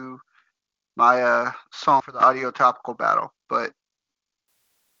into my song for the audio topical battle. But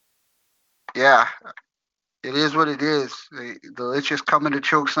yeah, it is what it is. The Lich is coming to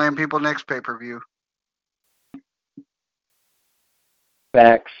chokeslam people next pay-per-view.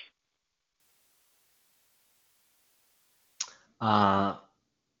 Facts.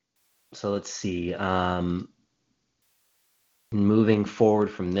 So let's see. moving forward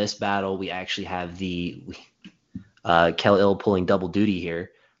from this battle, we actually have the Kel Ill pulling double duty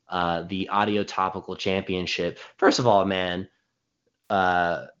here. The Audio Topical Championship. First of all, man,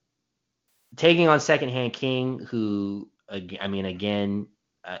 taking on Secondhand King, who, I mean, again,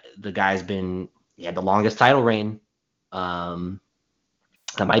 the guy's he had the longest title reign.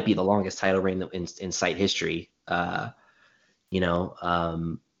 That might be the longest title reign in site history. So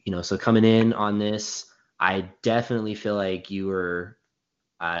coming in on this, I definitely feel like you were.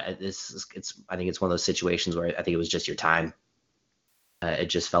 I think it's one of those situations where I think it was just your time. It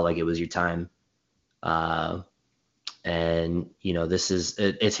just felt like it was your time. And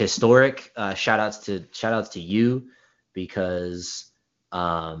it's historic. Shout outs to you, because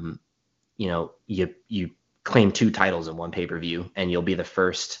you claim 2 titles in one pay-per-view, and you'll be the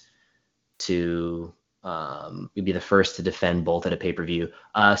first to defend both at a pay-per-view.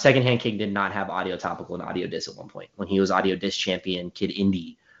 Secondhand King did not have Audio Topical and Audio Disc at one point. When he was Audio Disc champion, Kid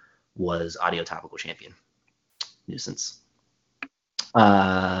Indy was Audio Topical champion. Nuisance.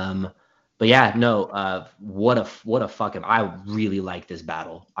 But yeah, no, what a fucking, I really like this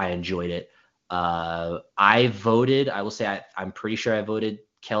battle. I enjoyed it. I will say I'm pretty sure I voted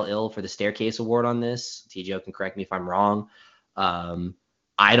Kel Ill for the Staircase Award on this. TGO can correct me if I'm wrong.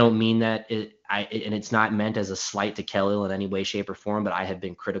 I don't mean that and it's not meant as a slight to Kel Ill in any way, shape, or form, but I have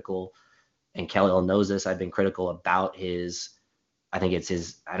been critical, and Kel Ill knows this. I've been critical about I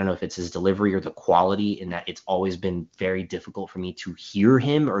don't know if it's his delivery or the quality, in that it's always been very difficult for me to hear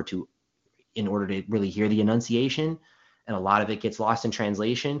him in order to really hear the enunciation. And a lot of it gets lost in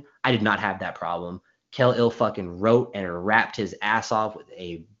translation. I did not have that problem. Kel Ill fucking wrote and rapped his ass off with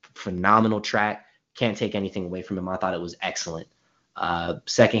a phenomenal track. Can't take anything away from him. I thought it was excellent.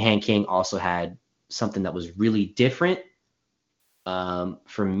 Secondhand King also had something that was really different.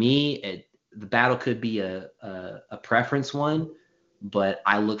 For me, the battle could be a preference one, but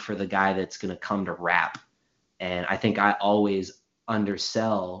I look for the guy that's going to come to rap. And I think I always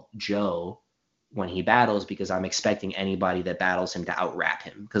undersell Joe when he battles, because I'm expecting anybody that battles him to out-rap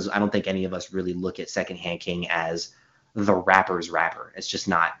him, because I don't think any of us really look at Secondhand King as the rapper's rapper. That's just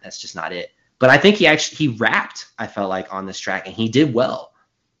not it. But I think he rapped, I felt like, on this track, and he did well.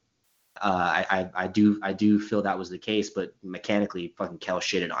 I do feel that was the case, but mechanically fucking Kel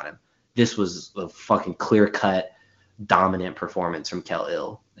shitted on him. This was a fucking clear-cut dominant performance from Kel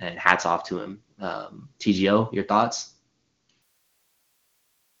Ill, and hats off to him. TGO, your thoughts?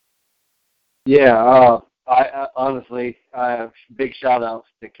 Yeah, I honestly, big shout outs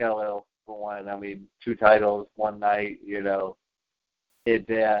to Kel Ill for one. I mean, 2 titles, one night.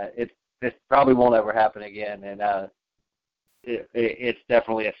 This probably won't ever happen again, and it's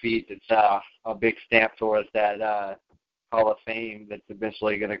definitely a feat. It's a big stamp towards that Hall of Fame that's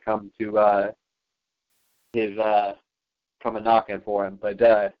eventually going to come to come a knocking for him. But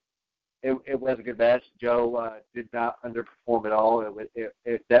it was a good match. Joe did not underperform at all.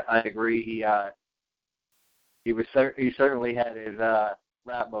 I agree. He certainly had his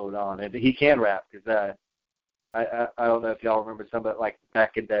rap mode on, and he can rap, because I don't know if y'all remember some of it, like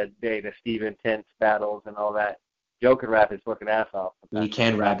back in the day, the Steve Intense battles and all that. Joe can rap his fucking ass off. He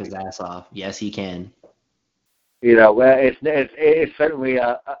can rap his ass off. Yes, he can. Well, it's certainly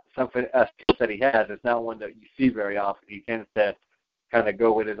a skill that he has. It's not one that you see very often. He tends to kind of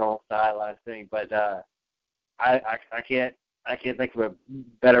go with his own stylized thing. But I can't think of a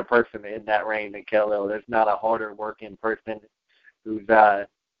better person in that reign than Kel Ill. There's not a harder working person who's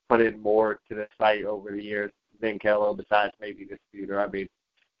put in more to the site over the years than Kel Ill, besides maybe the Disputer. I mean,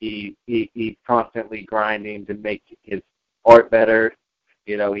 he's constantly grinding to make his art better.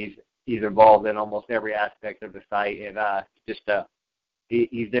 He's involved in almost every aspect of the site, and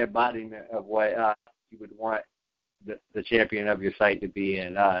he's the embodiment of what you would want the champion of your site to be,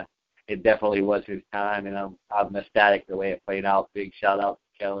 and it definitely was his time, and I'm ecstatic the way it played out. Big shout out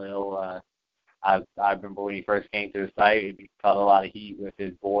to Kel Ill. I remember when he first came to the site, he caught a lot of heat with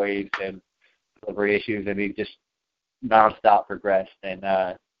his voice and delivery issues, and he just nonstop progressed and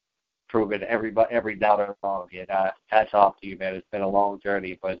proven every doubter wrong. And hats off to you, man. It's been a long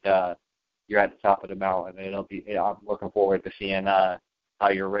journey, but you're at the top of the mountain, and I'm looking forward to seeing how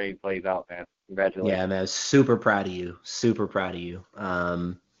your reign plays out, man. Congratulations. Yeah, man. Super proud of you. Super proud of you.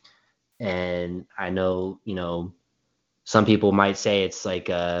 And I know, some people might say it's like,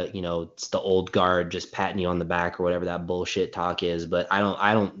 it's the old guard just patting you on the back or whatever that bullshit talk is. But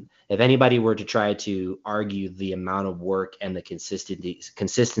I don't, if anybody were to try to argue the amount of work and the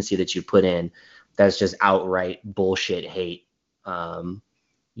consistency that you put in, that's just outright bullshit hate.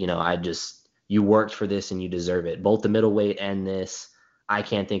 You worked for this and you deserve it. Both the middleweight and this, I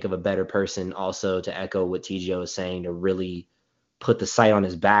can't think of a better person also to echo what TGO is saying, to really put the site on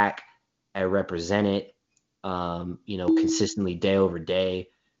his back and represent it, consistently day over day.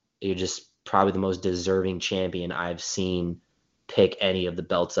 You're just probably the most deserving champion I've seen pick any of the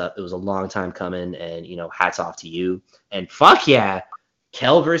belts up. It was a long time coming, and hats off to you. And fuck yeah,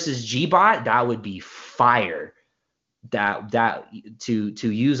 Kel versus G-Bot, that would be fire. That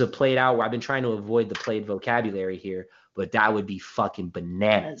to use a played out where I've been trying to avoid the played vocabulary here, but that would be fucking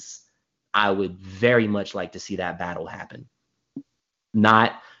bananas. I would very much like to see that battle happen.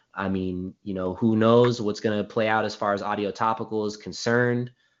 Who knows what's going to play out as far as Audio Topical is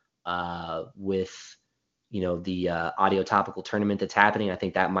concerned with, the Audio Topical tournament that's happening. I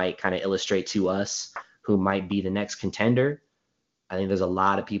think that might kind of illustrate to us who might be the next contender. I think there's a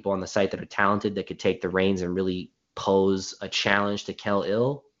lot of people on the site that are talented that could take the reins and really pose a challenge to Kel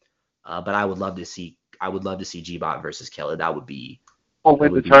Il. But I would love to see G-Bot versus Kel Il. That would be. I'll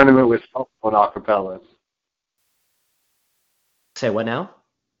win the tournament with on acapellas. Say what now?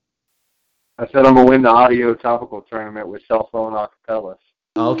 I said I'm gonna win the Audio Topical tournament with cell phone acapellas.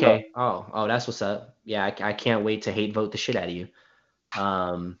 Oh, okay. Oh, that's what's up. Yeah, I can't wait to hate vote the shit out of you.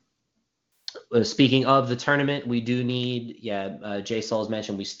 Speaking of the tournament, we do need. Jay Souls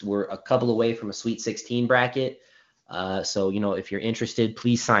mentioned we're a couple away from a Sweet 16 bracket. So if you're interested,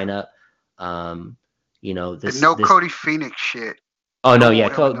 please sign up. This Cody Phoenix shit. Oh no, yeah,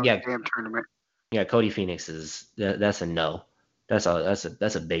 damn tournament. Yeah, Cody Phoenix that's a no. That's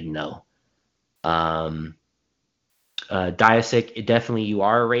a big no. Diasic, definitely you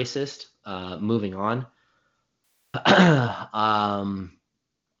are a racist. Moving on.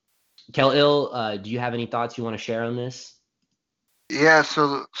 Kel Il, do you have any thoughts you want to share on this? Yeah,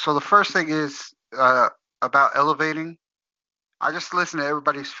 so the first thing is about elevating. I just listened to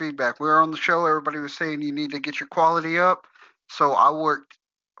everybody's feedback. We were on the show, everybody was saying you need to get your quality up. So I worked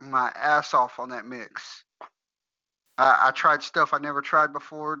my ass off on that mix. I tried stuff I never tried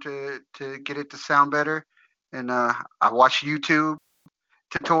before to get it to sound better. And I watched YouTube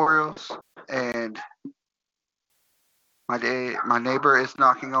tutorials, and my neighbor is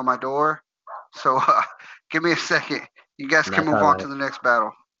knocking on my door. So give me a second. You guys can move on to the next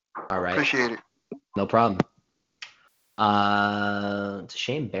battle. All right. Appreciate it. No problem. It's a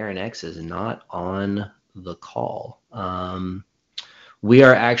shame Baron X is not on the call. We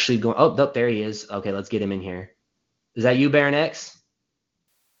are actually going. Oh, there he is. Okay, let's get him in here. Is that you, Baron X?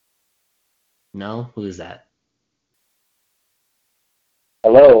 No? Who is that?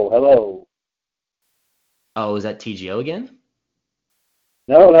 Hello. Oh, is that TGO again?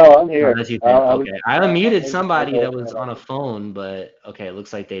 No, I'm here. Oh, that's you. Okay. I unmuted somebody that was on a phone, but okay, it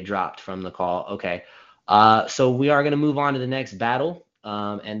looks like they dropped from the call. Okay. So we are going to move on to the next battle.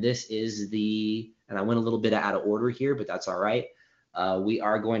 And this is and I went a little bit out of order here, but that's all right. We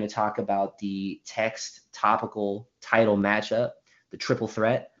are going to talk about the text topical title matchup, the triple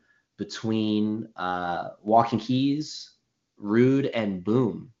threat between Walking Keys, Rude, and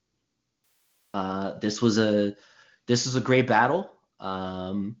Boom. This was a great battle.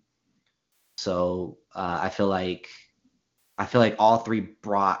 So I feel like all three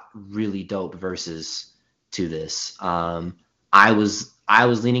brought really dope verses to this. I was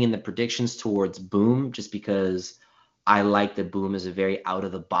leaning in the predictions towards Boom just because I like that Boom is a very out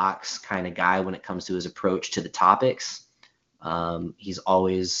of the box kind of guy when it comes to his approach to the topics. He's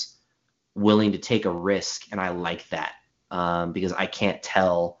always willing to take a risk, and I like that because I can't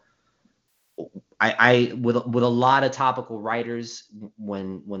tell. I with a lot of topical writers,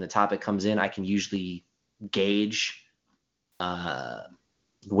 when the topic comes in, I can usually gauge where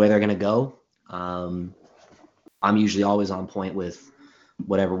they're gonna go. I'm usually always on point with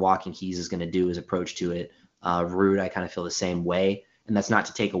whatever Walking Keys is gonna do, his approach to it. Rude, I kind of feel the same way, and that's not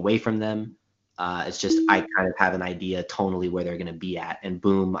to take away from them. It's just I kind of have an idea tonally where they're gonna be at, and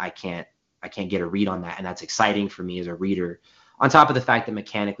Boom, I can't get a read on that, and that's exciting for me as a reader. On top of the fact that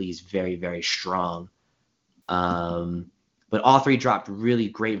mechanically he's very, very strong. But all three dropped really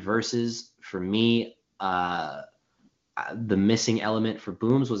great verses. For me, the missing element for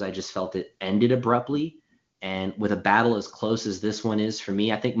Booms was I just felt it ended abruptly. And with a battle as close as this one is for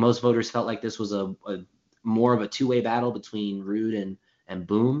me, I think most voters felt like this was a more of a two-way battle between Rude and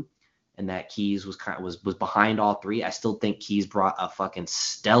Boom, and that Keys was behind all three. I still think Keys brought a fucking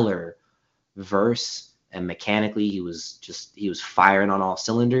stellar verse. And mechanically, he was firing on all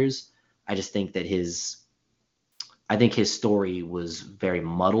cylinders. I just think that his story was very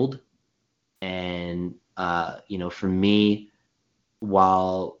muddled. And, for me,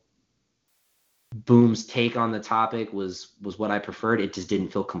 while Boom's take on the topic was what I preferred, it just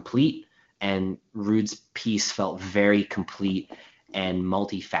didn't feel complete. And Rude's piece felt very complete and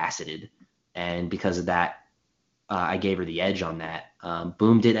multifaceted. And because of that, I gave her the edge on that.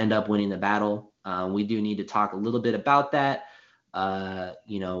 Boom did end up winning the battle. We do need to talk a little bit about that. There's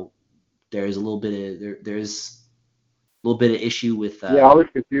a little bit of there's a little bit of issue with. Yeah, I was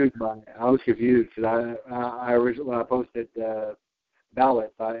confused by it. I was confused because I originally, when I posted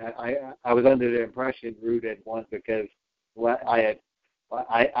ballots, I was under the impression Rude had won because I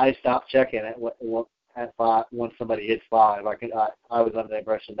stopped checking at 5 once somebody hits 5. I was under the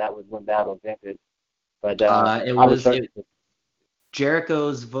impression that was when battles ended. But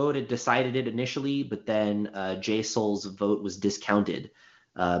Jericho's vote had decided it initially, but then J Soul's vote was discounted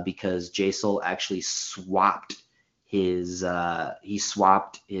because J Soul actually swapped his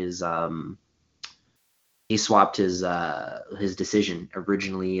decision.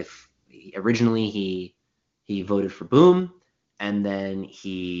 Originally he voted for Boom, and then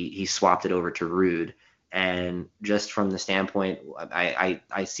he swapped it over to Rude. And just from the standpoint,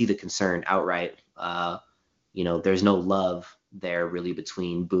 I see the concern outright. There's no love there really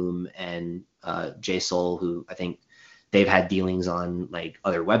between Boom and J Soul, who I think they've had dealings on like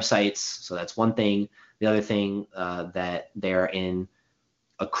other websites. So that's one thing. The other thing that they're in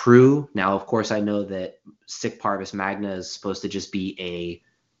a crew. Now, of course, I know that Sic Parvis Magna is supposed to just be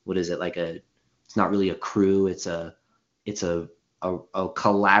it's not really a crew. It's a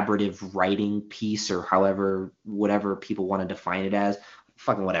collaborative writing piece, or whatever people want to define it as.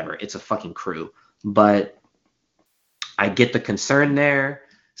 Fucking whatever. It's a fucking crew. But I get the concern there.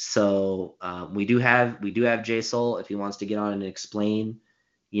 So we do have J Soul if he wants to get on and explain.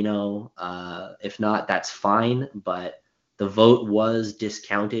 If not, that's fine. But the vote was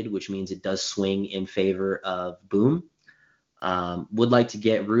discounted, which means it does swing in favor of Boom. Would like to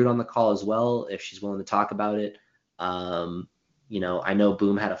get Rude on the call as well if she's willing to talk about it. I know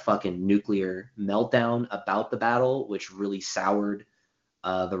Boom had a fucking nuclear meltdown about the battle, which really soured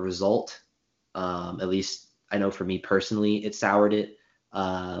the result. At least I know for me personally, it soured it.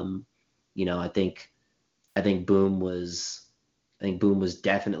 I think Boom was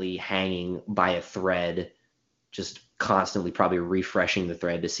definitely hanging by a thread, just constantly probably refreshing the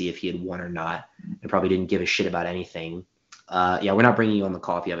thread to see if he had won or not, and probably didn't give a shit about anything. We're not bringing you on the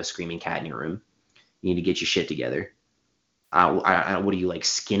call if you have a screaming cat in your room. You need to get your shit together. What are you, like,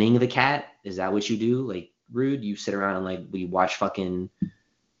 skinning the cat? Is that what you do? Like, Rude, you sit around and like we watch fucking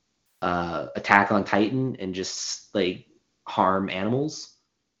Attack on Titan and just like harm animals?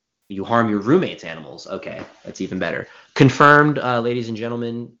 You harm your roommate's animals. Okay, that's even better. Confirmed, ladies and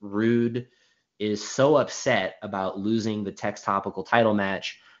gentlemen, Rude is so upset about losing the Tex Topical title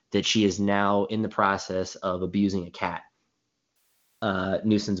match that she is now in the process of abusing a cat.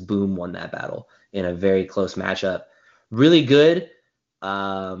 Nuisance Boom won that battle in a very close matchup. Really good.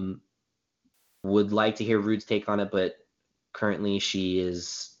 Would like to hear Rude's take on it, but currently she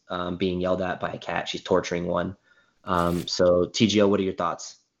is being yelled at by a cat. She's torturing one. So TGO, what are your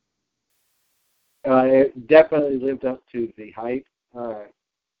thoughts? It definitely lived up to the hype.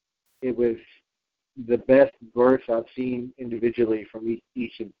 It was the best verse I've seen individually from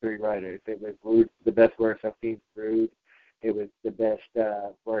each of the 3 writers. It was Rude, the best verse I've seen from Rude. It was the best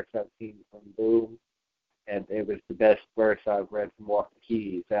verse I've seen from Boom. And it was the best verse I've read from Walker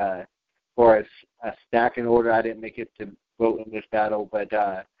Keys. As far as a stacking order, I didn't make it to vote in this battle, but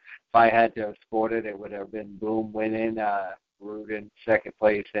if I had to have scored it, it would have been Boom winning, Rude in second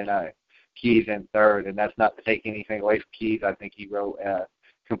place, and Keys in third. And that's not to take anything away from Keys. I think he wrote a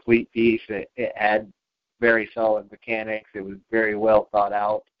complete piece. It had very solid mechanics. It was very well thought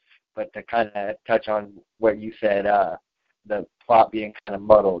out. But to kind of touch on what you said, the plot being kind of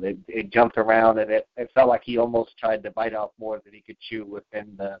muddled. It jumped around, and it felt like he almost tried to bite off more than he could chew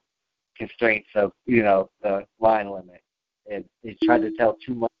within the constraints of, the line limit. It tried to tell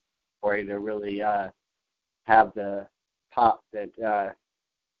too much story to really have the pop that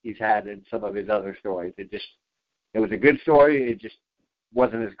he's had in some of his other stories. It was a good story. It just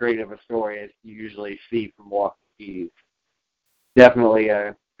wasn't as great of a story as you usually see from Walker Keys. Definitely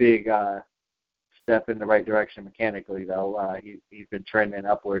a big step in the right direction mechanically, though. He's been trending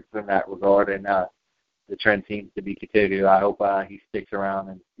upwards in that regard, and the trend seems to be continued. I hope he sticks around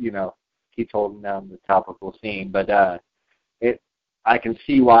and keeps holding down the topical scene. But I can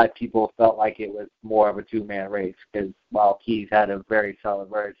see why people felt like it was more of a 2-man race, because while Keys had a very solid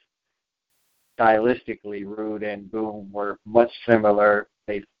verse, stylistically, Rude and Boom were much similar.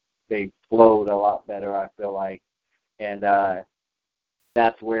 They flowed a lot better, I feel like, and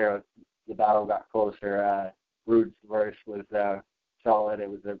that's where the battle got closer. Rude's verse was solid. It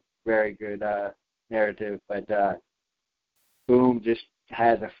was a very good narrative, but Boom just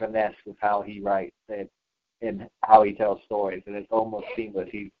has a finesse with how he writes and how he tells stories, and it's almost seamless.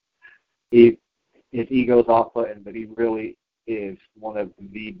 He his ego's off-putting, but he really is one of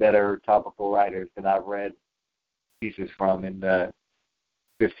the better topical writers that I've read pieces from in the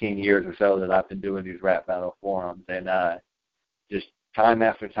 15 years or so that I've been doing these rap battle forums. And just time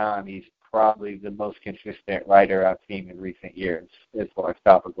after time, he's probably the most consistent writer I've seen in recent years as far as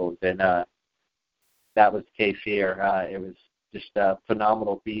topicals. And that was the case here. It was just a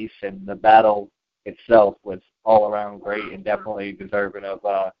phenomenal piece, and the battle itself was all around great and definitely deserving of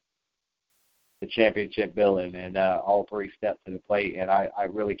the championship billing, and all three steps to the plate. And I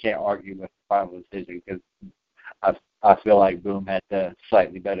really can't argue with the final decision because I feel like Boom had the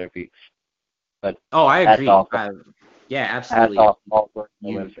slightly better piece. But I agree. Yeah, absolutely.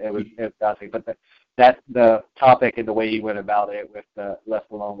 It was fantastic. But the topic and the way he went about it with the Left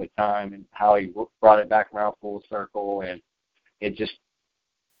Alone with Time and how he brought it back around full circle, and it was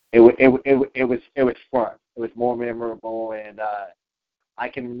fun. It was more memorable, and I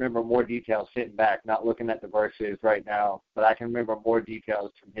can remember more details sitting back, not looking at the verses right now, but I can remember more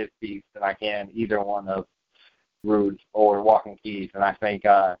details from his piece than I can either one of Rude's or Walking Keys. And I think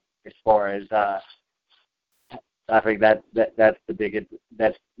as far as I think that's the biggest.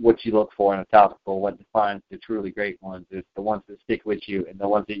 That's what you look for in a topical. What defines the truly great ones is the ones that stick with you, and the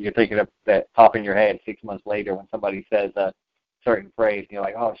ones that you're thinking of that pop in your head 6 months later when somebody says a certain phrase, and you're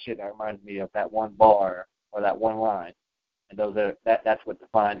like, oh shit, that reminds me of that one bar or that one line. And that's what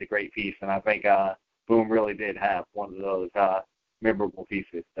defines a great piece. And I think Boom really did have one of those memorable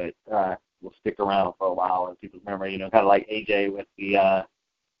pieces that will stick around for a while in people's memory. Kind of like AJ with the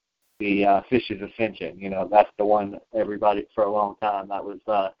Fish's Ascension. That's the one everybody for a long time. That was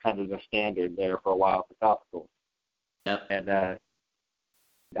kind of the standard there for a while for topical. Yep. And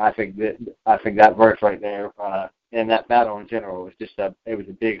I think that verse right there and that battle in general was it was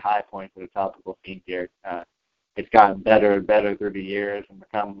a big high point for the topical scene here. It's gotten better and better through the years and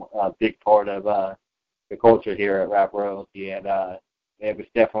become a big part of the culture here at Rap Royalty. And it was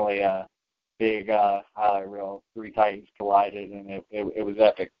definitely a big highlight reel. Three Titans collided, and it was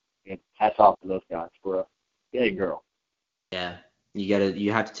epic. Hats off to those guys for a big girl. Yeah,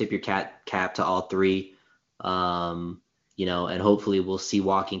 you have to tip your cap to all three. And hopefully we'll see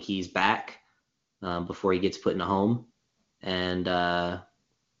Walking Keys back before he gets put in a home. And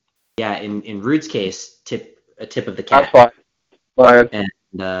in Rude's case, a tip of the cap. That's fine.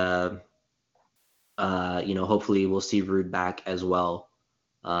 And hopefully we'll see Rude back as well.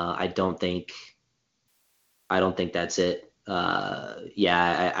 I don't think that's it.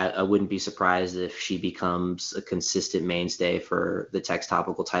 I wouldn't be surprised if she becomes a consistent mainstay for the Tex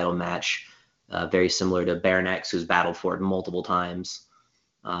Topical title match, very similar to Baron X, who's battled for it multiple times.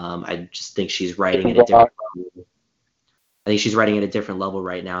 I just think she's writing at a different level. I think she's writing at a different level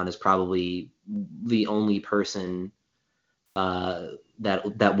right now, and is probably the only person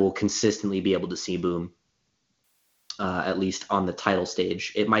that will consistently be able to see Boom, at least on the title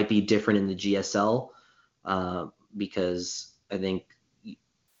stage. It might be different in the GSL. Because I think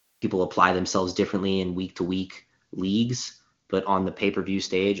people apply themselves differently in week-to-week leagues, but on the pay-per-view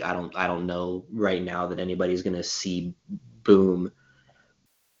stage, I don't know right now that anybody's going to see Boom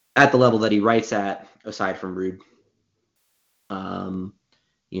at the level that he writes at, aside from Rude. And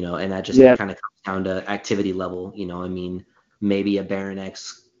that just kind of comes down to activity level. Maybe a Baron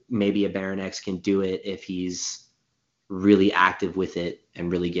X can do it if he's really active with it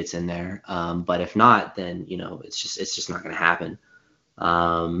and really gets in there. But if not, then it's just not going to happen.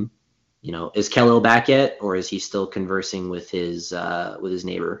 Is Khalil back yet, or is he still conversing with his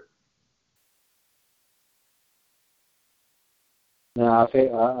neighbor? No,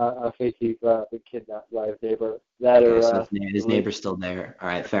 I think he's been kidnapped by his neighbor. So his neighbor's still there. All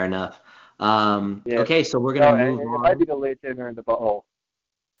right, fair enough. Okay, so we're gonna move on. It might be the late dinner in the butthole.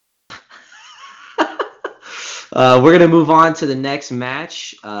 We're going to move on to the next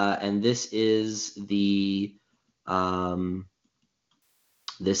match, and this is the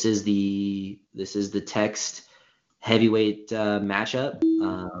Text heavyweight matchup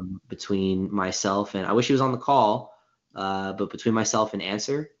between myself and, I wish he was on the call, but between myself and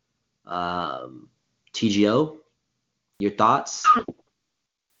Answer. TGO, your thoughts?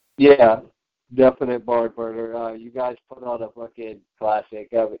 Yeah, definite barn burner. You guys put on a fucking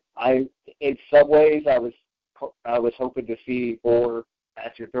classic. In some ways, I was hoping to see more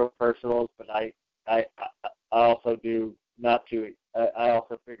at your throat personals, but I also do not to. I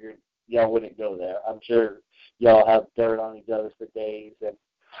also figured y'all wouldn't go there. I'm sure y'all have dirt on each other for days, and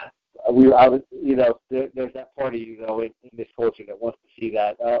there's that part of you in this culture that wants to see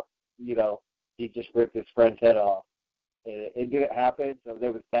that. He just ripped his friend's head off. It didn't happen, so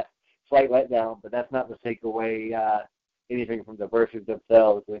there was that slight letdown, but that's not to take away anything from the verses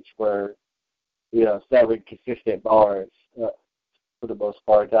themselves, which were seven consistent bars for the most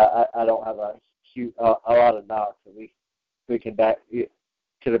part. I don't have a lot of knocks. At least thinking back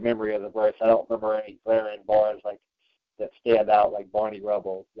to the memory of the verse, I don't remember any glaring bars like that stand out like Barney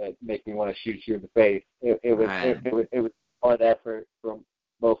Rubble that make me want to shoot you in the face. It was hard effort from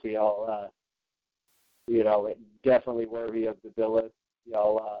both of y'all. Definitely worthy of the billet.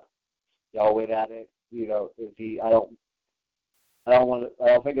 Y'all went at it. I don't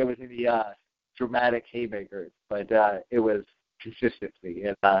think there was any dramatic haymakers, but it was consistency,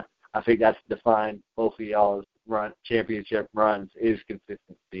 and I think that's defined both of y'all's championship runs is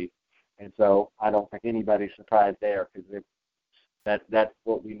consistency, and so I don't think anybody's surprised there because that's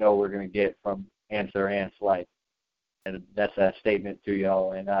what we know we're going to get from Answer Ant's life, and that's a statement to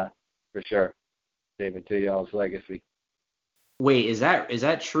y'all, and for sure, statement to y'all's legacy. Wait, is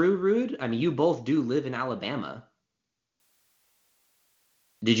that true, Rude? I mean, you both do live in Alabama.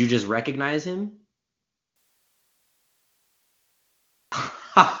 Did you just recognize him?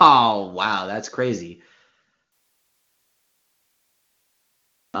 Oh, wow, that's crazy.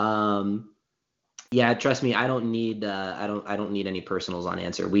 Yeah, trust me, I don't need any personals on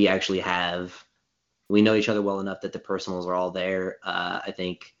Answer. We know each other well enough that the personals are all there. I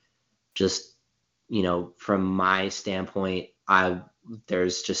think just, from my standpoint,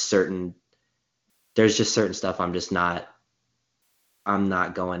 there's just certain stuff I'm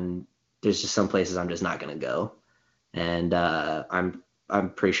not going. There's just some places I'm just not going to go, and I'm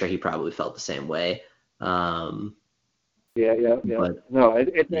pretty sure he probably felt the same way. Yeah. But, no,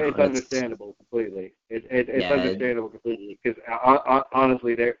 it's understandable completely. It's understandable completely because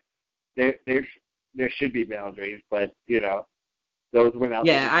honestly, there should be boundaries, but those went out.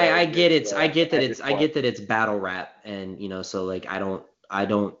 Yeah, I get it. I get that it's battle rap, and so like I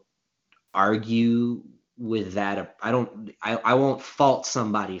don't argue with that. I won't fault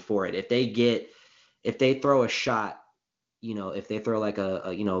somebody for it if they throw a shot. If they throw like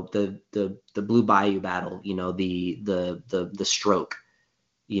the Blue Bayou battle, the stroke,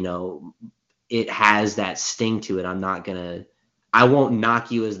 it has that sting to it. I won't knock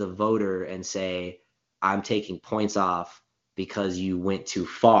you as the voter and say I'm taking points off because you went too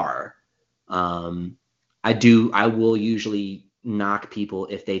far. I will usually knock people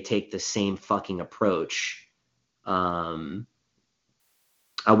if they take the same fucking approach. I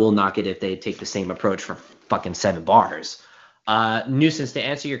will knock it if they take the same approach for fucking 7 bars. Nuisance, to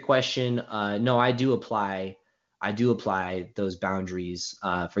answer your question, no, I do apply those boundaries.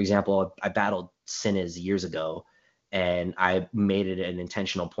 For example, I battled Sinnez years ago, and I made it an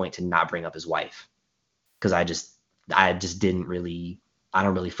intentional point to not bring up his wife because I just don't really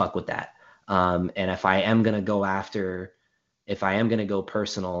fuck with that. And if I am gonna go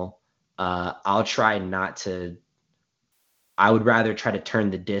personal, I'll try not to. I would rather try to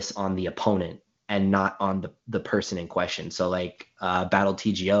turn the diss on the opponent and not on the person in question. So like battled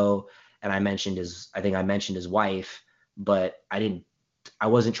TGO, and I think I mentioned his wife, but I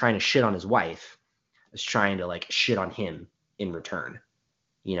wasn't trying to shit on his wife. I was trying to like shit on him in return,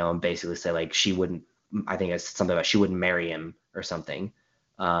 and basically say like I think it's something about she wouldn't marry him or something.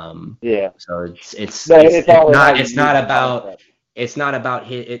 Yeah. So it's not about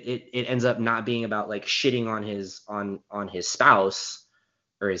it ends up not being about like shitting on his spouse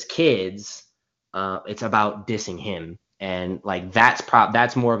or his kids. It's about dissing him, and like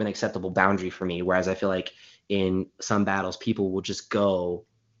that's more of an acceptable boundary for me. Whereas I feel like in some battles, people will just go.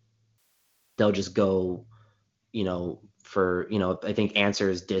 They'll just go, for I think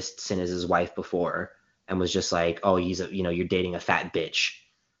Answer's dissed Sinnez's wife before and was just like, oh, you're dating a fat bitch.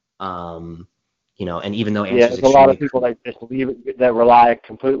 And even though Answer's there's a lot of people that just that rely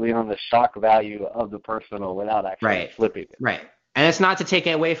completely on the shock value of the personal without actually flipping it. Right. And it's not to take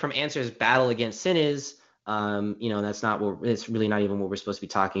away from Answer's battle against Sinnez. It's really not even what we're supposed to be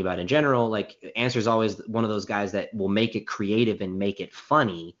talking about in general. Like Answer's always one of those guys that will make it creative and make it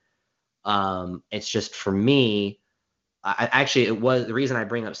funny. It's just for me, the reason I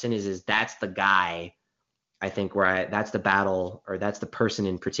bring up Sinnez is that's the guy. I think that's the battle, or that's the person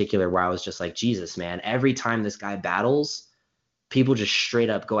in particular where I was just like, Jesus, man, every time this guy battles, people just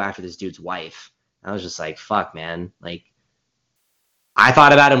straight up go after this dude's wife. And I was just like, fuck, man. Like, I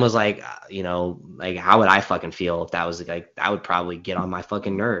thought about it and was like, like, how would I fucking feel if that was like, that would probably get on my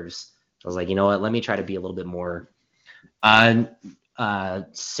fucking nerves. I was like, you know what? Let me try to be a little bit more.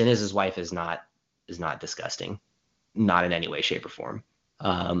 Sinnez's wife is not disgusting, not in any way, shape, or form.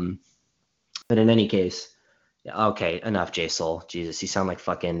 But in any case. Okay, enough, J Soul. Jesus, you sound like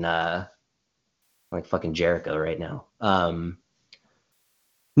fucking Jericho right now.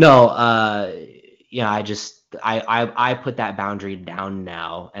 I put that boundary down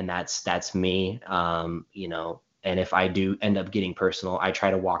now, and that's me. And if I do end up getting personal, I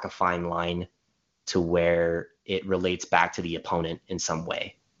try to walk a fine line to where it relates back to the opponent in some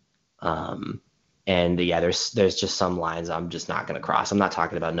way. And there's just some lines I'm just not going to cross. I'm not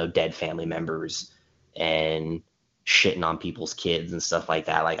talking about no dead family members and shitting on people's kids and stuff like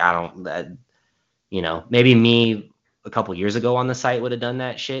that. Like, I don't, maybe me a couple years ago on the site would have done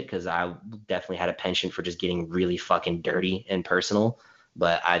that shit, because I definitely had a penchant for just getting really fucking dirty and personal.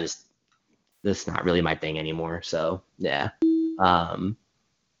 But this is not really my thing anymore. So yeah.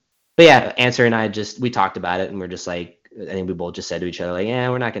 But yeah, Answer and I we talked about it, and we're just like, I think we both just said to each other, like,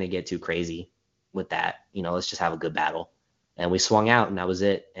 we're not going to get too crazy with that. Let's just have a good battle. And we swung out, and that was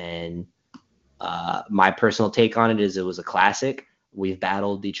it. And my personal take on it is it was a classic. We've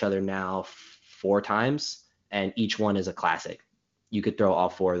battled each other now 4 times, and each one is a classic. You could throw all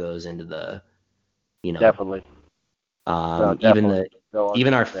 4 of those into the, Definitely.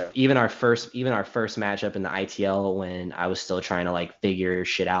 Even our first matchup in the ITL, when I was still trying to like figure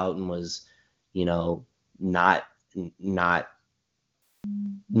shit out and was, not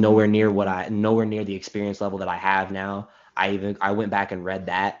nowhere near the experience level that I have now. I went back and read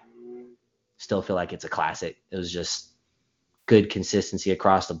that. Still feel like it's a classic. It was just good consistency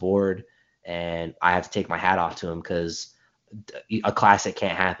across the board, and I have to take my hat off to him, because a classic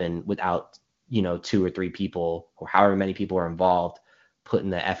can't happen without 2 or 3 people, or however many people are involved, putting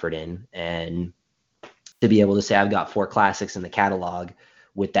the effort in. And to be able to say I've got 4 classics in the catalog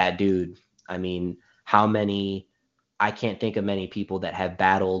with that dude, I mean, I can't think of many people that have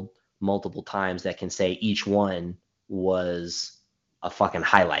battled multiple times that can say each one was a fucking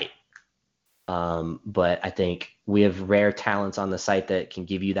highlight. But I think we have rare talents on the site that can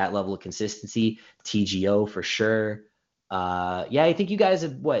give you that level of consistency. TGO for sure. I think you guys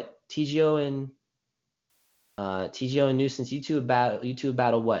have TGO and Nuisance, you two have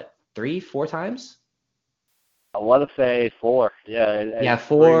battled what, 3, 4 times? I want to say 4. Yeah.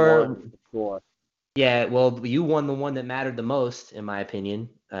 4. 4. Yeah, well, you won the one that mattered the most, in my opinion.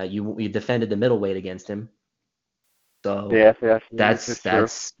 You defended the middleweight against him. So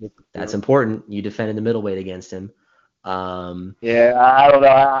that's important. You defended the middleweight against him. I don't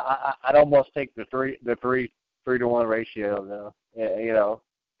know. I'd almost take the 3 to 1 ratio though. Yeah,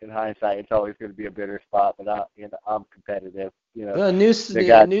 in hindsight, it's always going to be a bitter spot, but I'm competitive. I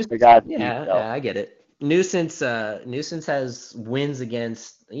get it. Nuisance has wins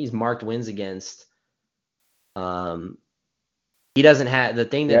against. He's marked wins against. He doesn't have the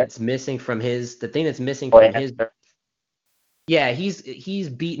thing that's missing from his. The thing that's missing from his. Yeah, he's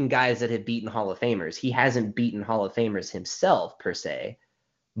beaten guys that have beaten Hall of Famers. He hasn't beaten Hall of Famers himself per se,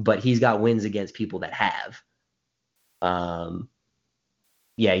 but he's got wins against people that have.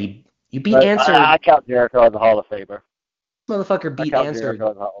 You beat Answer. I count Jericho as a Hall of Famer. Motherfucker beat Answer.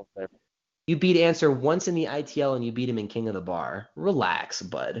 You beat Answer once in the ITL, and you beat him in King of the Bar. Relax,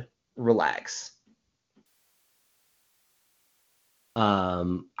 bud. Relax. I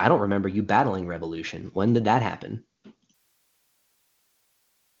don't remember you battling Revolution. When did that happen?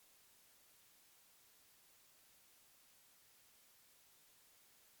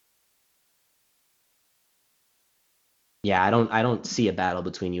 Yeah, I don't see a battle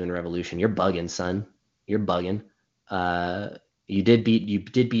between you and Revolution. You're bugging, son. You're bugging. You did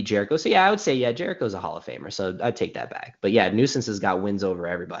beat Jericho. So yeah, I would say Jericho's a Hall of Famer. So I'd take that back. But yeah, Nuisance has got wins over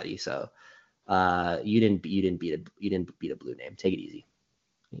everybody. So you didn't beat a blue name. Take it easy.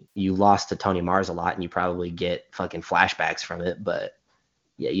 You lost to Tony Mars a lot, and you probably get fucking flashbacks from it. But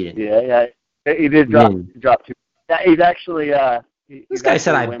yeah, you didn't. Yeah. He did drop 2. He's actually. This guy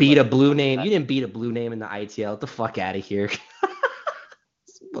said I beat a blue name. You didn't beat a blue name in the ITL. Get the fuck out of here.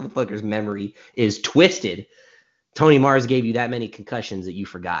 This motherfucker's memory is twisted. Tony Mars gave you that many concussions that you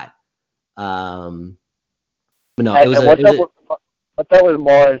forgot. But no, it was what that was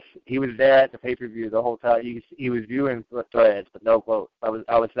Mars. He was there at the pay-per-view the whole time. He was viewing the threads, but no votes. I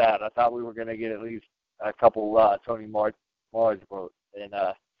was sad. I thought we were gonna get at least a couple Tony Mars votes, and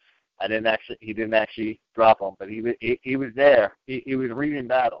he didn't actually drop them, but he was there. He was reading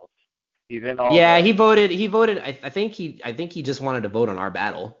battles. He's in all. Yeah, he voted. I think he just wanted to vote on our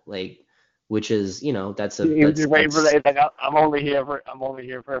battle, which is that's a. He was just waiting for that. Like, I'm only here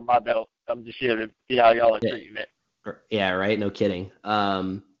for my belt. I'm just here to see how y'all are treating it. Yeah, right. No kidding.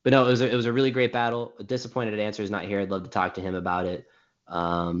 But no, it was a really great battle. Disappointed Answer is not here. I'd love to talk to him about it.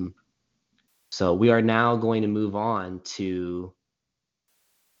 So we are now going to move on to.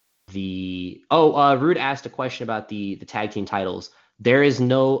 Rude asked a question about the tag team titles. There is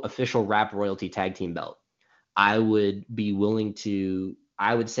no official Rap Royalty tag team belt. I would be willing to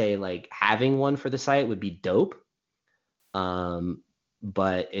I would say like having one for the site would be dope.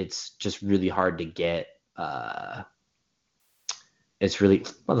 But it's just really hard to get. It's really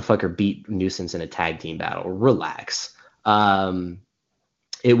motherfucker beat Nuisance in a tag team battle. Relax.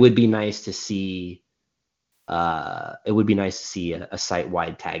 It would be nice to see. It would be nice to see a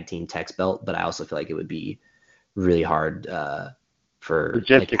site-wide tag team text belt, but I also feel like it would be really hard for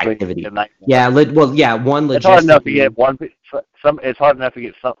like, activity. Yeah, one logistically. It's hard enough to get one. It's hard enough to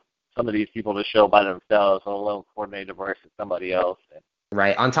get some of these people to show by themselves, let alone coordinated versus somebody else.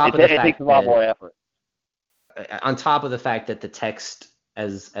 Right. On top of the fact it takes a lot more effort. On top of the fact that the text,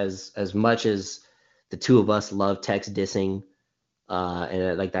 as much as the two of us love text dissing,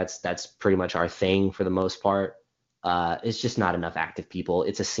 and like that's pretty much our thing for the most part. It's just not enough active people.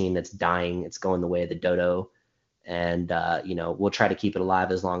 It's a scene that's dying. It's going the way of the dodo, and we'll try to keep it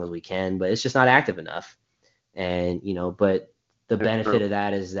alive as long as we can, but it's just not active enough. And but the benefit of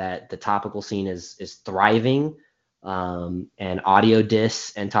that is that the topical scene is thriving, and audio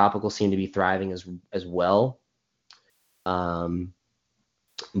diss and topical seem to be thriving as well.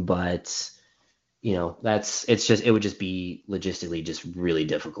 But it would just be logistically just really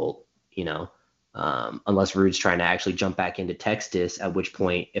difficult, unless Rude's trying to actually jump back into text diss, at which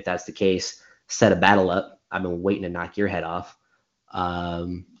point, if that's the case, set a battle up. I've been waiting to knock your head off.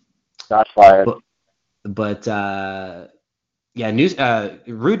 Shots fired. But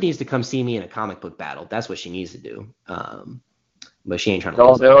Rude needs to come see me in a comic book battle. That's what she needs to do. But she ain't trying to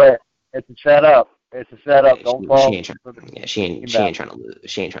lose. Don't do it. It's a setup. It's a setup. Yeah, Don't fall. She ain't trying to lose.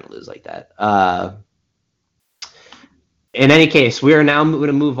 She ain't trying to lose like that. In any case, we are now going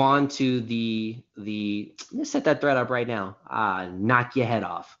to move on to the. Let's set that thread up right now. Knock your head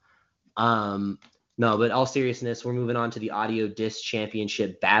off. No, but all seriousness, we're moving on to the Audio Disc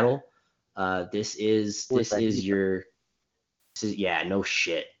Championship battle. This is no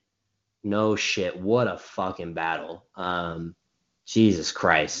shit. What a fucking battle. Jesus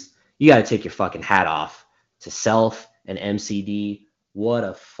Christ. You got to take your fucking hat off to Self and MCD. What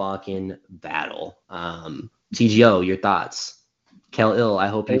a fucking battle. TGO, your thoughts? Kel Ill, I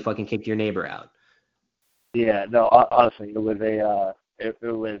hope you fucking kicked your neighbor out. Yeah, no, honestly, it was it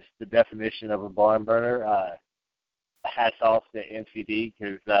was the definition of a barn burner. Hats off to MCD,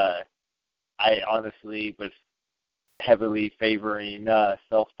 because I honestly was heavily favoring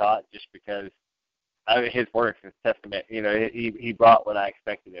Self-Taught, just because his work is testament. He brought what I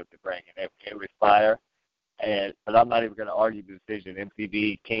expected him to bring, and it was fire. But I'm not even going to argue the decision.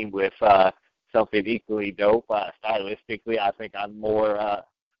 MCD came with something equally dope. Stylistically, I think I'm more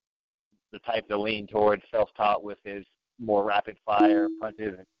the type to lean towards Self-Taught with his more rapid fire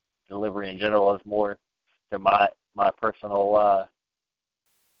punches, and delivery in general is more to my personal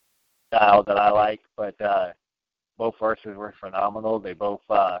style that I like. But both verses were phenomenal. They both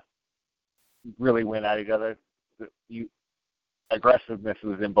really went at each other. Aggressiveness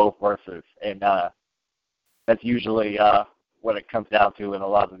was in both verses, and that's usually what it comes down to in a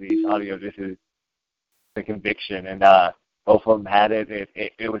lot of these audio. This is the conviction, and both of them had it.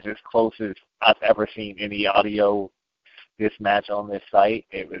 It was as close as I've ever seen any audio disc match on this site.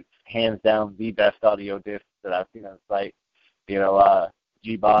 It was hands down the best audio disc that I've seen on the site.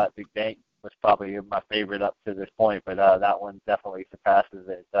 G-Bot, Big Dank was probably my favorite up to this point, but that one definitely surpasses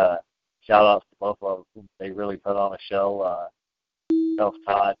it. Shout outs to both of them. They really put on a show.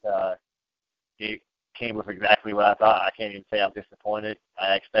 Self-Taught came with exactly what I thought. I can't even say I'm disappointed.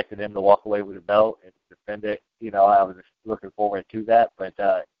 I expected him to walk away with a belt and defend it. I was just looking forward to that, but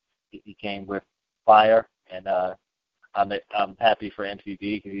he came with fire, and I'm happy for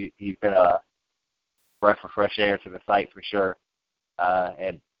MCD, because he's been a breath of fresh air to the site for sure.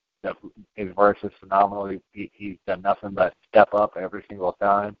 And his verse is phenomenal. He's done nothing but step up every single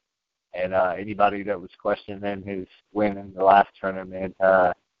time. And anybody that was questioning his win in the last tournament,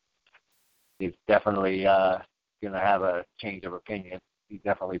 he's definitely going to have a change of opinion. He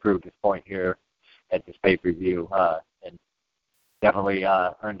definitely proved his point here at this pay-per-view, and definitely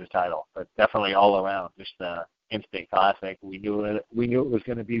earned the title. But definitely all around, just instant classic. We knew it was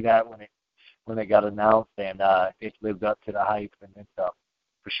going to be that when it got announced, and it lived up to the hype and stuff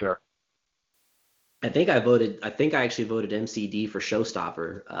for sure. I think I actually voted MCD for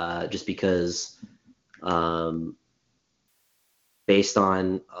Showstopper, just because, based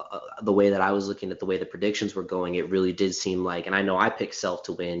on the way that I was looking at the way the predictions were going, it really did seem like, and I know I picked Self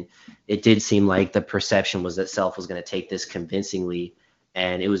to win, it did seem like the perception was that Self was going to take this convincingly,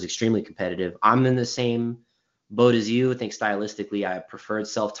 and it was extremely competitive. I'm in the same boat as you. I think stylistically I preferred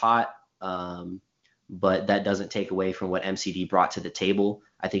Self-Taught, but that doesn't take away from what MCD brought to the table.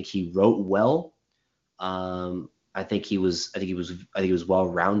 I think he wrote well. I think he was well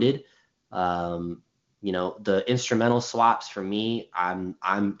rounded. The instrumental swaps for me,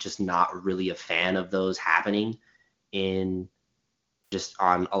 I'm just not really a fan of those happening in just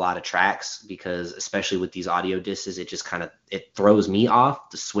on a lot of tracks, because especially with these audio discs, it throws me off.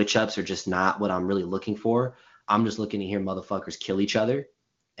 The switch ups are just not what I'm really looking for. I'm just looking to hear motherfuckers kill each other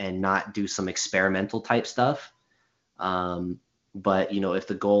and not do some experimental type stuff. But if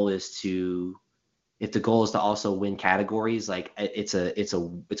the goal is to also win categories, like it's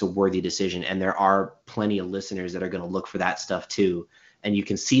a worthy decision, and there are plenty of listeners that are going to look for that stuff too, and you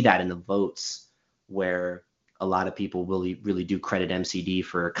can see that in the votes where a lot of people really do credit MCD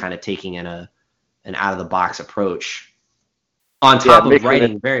for kind of taking an out of the box approach on top of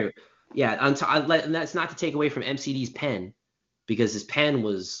writing and that's not to take away from MCD's pen, because his pen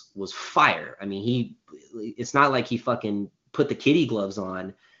was fire. I mean, it's not like he fucking put the kitty gloves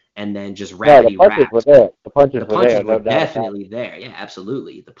on and then just rappity rapped. The punches were definitely there. Yeah,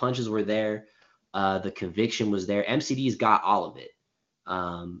 absolutely. The punches were there. The conviction was there. MCD's got all of it.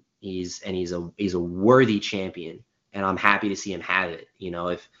 He's a worthy champion, and I'm happy to see him have it.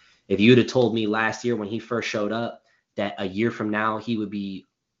 If you'd have told me last year when he first showed up that a year from now he would be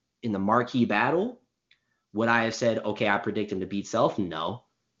in the marquee battle, would I have said, okay, I predict him to beat Self? No.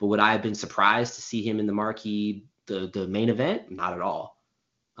 But would I have been surprised to see him in the marquee, the main event? Not at all.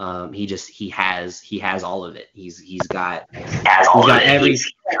 He has all of it. He's got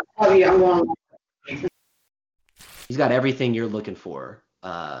everything you're looking for.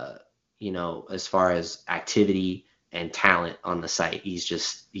 As far as activity and talent on the site,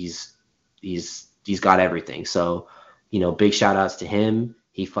 he's got everything. So, big shout outs to him.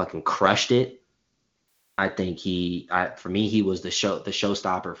 He fucking crushed it. I think for me, he was the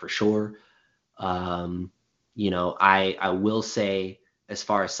showstopper for sure. I will say, as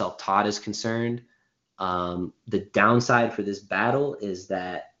far as self-taught is concerned, the downside for this battle is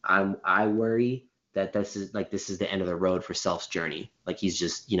that I worry that this is the end of the road for Self's journey. Like, he's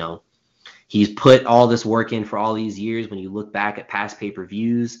just, he's put all this work in for all these years. When you look back at past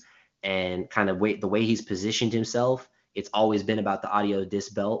pay-per-views and kind of the way he's positioned himself, it's always been about the audio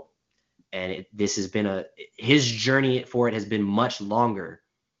disc belt. And his journey for it has been much longer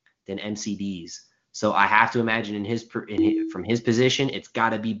than MCD's. So I have to imagine from his position, it's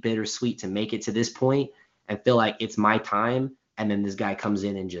got to be bittersweet to make it to this point and feel like it's my time, and then this guy comes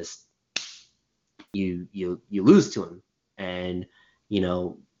in and just you lose to him. And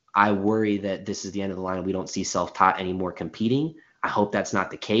I worry that this is the end of the line. We don't see Self-Taught anymore competing. I hope that's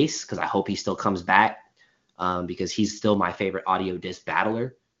not the case, because I hope he still comes back, because he's still my favorite audio disc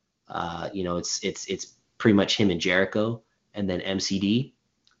battler. It's pretty much him and Jericho, and then MCD.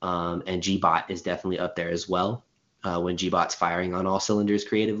 And G-Bot is definitely up there as well, when G-Bot's firing on all cylinders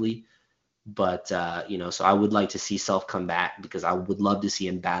creatively. But, so I would like to see Self come back, because I would love to see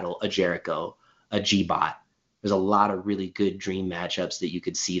him battle a Jericho, a G-Bot. There's a lot of really good dream matchups that you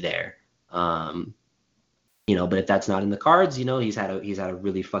could see there. But if that's not in the cards, he's had a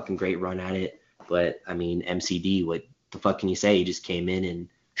really fucking great run at it. But, I mean, MCD, what the fuck can you say? He just came in and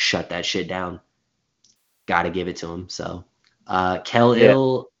shut that shit down. Got to give it to him. So,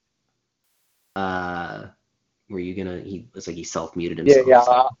 Ill, were you gonna? It's like he self-muted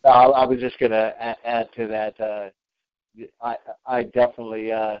himself. I was just gonna add to that. I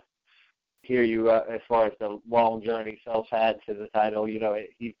definitely hear you as far as the long journey Self had to the title.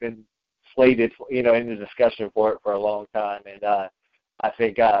 He's been slated, in the discussion for it for a long time, and I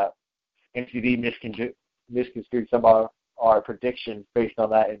think MCD misconstrued some of our predictions based on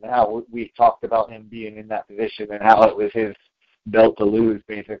that, and how we talked about him being in that position and how it was his belt to lose.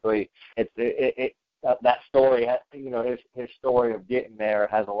 Basically, that story, his story of getting there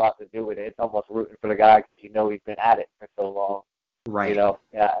has a lot to do with it. It's almost rooting for the guy because he's been at it for so long. Right.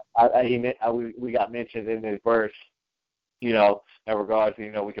 We got mentioned in his verse, in regards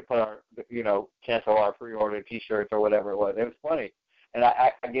to, we could put our, cancel our pre-order T-shirts or whatever it was. It was funny, and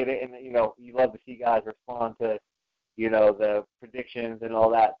I get it, and you love to see guys respond to, the predictions and all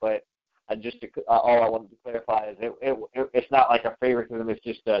that, but all I wanted to clarify is it's not like a favoritism. It's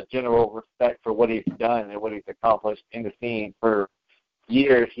just a general respect for what he's done and what he's accomplished in the scene. For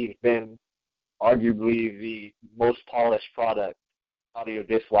years, he's been arguably the most polished product, audio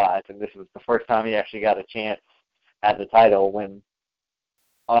disc-wise, and this was the first time he actually got a chance at the title, when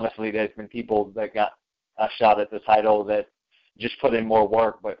honestly there's been people that got a shot at the title that just put in more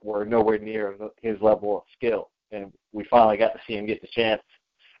work but were nowhere near his level of skill. And we finally got to see him get the chance,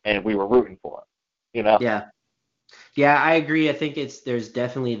 and we were rooting for him, Yeah, I agree. I think there's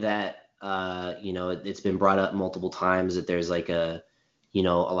definitely that, it's been brought up multiple times that there's like a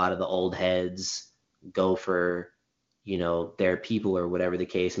lot of the old heads go for their people or whatever the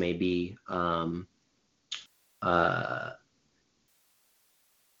case may be. Let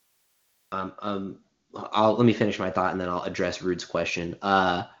me finish my thought and then I'll address Rude's question.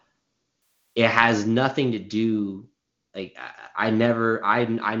 It has nothing to do, like, I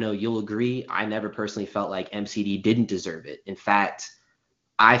know you'll agree, I never personally felt like MCD didn't deserve it. In fact,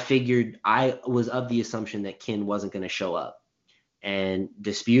 I was of the assumption that Ken wasn't going to show up. And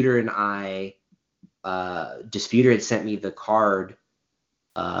Disputer had sent me the card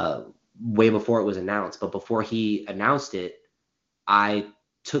way before it was announced. But before he announced it, I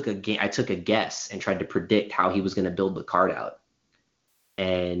took a guess and tried to predict how he was going to build the card out.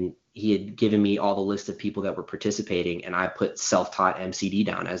 And he had given me all the list of people that were participating, and I put self-taught MCD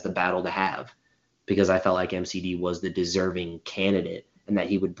down as the battle to have because I felt like MCD was the deserving candidate and that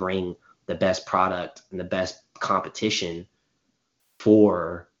he would bring the best product and the best competition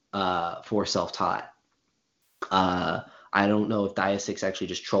for self-taught. I don't know if Dia6 actually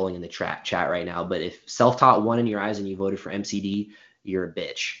just trolling in the chat right now, but if self-taught won in your eyes and you voted for MCD, you're a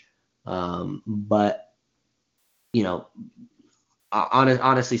bitch. But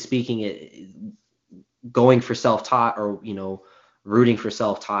honestly speaking, going for self-taught or rooting for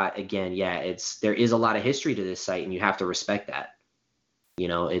self-taught, again, there is a lot of history to this site, and you have to respect that.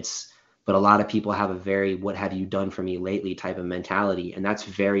 But a lot of people have a very "what have you done for me lately" type of mentality, and that's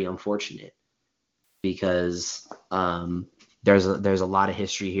very unfortunate because there's a lot of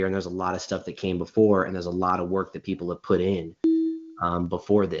history here, and there's a lot of stuff that came before, and there's a lot of work that people have put in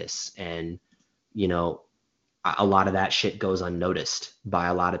before this, and a lot of that shit goes unnoticed by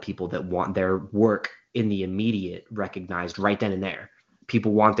a lot of people that want their work in the immediate recognized right then and there.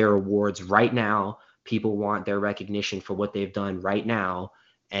 People want their awards right now. People want their recognition for what they've done right now.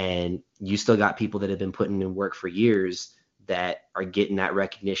 And you still got people that have been putting in work for years that are getting that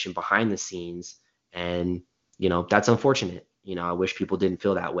recognition behind the scenes. And, that's unfortunate. I wish people didn't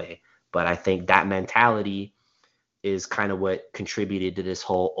feel that way. But I think that mentality is kind of what contributed to this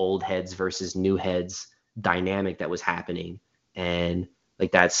whole old heads versus new heads dynamic that was happening. And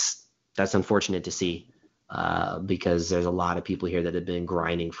like that's unfortunate to see because there's a lot of people here that have been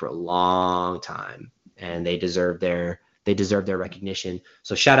grinding for a long time, and they deserve their recognition.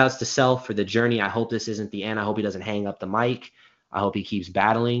 So shout outs to Self for the journey. I hope this isn't the end. I hope he doesn't hang up the mic. I hope he keeps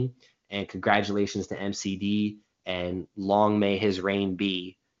battling, and congratulations to MCD, and long may his reign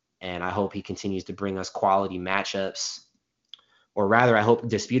be. And I hope he continues to bring us quality matchups. Or rather, I hope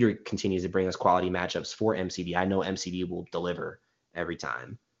Disputer continues to bring us quality matchups for MCD. I know MCD will deliver every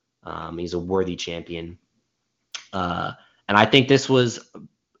time. He's a worthy champion. And I think this was,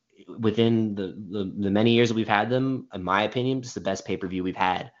 within the many years that we've had them, in my opinion, it's the best pay-per-view we've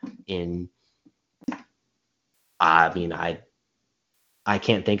had in, I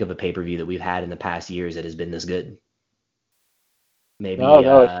can't think of a pay-per-view that we've had in the past years that has been this good. Maybe.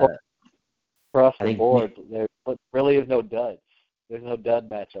 No, it's across the board. There really is no duds. There's no dud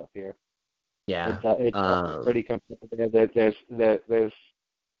matchup here. Yeah, it's pretty competitive. There's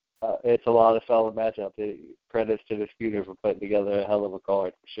it's a lot of solid matchups. Credits to Disputer for putting together a hell of a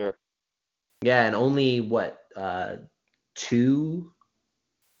card for sure. Yeah, and only two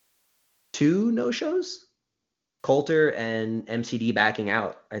no-shows? Coulter and MCD backing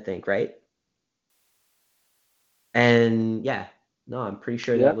out, I think, right? And I'm pretty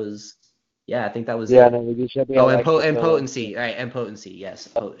sure that was. Yeah, I think that was it. No, we just and Potency. All right, and Potency, yes.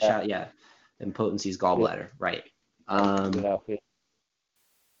 And Potency's gallbladder, right.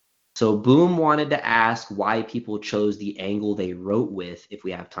 So Boom wanted to ask why people chose the angle they wrote with, if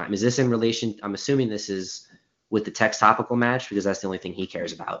we have time. Is this in relation? I'm assuming this is with the Tex Topical match, because that's the only thing he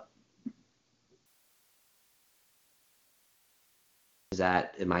cares about.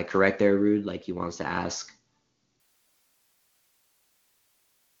 Am I correct there, Rude? Like, he wants to ask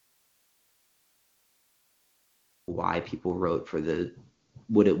why people wrote for the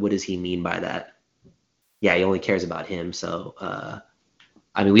what does he mean by that? Yeah, he only cares about him. So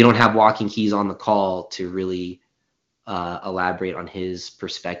we don't have Walking Keys on the call to really elaborate on his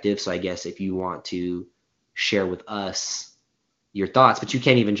perspective. So I guess if you want to share with us your thoughts, but you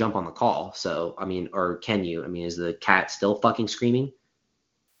can't even jump on the call. So or can you? Is the cat still fucking screaming?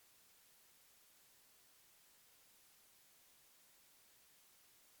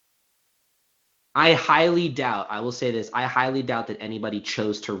 I highly doubt, I will say this, I highly doubt that anybody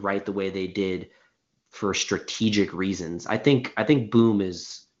chose to write the way they did for strategic reasons. I think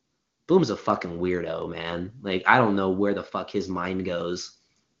Boom's a fucking weirdo, man. Like, I don't know where the fuck his mind goes.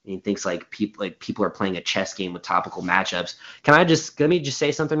 He thinks people are playing a chess game with topical matchups. Let me just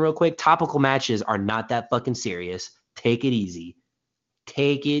say something real quick. Topical matches are not that fucking serious. Take it easy.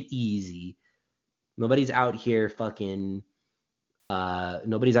 Nobody's out here fucking.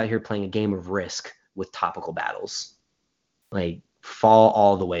 Nobody's out here playing a game of Risk with topical battles. Like, fall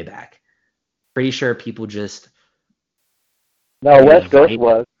all the way back. Pretty sure people just. No, West Coast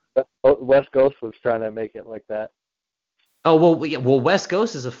was. West Coast was trying to make it like that. Oh, well, yeah, well, West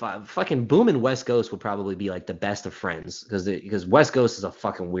Coast is a fucking Boom, and West Coast would probably be like the best of friends because West Coast is a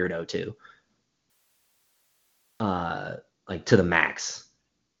fucking weirdo too. Like to the max.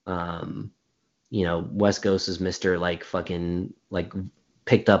 West Coast is Mr. like fucking like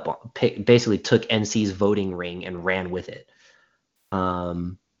basically took NC's voting ring and ran with it.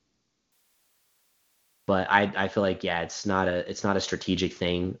 But I feel like, yeah, it's not a strategic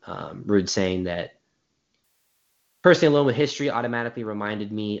thing. Rude saying that person alone with history automatically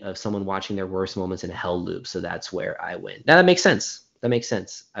reminded me of someone watching their worst moments in a hell loop, so that's where I went. Now that makes sense.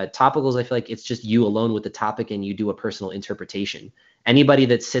 Topicals, I feel like it's just you alone with the topic and you do a personal interpretation. Anybody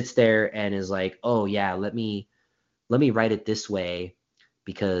that sits there and is like, oh yeah, let me write it this way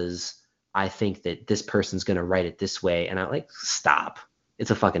because I think that this person's gonna write it this way, and I'm like, stop.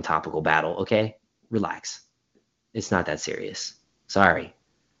 It's a fucking topical battle, okay? Relax. It's not that serious. Sorry.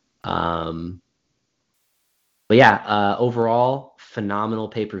 But yeah, overall, phenomenal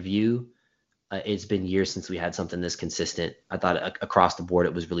pay-per-view. It's been years since we had something this consistent. I thought across the board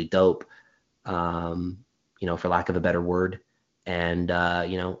it was really dope, for lack of a better word. And,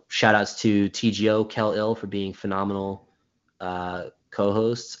 shout outs to TGO, Kel Ill for being phenomenal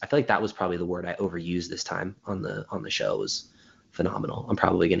co-hosts. I feel like that was probably the word I overused this time on the show, was phenomenal. I'm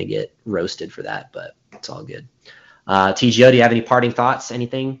probably going to get roasted for that, but it's all good. TGO, do you have any parting thoughts?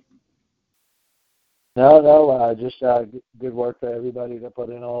 Anything? No, just good work for everybody that put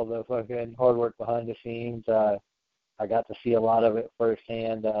in all the fucking hard work behind the scenes. I got to see a lot of it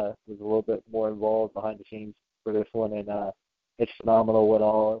firsthand. Was a little bit more involved behind the scenes for this one, and it's phenomenal what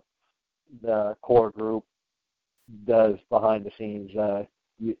all the core group does behind the scenes.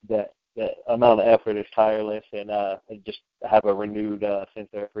 That amount of effort is tireless, and I just have a renewed sense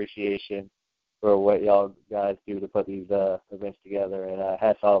of appreciation for what y'all guys do to put these events together. And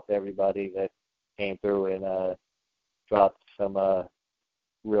hats off to everybody that came through and dropped some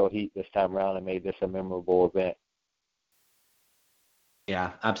real heat this time around and made this a memorable event.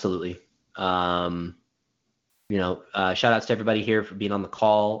 Yeah, absolutely. Shout outs to everybody here for being on the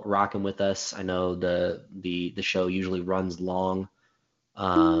call, rocking with us. I know the show usually runs long.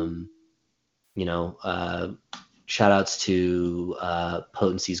 Shout outs to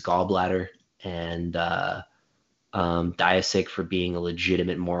Potency's Gallbladder and Diasic for being a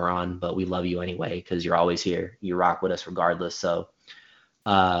legitimate moron, but we love you anyway because you're always here. You rock with us regardless. So,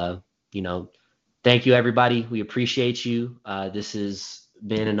 thank you, everybody. We appreciate you. This has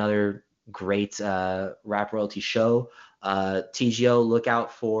been another great Rap Royalty show. TGO, look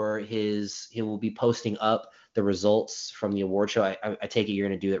out for he will be posting up the results from the award show. I take it you're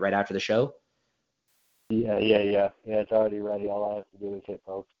going to do it right after the show? Yeah, it's already ready. All I have to do is hit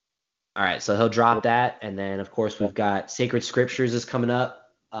post. All right, so he'll drop that, and then, of course, we've got Sacred Scriptures is coming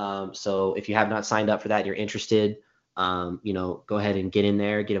up. So if you have not signed up for that and you're interested, go ahead and get in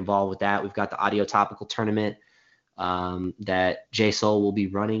there, get involved with that. We've got the Audio Topical Tournament that J Soul will be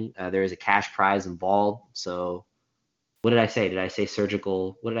running. There is a cash prize involved. So what did I say? Did I say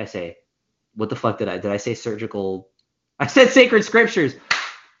surgical? What did I say? What the fuck did I say surgical? I said Sacred Scriptures.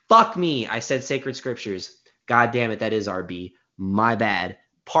 Fuck me. I said Sacred Scriptures. God damn it. That is RB. My bad.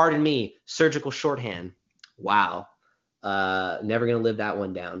 Pardon me, surgical shorthand. Wow. Never going to live that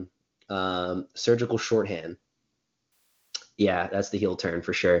one down. Surgical shorthand. Yeah, that's the heel turn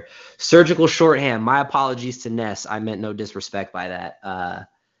for sure. Surgical shorthand. My apologies to Ness. I meant no disrespect by that. I'm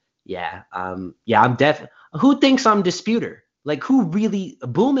definitely. Who thinks I'm Disputer? Like, who really?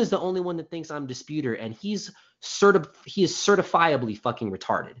 Boom is the only one that thinks I'm Disputer, and he is certifiably fucking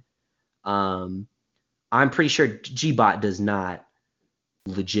retarded. I'm pretty sure G-Bot does not.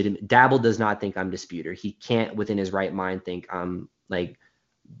 Legitimate. Dabble does not think I'm Disputer. He can't within his right mind think I'm like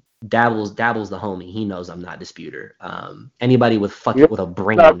Dabble's the homie. He knows I'm not Disputer. Anybody with a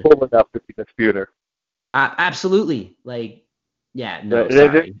brain. Not cool enough to be Disputer. Absolutely. Like, yeah, no,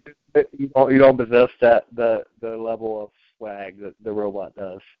 sorry. You don't possess the level of swag that the robot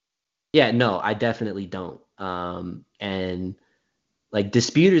does. Yeah, no, I definitely don't. And like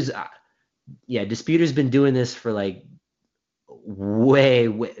Disputer's been doing this for like way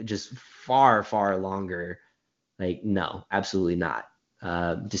just far longer. Like, no, absolutely not.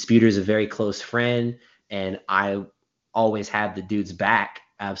 Disputer is a very close friend, and I always have the dude's back,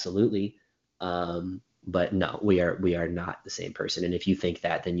 absolutely. But no, we are not the same person, and if you think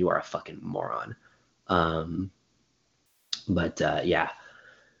that, then you are a fucking moron. Yeah,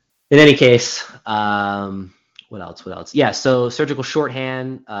 In any case, what else? Yeah, so surgical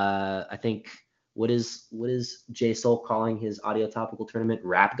shorthand. I think what is J Soul calling his audio topical tournament?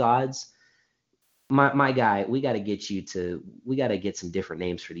 Rap Gods. My guy, we got to get some different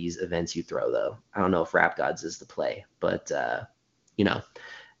names for these events you throw, though. I don't know if Rap Gods is the play, but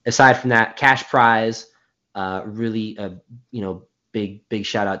aside from that, cash prize, really, big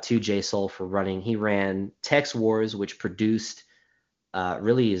shout out to J Soul for running. He ran Tex Wars, which produced,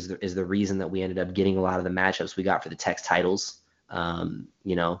 really is the reason that we ended up getting a lot of the matchups we got for the Tex titles.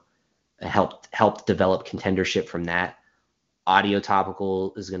 Helped develop contendership from that. Audio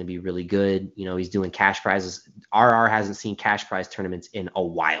topical is going to be really good. He's doing cash prizes. RR hasn't seen cash prize tournaments in a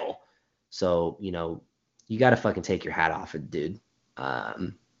while. So, you got to fucking take your hat off it, dude.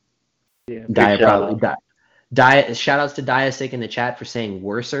 Shout outs to Diasic in the chat for saying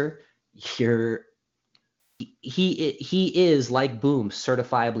worser. He is, like Boom,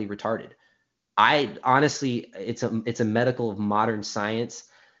 certifiably retarded. I honestly, it's a medical of modern science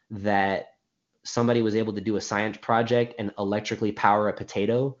that somebody was able to do a science project and electrically power a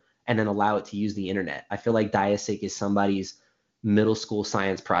potato and then allow it to use the internet. I feel like Diasic is somebody's middle school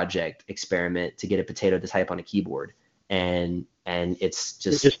science project experiment to get a potato to type on a keyboard. And it's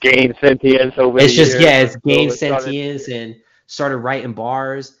just gained sentience over the years. It's gained sentience and started writing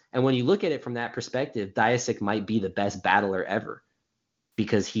bars. And when you look at it from that perspective, Diasic might be the best battler ever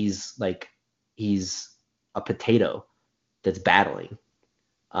because he's a potato that's battling.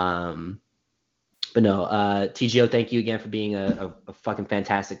 But no, TGO, thank you again for being a fucking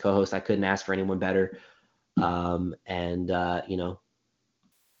fantastic co-host. I couldn't ask for anyone better. Thank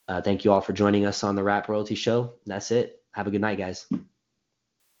you all for joining us on the Rap Royalty Show. That's it. Have a good night, guys.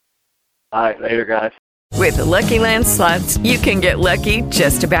 All right, later, guys. With the Lucky Land Slots, you can get lucky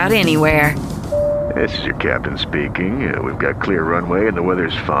just about anywhere. This is your captain speaking. We've got clear runway and the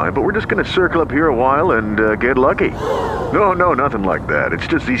weather's fine, but we're just going to circle up here a while and get lucky. No, nothing like that. It's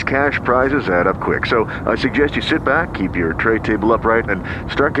just these cash prizes add up quick. So I suggest you sit back, keep your tray table upright, and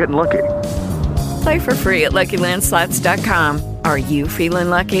start getting lucky. Play for free at LuckyLandSlots.com. Are you feeling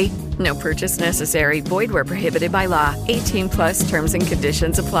lucky? No purchase necessary. Void where prohibited by law. 18+ terms and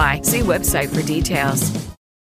conditions apply. See website for details.